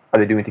it. Are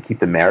they doing it to keep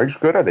the marriage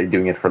good? Are they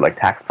doing it for like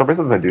tax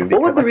purposes? Are they doing it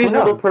what's the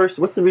reasonable person?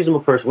 What's the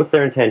reasonable person? What's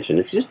their intention?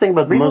 If you just think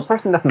about the reasonable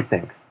person doesn't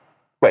think.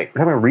 Wait,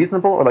 you're talking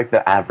reasonable or like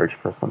the average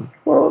person?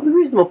 Well, the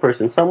reasonable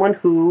person, someone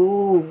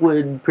who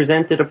would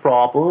presented a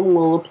problem,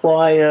 will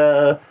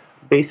apply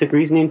basic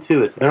reasoning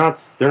to it. They're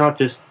not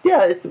just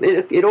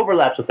it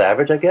overlaps with the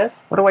average, I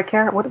guess. What do I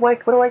care? What do I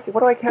care?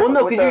 Well,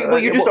 no,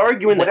 because you're just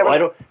arguing that I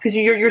don't, because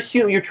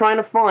you're trying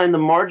to find the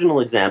marginal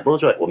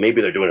examples. You're like, well,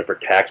 maybe they're doing it for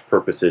tax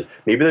purposes.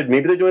 Maybe they're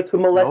doing it to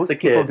molest the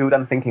kid. Most people do it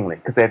unthinkingly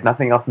because they have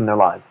nothing else in their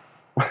lives.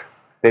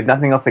 They have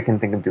nothing else they can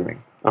think of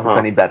doing. It's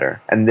any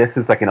better. And this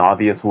is like an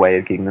obvious way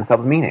of giving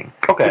themselves meaning.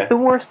 Okay. It's the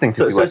worst thing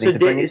to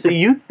do. So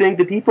you think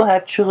that people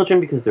have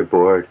children because they're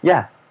bored?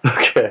 Yeah.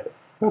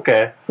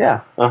 Okay.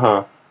 Yeah.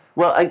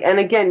 Well, and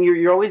again,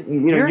 you're always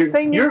you're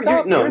saying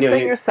yourself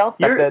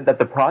that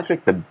the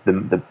project,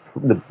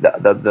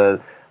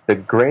 the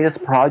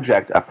greatest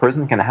project a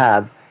person can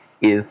have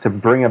is to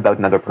bring about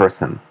another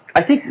person.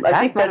 I think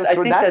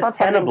that's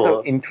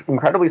tenable. So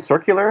incredibly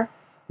circular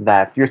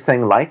that you're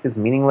saying life is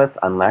meaningless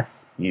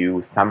unless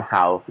you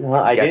somehow.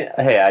 Well, I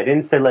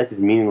didn't say life is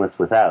meaningless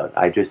without.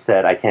 I just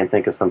said I can't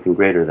think of something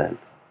greater than.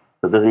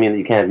 So it doesn't mean that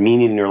you can't have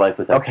meaning in your life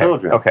without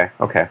children.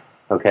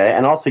 Okay,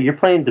 and also you're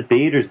playing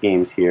debaters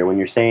games here when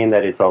you're saying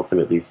that it's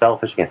ultimately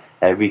selfish. Again,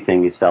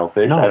 everything is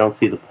selfish. No. I don't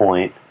see the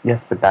point.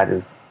 Yes, but that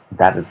is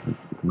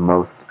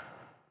most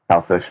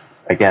selfish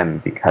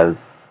again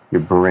because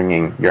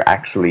you're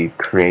actually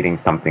creating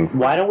something.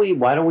 Why don't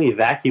we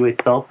evacuate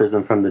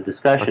selfism from the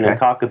discussion Okay. and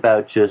talk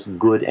about just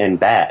good and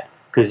bad?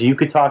 Because you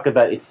could talk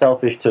about it's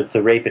selfish to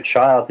rape a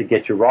child to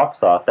get your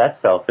rocks off. That's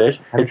selfish.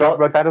 I talked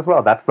about that as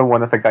well. That's the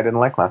one that the guy didn't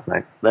like last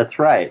night. That's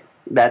right.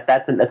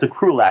 That's a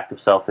cruel act of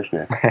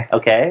selfishness.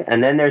 Okay,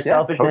 and then there's Yeah,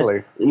 selfishness.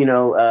 totally. You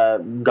know,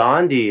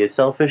 Gandhi, a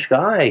selfish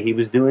guy. He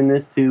was doing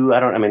this to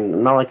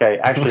not like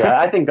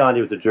I think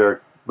Gandhi was a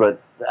jerk,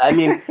 but I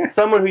mean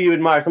someone who you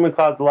admire, someone who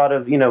caused a lot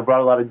of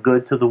brought a lot of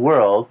good to the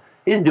world,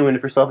 is doing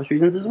it for selfish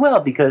reasons as well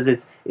because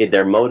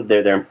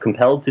they're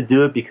compelled to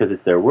do it because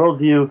it's their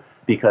worldview.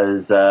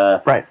 Because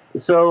Right.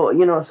 So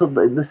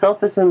the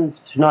selfism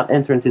should not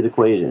enter into the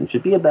equation. It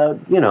should be about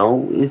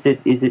is it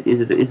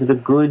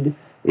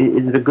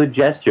a good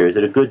gesture? Is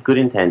it a good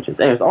intentions?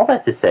 Anyways, all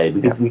that to say,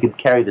 we could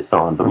carry this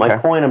on. But my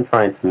Okay. point I'm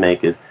trying to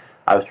make is,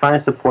 I was trying to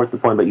support the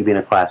point about you being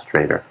a class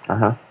traitor,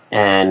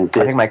 and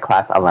I think my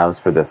class allows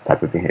for this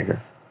type of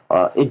behavior.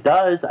 it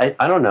does.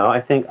 I don't know.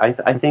 I think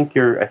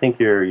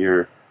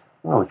you're.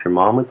 Oh, what your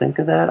mom would think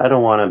of that? I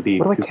don't want to be.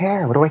 What do I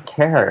care? What do I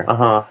care?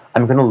 Uh-huh.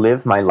 I'm going to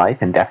live my life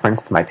in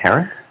deference to my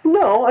parents.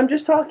 No, I'm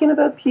just talking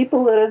about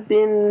people that have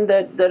been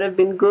that have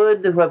been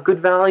good, who have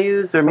good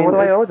values. So what do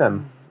I owe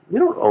them? You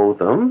don't owe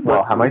them.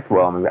 Well, I'm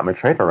a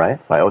traitor, right?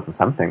 So I owe them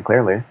something,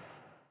 clearly.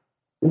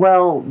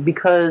 Well,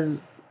 because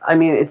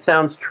it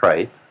sounds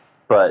trite,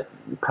 but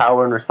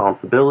power and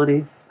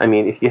responsibility.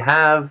 If you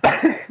have,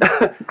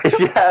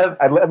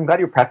 I'm glad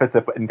you prefaced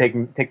it and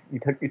you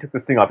took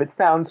this thing off. It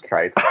sounds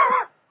trite.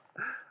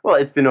 well,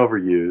 it's been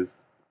overused.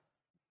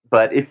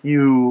 But if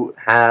you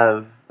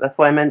have, that's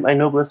why I meant my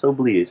noblesse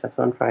oblige. That's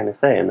what I'm trying to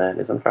say, and that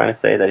is, I'm trying to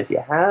say that if you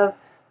have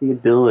the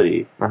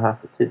ability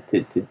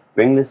to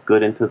bring this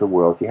good into the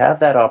world, if you have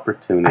that I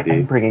opportunity,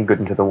 am bringing good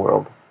into the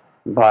world.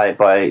 by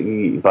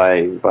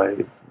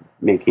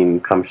making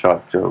cum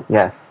shot jokes.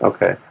 Yes.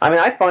 Okay.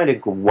 I find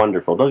it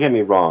wonderful. Don't get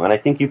me wrong, and I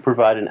think you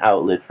provide an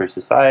outlet for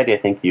society. I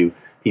think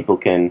people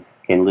can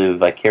live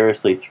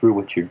vicariously through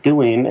what you're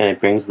doing, and it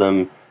brings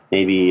them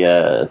maybe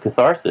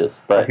catharsis.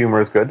 But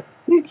Humor is good.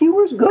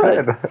 humor's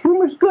good. Good.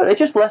 Humor's good. It's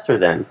just lesser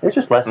than. It's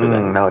just lesser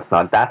than. No, it's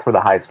not. That's where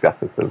the highest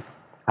justice is.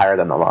 Higher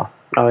than the law.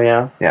 Oh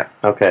yeah. Yeah.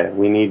 Okay.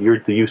 You're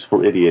the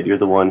useful idiot. You're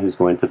the one who's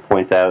going to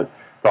point out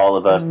to all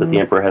of us that the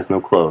emperor has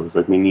no clothes.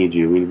 Like, we need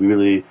you. We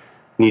really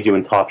need you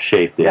in top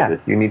shape, David.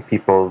 Yeah. You need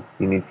people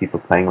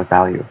playing with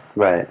value.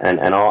 Right,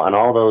 and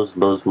all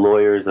those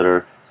lawyers that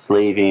are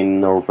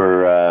slaving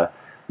over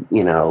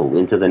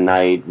into the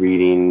night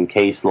reading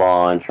case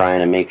law and trying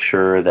to make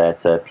sure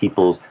that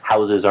people's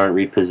houses aren't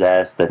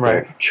repossessed, that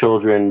their Right.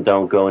 children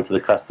don't go into the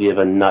custody of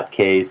a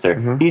nutcase,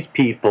 or these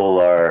people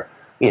are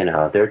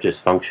they're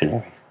just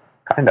functionaries.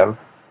 Kind of.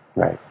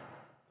 Right.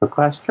 So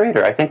class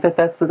traitor. I think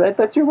that's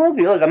your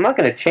worldview. Look, I'm not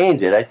going to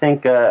change it. I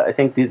think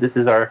this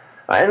is our.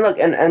 And look,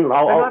 and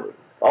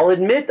I'll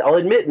admit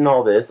in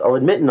all this.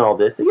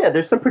 Yeah,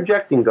 there's some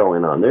projecting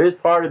going on. There is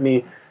part of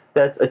me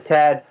that's a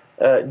tad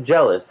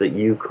jealous that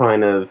you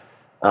kind of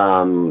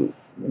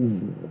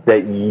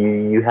that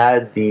you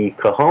had the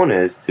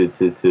cojones to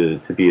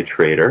be a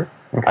traitor.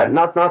 Okay.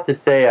 Not to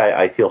say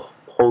I feel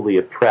wholly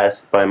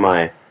oppressed by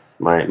my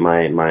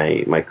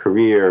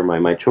career,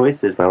 my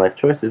choices, my life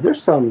choices.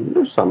 There's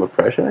some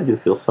oppression. I do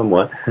feel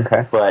somewhat.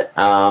 Okay. But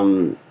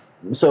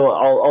so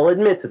I'll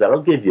admit to that.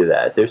 I'll give you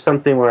that. There's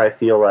something where I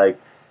feel like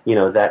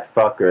that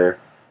fucker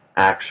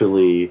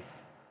actually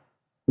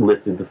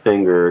lifted the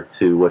finger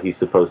to what he's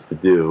supposed to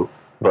do.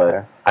 But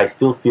Okay. I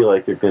still feel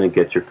like you're going to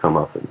get your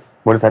comeuppance.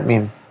 What does that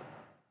mean?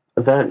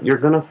 That you're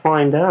going to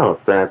find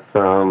out that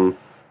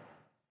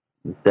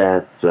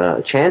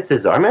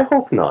chances are. I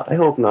hope not. I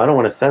don't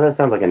want to say that.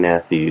 Sounds like a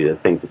nasty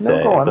thing to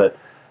say. go on. But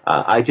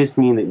I just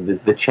mean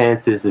that the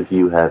chances of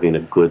you having a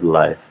good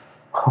life.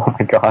 Oh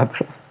my god.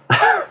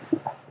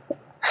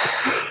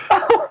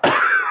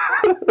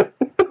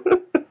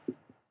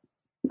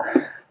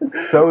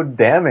 It's so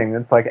damning.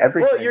 It's like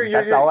everything.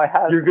 That's all I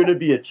have. You're going to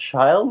be a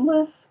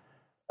childless,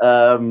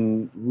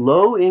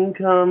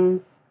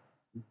 low-income,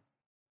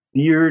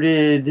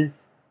 bearded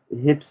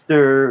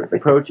hipster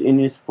approach in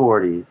his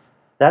 40s.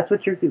 That's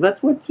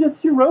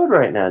your road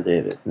right now,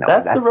 David. No,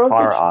 that's that's the road.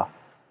 far off.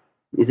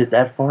 Is it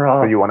that far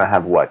off? So you want to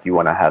have what? You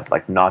want to have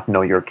not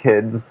know your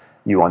kids.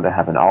 You want to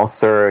have an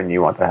ulcer, and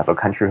you want to have a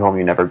country home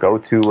you never go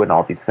to, and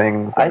all these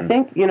things. I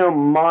think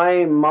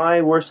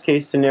my worst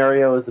case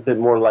scenario is a bit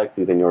more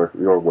likely than your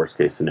worst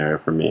case scenario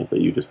for me,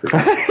 but you just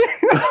projected.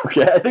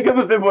 Okay, I think I'm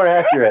a bit more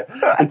accurate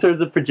in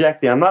terms of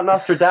projecting. I'm not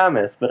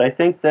Nostradamus, but I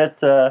think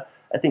that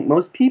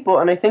most people,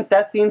 and I think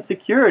that's the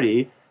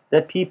insecurity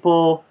that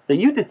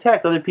you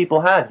detect other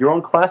people have, your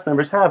own class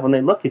members have when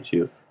they look at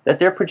you, that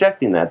they're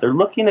projecting that. They're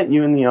looking at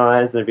you in the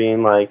eyes, they're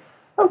being like,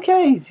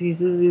 okay, he's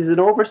an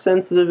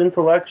oversensitive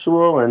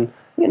intellectual, and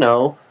we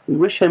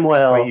wish him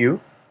well. Wait, you?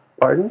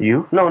 Pardon?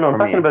 You? No, I'm Or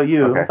talking me? about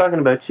you. Okay. I'm talking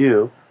about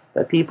you.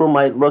 That people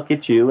might look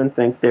at you and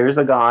think there's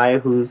a guy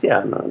who's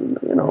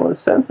a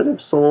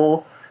sensitive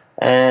soul,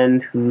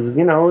 and who's,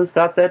 has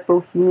got that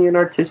bohemian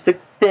artistic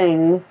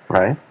thing.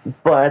 Right.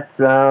 But,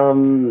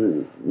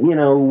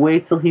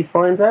 wait till he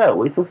finds out.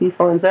 Wait till he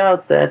finds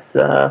out that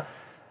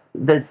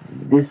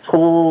this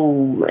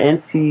whole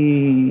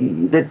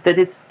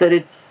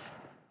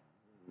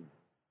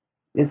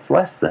it's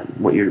less than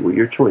what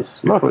your choice.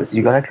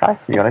 You gotta try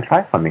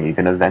something. You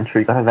gotta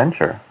venture.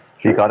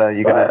 Sure. You're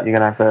gonna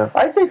have to.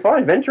 I say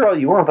fine, venture all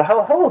you want, but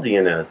how old are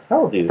you now?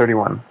 How old are you?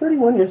 31.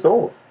 31 years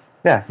old.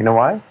 Yeah, you know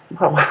why?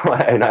 Well,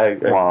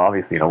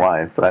 obviously you know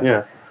why, but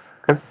yeah,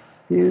 because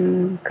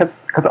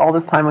all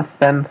this time was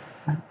spent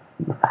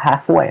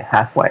halfway.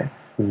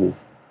 Mm-hmm.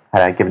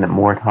 Had I given it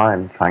more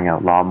time, trying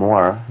out law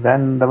more,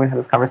 then we'd have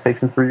this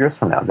conversation 3 years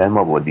from now. Then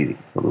what would be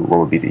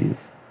the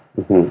use?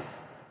 Mm-hmm.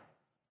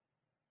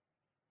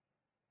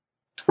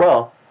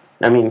 Well,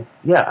 I mean,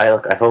 yeah. I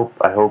hope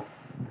the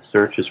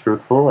search is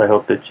fruitful. I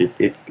hope that you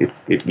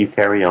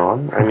carry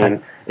on. I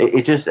mean,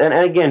 it just and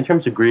again, in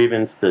terms of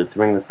grievance, to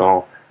bring this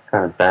all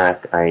kind of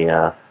back,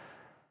 I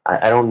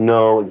don't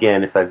know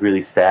again if I've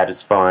really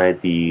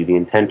satisfied the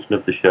intention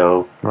of the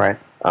show. Right.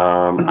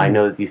 I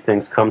know that these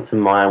things come to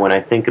mind when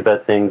I think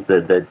about things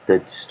that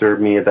disturb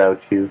me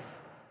about you,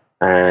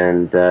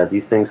 and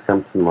these things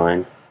come to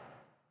mind,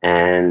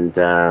 and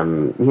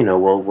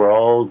well, we're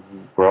all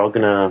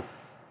gonna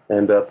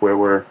end up where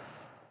we're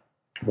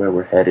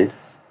headed.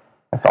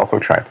 That's also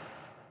trite.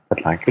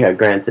 But yeah,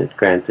 granted.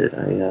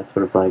 It's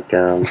sort of like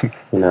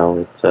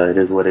it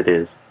is what it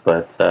is.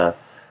 But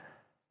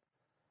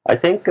I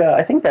think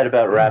that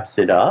about wraps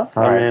it up.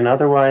 All right. I mean,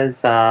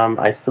 otherwise,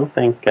 I still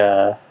think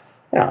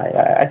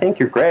I think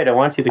you're great. I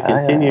want you to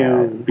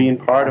continue being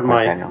part of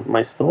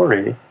my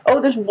story.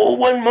 Oh, there's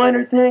one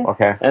minor thing.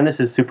 Okay. And this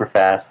is super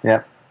fast.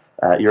 Yep.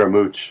 You're a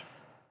mooch.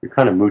 You're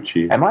kind of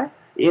moochy. Am I?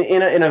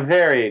 In a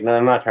very. No,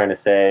 I'm not trying to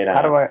say.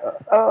 How do I?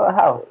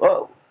 How?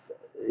 Well,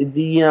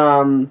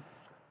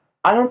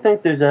 I don't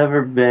think there's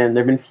ever been.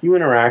 There've been few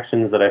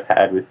interactions that I've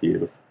had with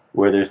you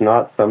where there's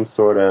not some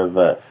sort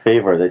of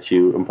favor that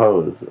you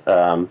impose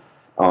on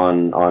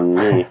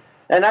me.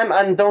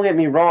 And don't get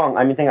me wrong.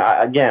 I mean,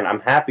 again, I'm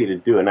happy to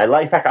do it. And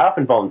in fact, I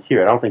often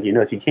volunteer. I don't think you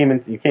know. So you came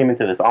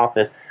into this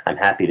office. I'm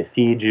happy to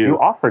feed you. You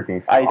offered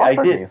me. I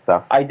did,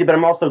 but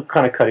I'm also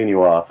kind of cutting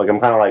you off. Like I'm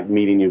kind of like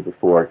meeting you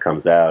before it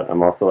comes out.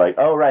 I'm also like,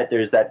 oh right,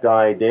 there's that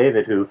guy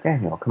David who.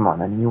 Daniel, come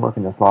on. I mean, you work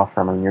in this law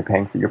firm, and you're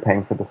paying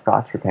for the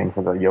scotch. You're paying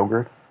for the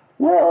yogurt.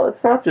 Well,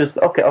 it's not just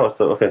okay.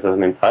 So it's an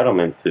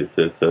entitlement to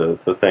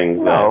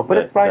things. No, but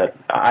it's like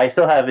I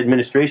still have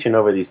administration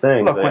over these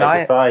things. Look, when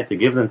I decide to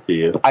give them to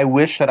you, I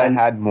wish that I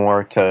had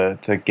more to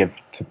give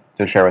to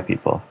share with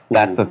people.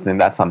 That's a thing.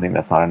 That's something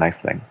that's not a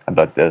nice thing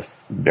about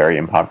this very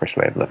impoverished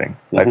way of living.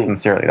 Like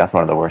sincerely, that's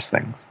one of the worst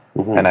things.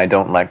 And I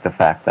don't like the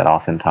fact that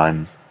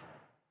oftentimes,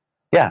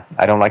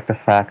 I don't like the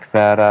fact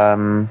that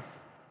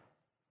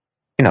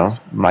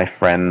my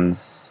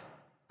friends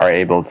are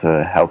able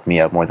to help me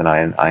out more than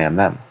I am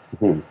them.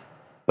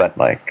 But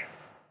like,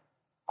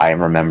 I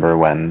remember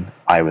when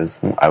I was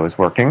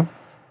working,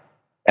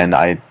 and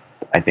I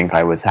think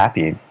I was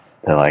happy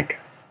to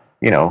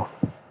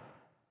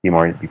be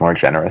more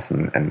generous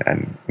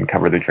and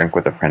cover the drink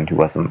with a friend who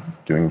wasn't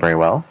doing very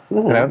well.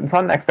 It's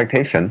not an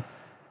expectation.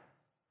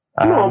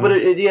 No, but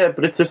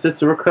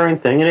it's a recurring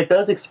thing, and it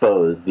does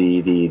expose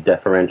the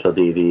differential,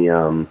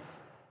 the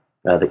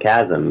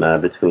chasm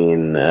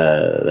between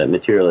the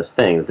materialist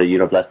things that you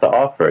don't blessed to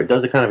offer. It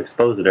does kind of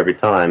expose it every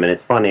time, and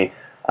it's funny.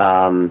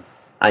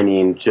 I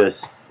mean,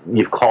 just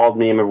you've called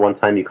me. I remember one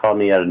time you called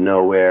me out of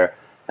nowhere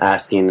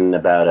asking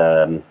about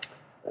a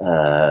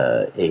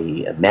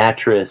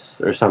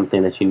mattress or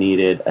something that you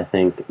needed. I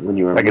think when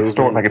you were moving. I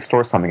could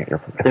store something at your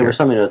place. There was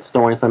something about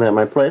storing something at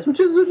my place,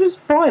 which is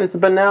fine. It's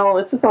banal.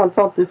 It's just not.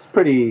 It's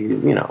pretty.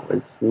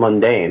 It's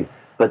mundane.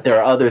 But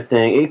there are other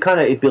things.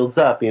 It builds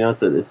up.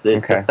 It's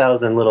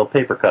 1,000 little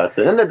paper cuts,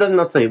 and that does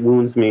not say it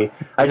wounds me.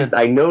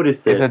 I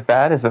noticed it. Is it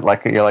bad? Is it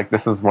like you're like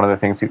this is one of the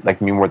things you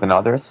like me more than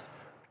others?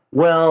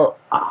 Well,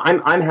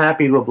 I'm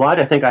happy to oblige.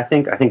 I think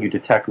you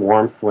detect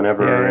warmth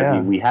whenever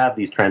we have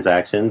these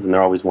transactions, and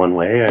they're always one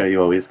way.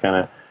 You always kind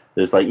of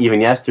there's like even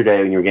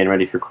yesterday when you were getting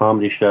ready for your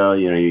comedy show.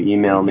 You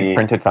email me. You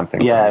printed something.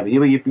 Yeah,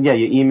 you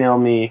email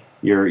me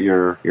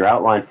your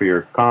outline for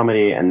your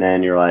comedy, and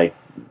then you're like.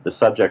 The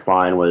subject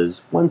line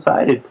was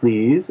one-sided,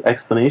 please!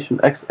 Exclamation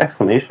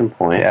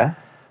point. Yeah.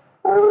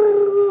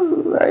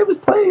 It was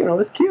playing. It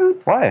was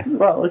cute. Why?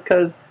 Well,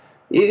 because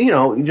you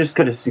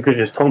could have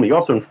just told me. You're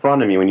also in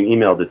front of me when you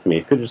emailed it to me.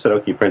 You could have just said,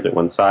 "Okay, print it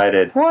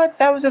one-sided." What?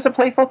 That was just a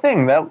playful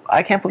thing.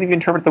 I can't believe you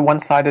interpreted the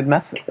one-sided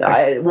message.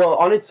 Well,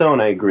 on its own,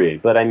 I agree.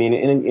 But I mean,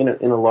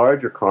 in a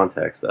larger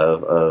context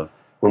of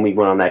when we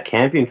went on that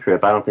camping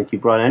trip, I don't think you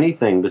brought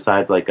anything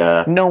besides like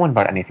a... No one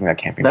brought anything that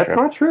camping trip. That's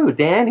not true.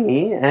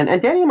 Danny and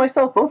Danny and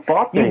myself both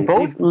bought things. You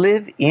both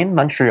live in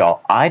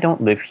Montreal. I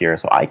don't live here,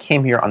 so I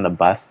came here on the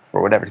bus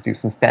or whatever to do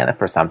some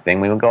stand-up or something.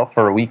 We would go out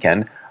for a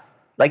weekend.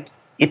 Like,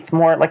 it's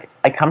more like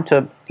I come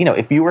to...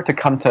 if you were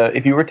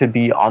to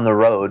be on the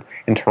road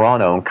in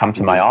Toronto and come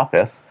to my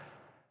office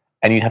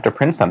and you'd have to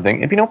print something,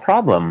 it'd be no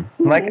problem.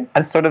 Like,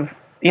 I sort of...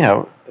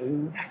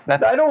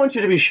 that's... I don't want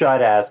you to be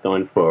shy-ass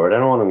going forward. I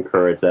don't want to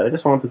encourage that. I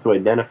just wanted to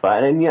identify.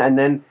 And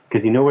then,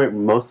 because you know where it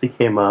mostly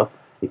came up?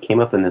 It came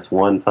up in this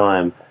one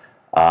time.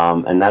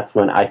 And that's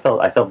when I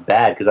felt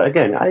bad, because,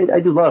 again, I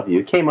do love you.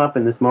 It came up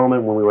in this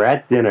moment when we were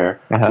at dinner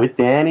with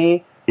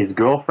Danny, his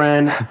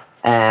girlfriend,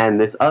 and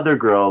this other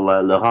girl,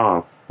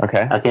 Laurence.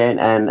 Okay. Okay,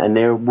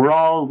 and we're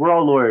all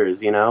lawyers,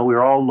 you know.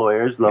 We're all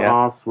lawyers.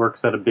 Laurence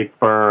works at a big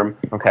firm.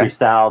 Okay.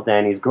 Cristal,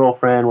 Danny's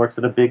girlfriend, works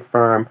at a big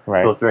firm.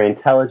 Right. Both very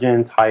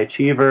intelligent, high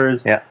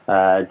achievers. Yeah.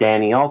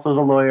 Danny also is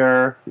a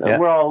lawyer. Yeah.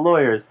 We're all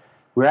lawyers.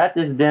 We're at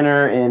this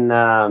dinner in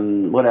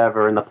in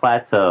the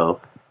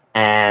Plateau,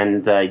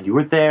 and you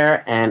were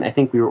there, and I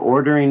think we were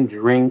ordering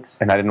drinks.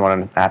 And I didn't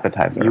want an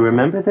appetizer. You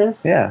remember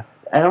this? Yeah.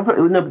 I don't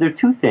know, but there are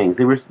two things.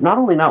 They were not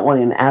only not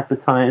wanting an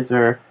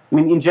appetizer. I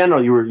mean, in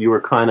general, you were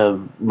kind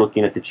of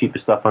looking at the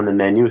cheapest stuff on the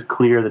menu. It was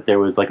clear that there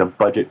was like a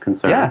budget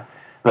concern. Yeah.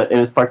 But it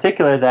was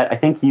particular that I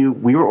think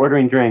we were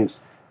ordering drinks,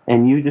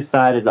 and you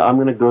decided I'm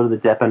going to go to the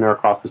dépanneur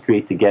across the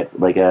street to get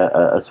like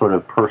a sort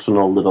of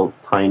personal little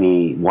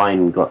tiny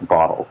wine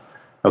bottle.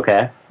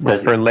 Okay.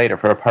 For later,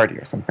 for a party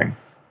or something.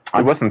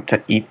 It wasn't to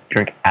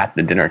drink at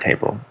the dinner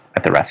table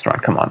at the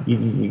restaurant. Come on.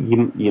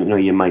 You know,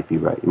 you might be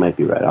right. You might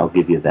be right. I'll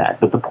give you that.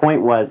 But the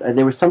point was,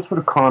 there was some sort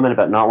of comment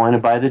about not wanting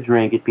to buy the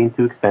drink, it being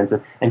too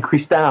expensive, and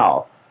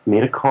Cristal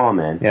made a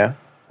comment,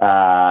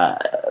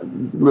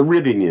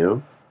 ribbing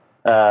you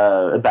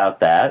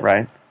about that,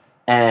 right?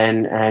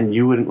 And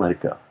you wouldn't let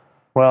it go.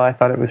 Well, I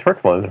thought it was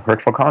hurtful. It was a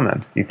hurtful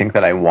comment. You think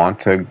that I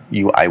want to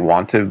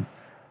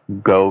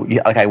go,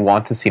 like I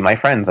want to see my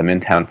friends. I'm in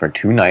town for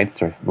 2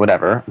 nights or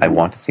whatever. Mm-hmm. I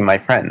want to see my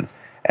friends.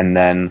 And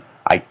then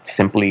I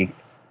simply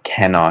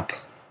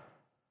cannot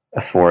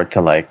afford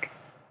to like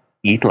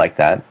eat like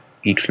that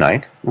each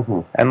night.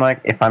 Mm-hmm. And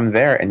like, if I'm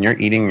there and you're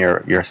eating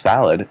your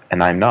salad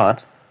and I'm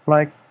not,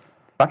 like,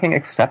 fucking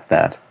accept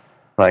that.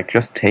 Like,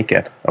 just take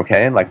it.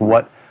 Okay. Like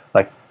what,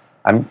 like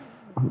I'm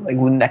like,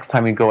 next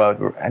time we go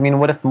out, I mean,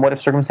 what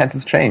if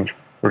circumstances change?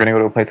 We're going to go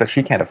to a place that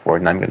she can't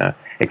afford and I'm going to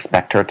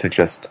expect her to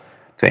just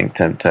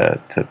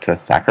to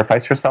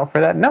sacrifice herself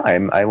for that? No,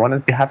 I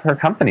want to have her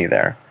company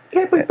there.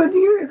 Yeah, but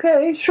you're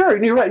okay.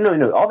 Sure, you're right.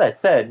 No. All that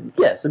said,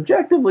 yes,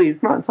 objectively,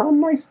 it's not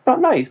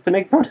nice to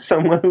make fun of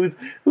someone who's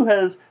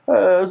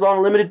on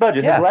a limited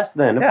budget, has less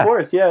than. Of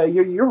course,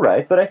 you're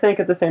right. But I think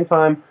at the same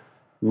time,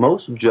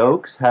 most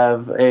jokes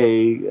have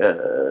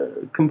a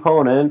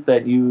component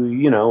that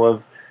you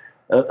know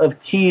of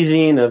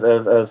teasing,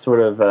 of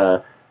sort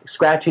of.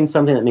 Scratching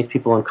something that makes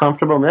people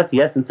uncomfortable. I mean, that's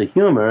the essence of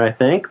humor, I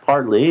think,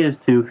 partly, is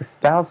to...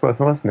 Styles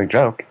wasn't a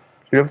joke.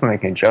 She wasn't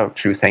making a joke.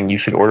 She was saying, you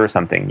should order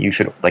something. You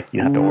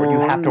have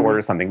to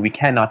order something. We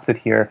cannot sit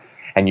here,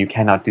 and you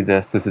cannot do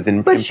this. This is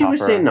improper. But she was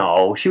saying,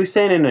 no. She was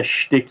saying in a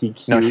shticky,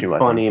 cute,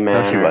 funny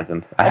manner. No, she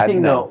wasn't. I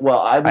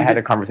had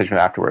a conversation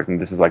afterwards, and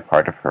this is like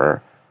part of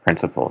her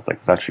principles. Like,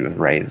 that's how she was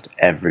raised.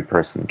 Every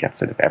person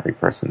gets it if every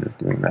person is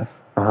doing this.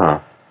 Uh-huh.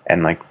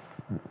 And, like,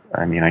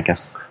 I mean, I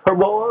guess...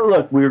 Well,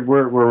 look, we're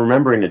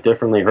remembering it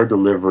differently. Her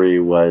delivery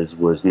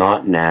was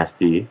not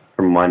nasty,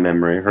 from my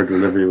memory. Her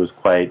delivery was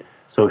quite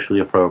socially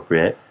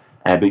appropriate,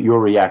 but your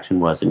reaction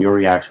wasn't. Your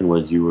reaction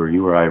was you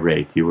were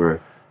irate. You were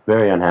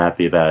very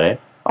unhappy about it.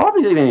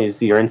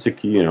 Obviously, you're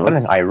insecure. You know, I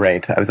wasn't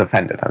irate. I was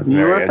offended. I was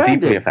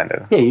deeply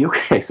offended. Yeah,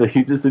 okay. So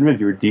you just admitted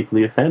you were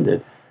deeply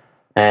offended.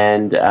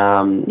 And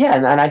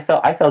and I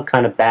felt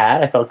kind of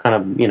bad. I felt kind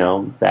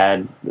of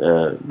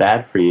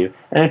bad for you.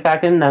 And in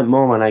fact, in that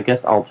moment, I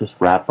guess I'll just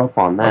wrap up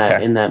on that.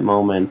 Okay. In that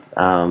moment,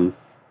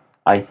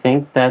 I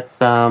think that's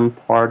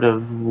part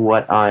of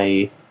what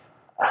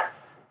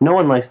no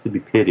one likes to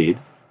be pitied,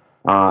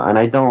 and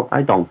I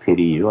don't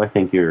pity you. I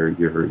think you're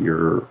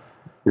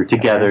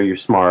together. You're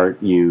smart.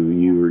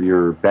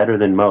 You're better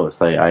than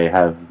most. I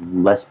have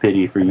less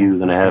pity for you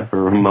than I have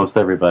for most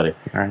everybody.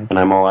 Right. And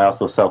I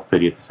also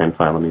self-pity at the same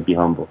time. Let me be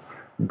humble.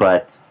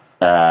 But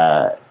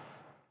I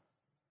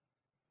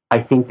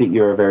think that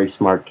you're a very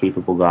smart,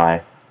 capable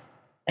guy,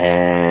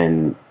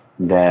 and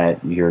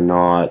that you're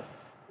not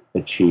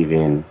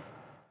achieving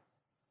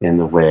in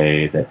the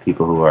way that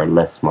people who are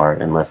less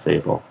smart and less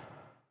able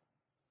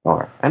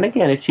are. And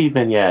again,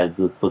 achievement,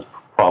 let's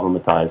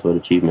problematize what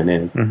achievement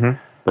is. Mm-hmm.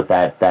 But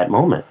that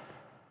moment,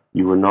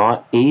 you were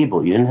not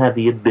able, you didn't have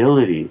the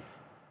ability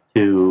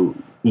to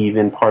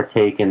even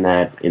partake in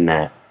that.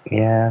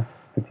 Yeah,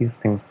 but these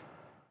things...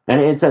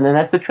 And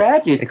that's the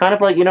tragedy. It's kind of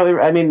like,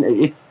 I mean,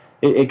 it's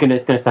going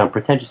to sound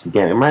pretentious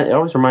again. It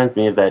always reminds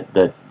me of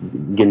that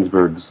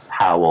Ginsberg's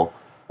Howl,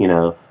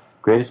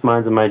 greatest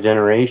minds of my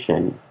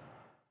generation,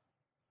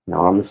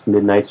 on the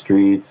midnight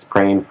streets,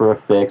 praying for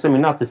a fix. I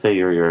mean, not to say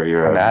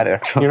you're an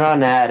addict. You're not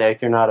an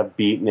addict, you're not a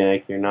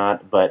beatnik, you're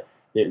not, but...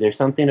 There's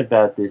something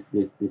about this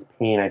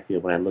pain I feel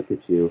when I look at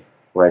you,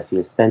 where I see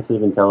a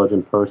sensitive,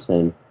 intelligent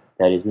person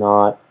that is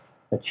not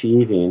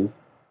achieving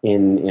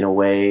in a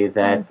way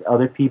that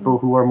other people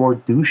who are more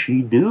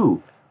douchey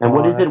do. And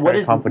what is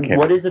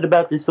it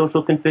about this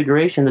social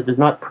configuration that does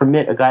not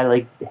permit a guy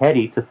like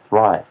Hetty to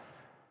thrive?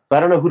 So I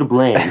don't know who to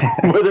blame.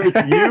 Whether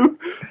it's you.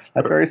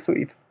 That's very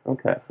sweet.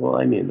 Okay. Well,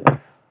 I mean that.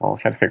 Well, I'll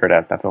try to figure it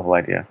out. That's the whole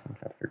idea. I'll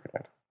try to figure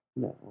it out.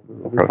 No,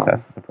 It's a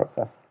process. It's a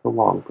process. It's a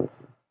long process.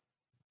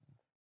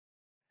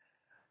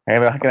 Hey,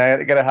 can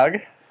I get a hug?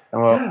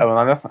 And we'll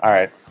on this? All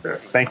right.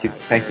 Thank you.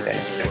 Thank you,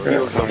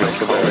 Daniel.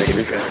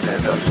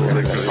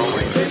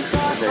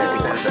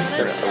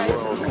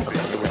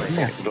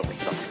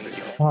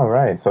 All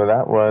right. So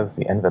that was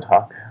the end of the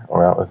talk,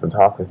 or that was the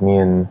talk with me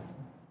and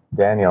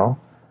Daniel.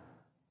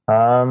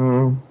 I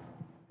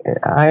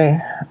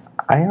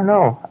don't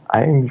know.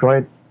 I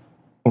enjoyed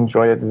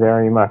it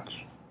very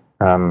much.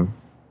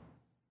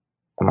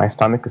 My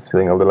stomach is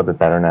feeling a little bit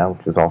better now,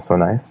 which is also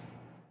nice.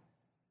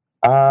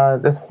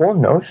 This whole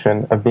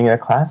notion of being a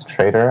class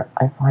traitor,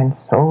 I find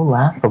so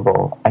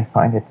laughable. I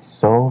find it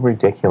so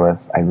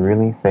ridiculous. I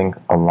really think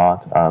a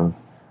lot of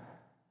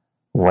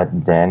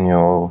what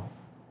Daniel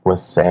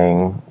was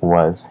saying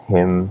was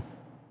him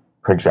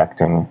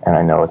projecting, and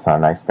I know it's not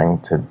a nice thing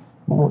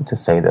to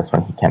say this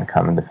when he can't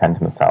come and defend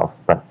himself,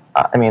 but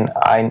I mean,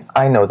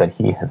 I know that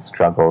he has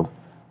struggled,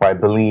 or I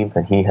believe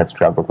that he has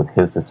struggled with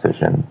his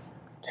decision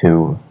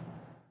to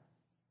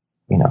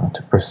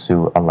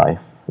pursue a life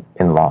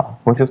in law,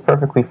 which is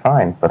perfectly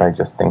fine, but I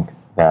just think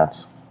that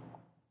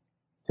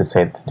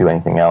to do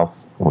anything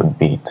else would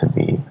be to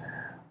be,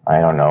 I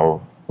don't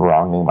know,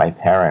 wronging my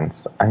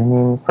parents. I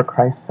mean, for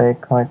Christ's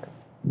sake, like,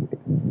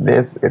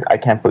 I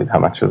can't believe how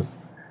much is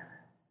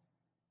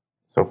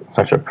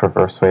such a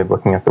perverse way of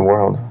looking at the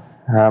world.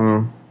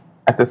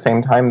 At the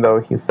same time,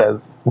 though,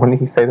 when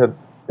he says that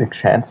the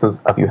chances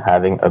of you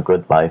having a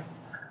good life,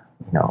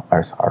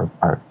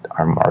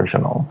 are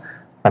marginal.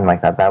 Something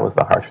like that. That was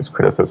the harshest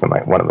criticism.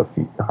 One of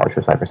the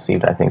harshest I've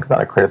received. I think, is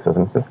not a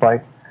criticism. It's just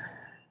like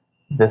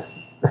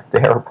this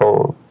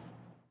terrible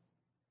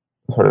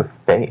sort of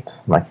fate.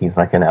 Like he's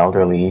like an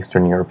elderly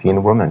Eastern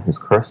European woman who's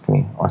cursed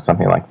me, or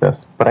something like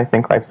this. But I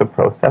think life's a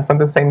process. At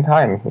the same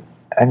time,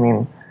 I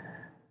mean,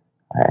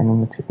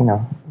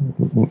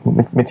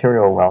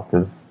 material wealth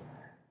is.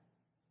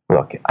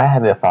 Look, I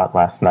had the thought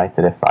last night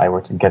that if I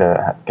were to get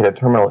a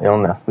terminal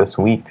illness this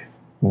week,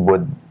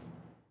 would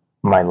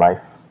my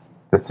life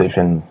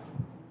decisions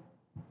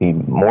be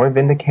more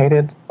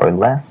vindicated, or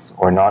less,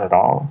 or not at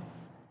all?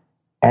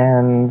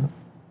 And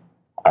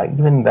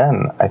even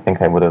then, I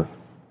think I would have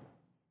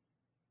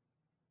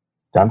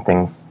done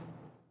things.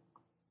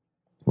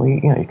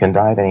 You can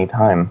die at any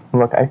time.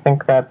 Look, I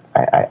think that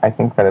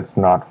it's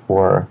not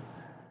for.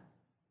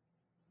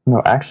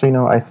 No, actually,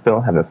 no. I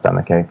still have a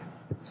stomachache.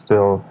 It's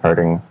still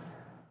hurting.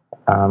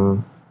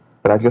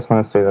 But I just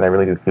want to say that I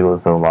really do feel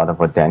as though a lot of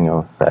what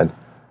Daniel said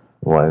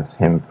was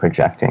him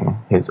projecting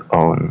his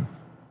own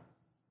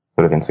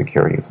sort of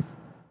insecurities.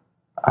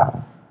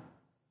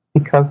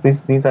 Because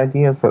these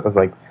ideas of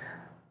like,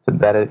 so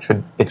that it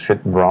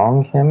should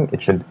wrong him,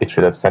 it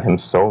should upset him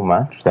so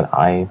much that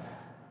I,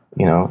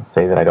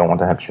 say that I don't want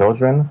to have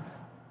children,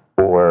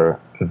 or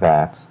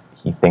that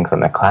he thinks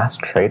I'm a class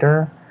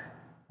traitor.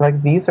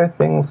 Like, these are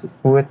things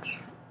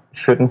which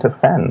shouldn't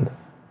offend.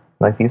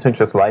 Like, these are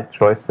just life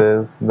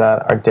choices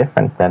that are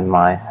different than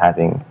my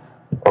having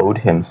owed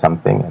him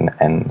something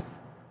and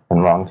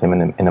wronged him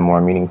in a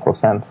more meaningful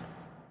sense.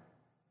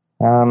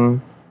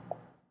 And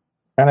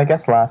I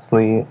guess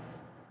lastly,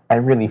 I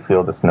really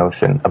feel this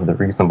notion of the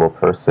reasonable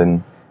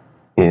person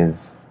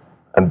is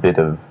a bit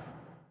of,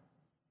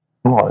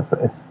 well,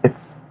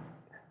 it's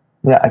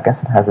yeah, I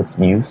guess it has its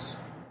use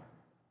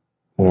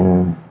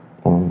in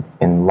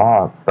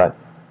law, but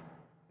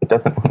it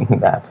doesn't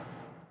mean that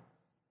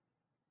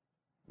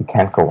you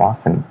can't go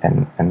off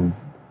and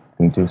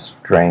do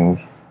strange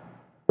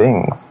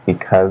things,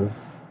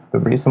 because the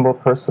reasonable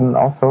person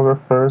also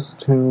refers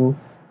to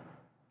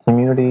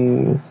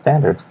community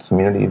standards,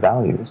 community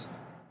values,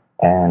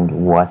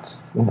 and what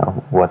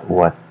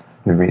the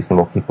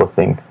reasonable people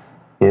think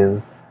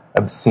is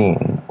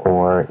obscene,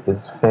 or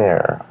is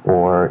fair,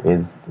 or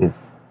is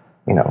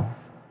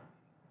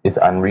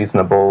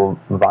unreasonable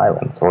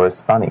violence, or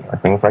is funny, or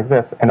things like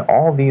this. And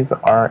all these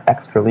are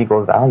extra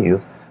legal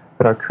values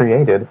that are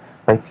created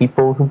by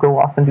people who go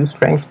off and do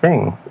strange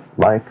things,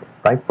 like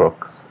write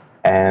books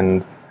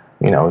and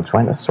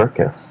join a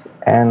circus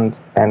and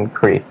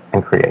create.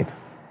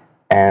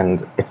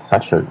 And it's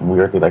such a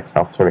weirdly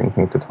self-serving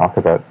thing to talk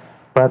about,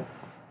 but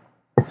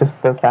it's just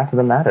the fact of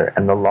the matter.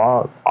 And the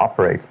law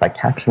operates by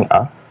catching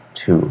up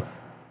to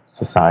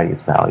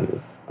society's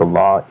values. The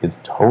law is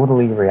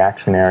totally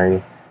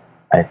reactionary.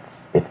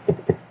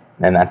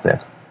 And that's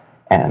it.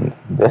 And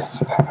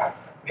this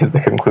is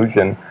the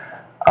conclusion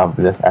of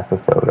this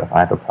episode of I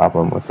Have a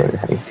Problem with David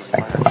Hetty.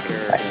 Thanks very much.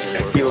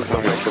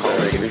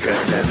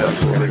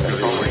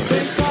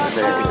 Bye.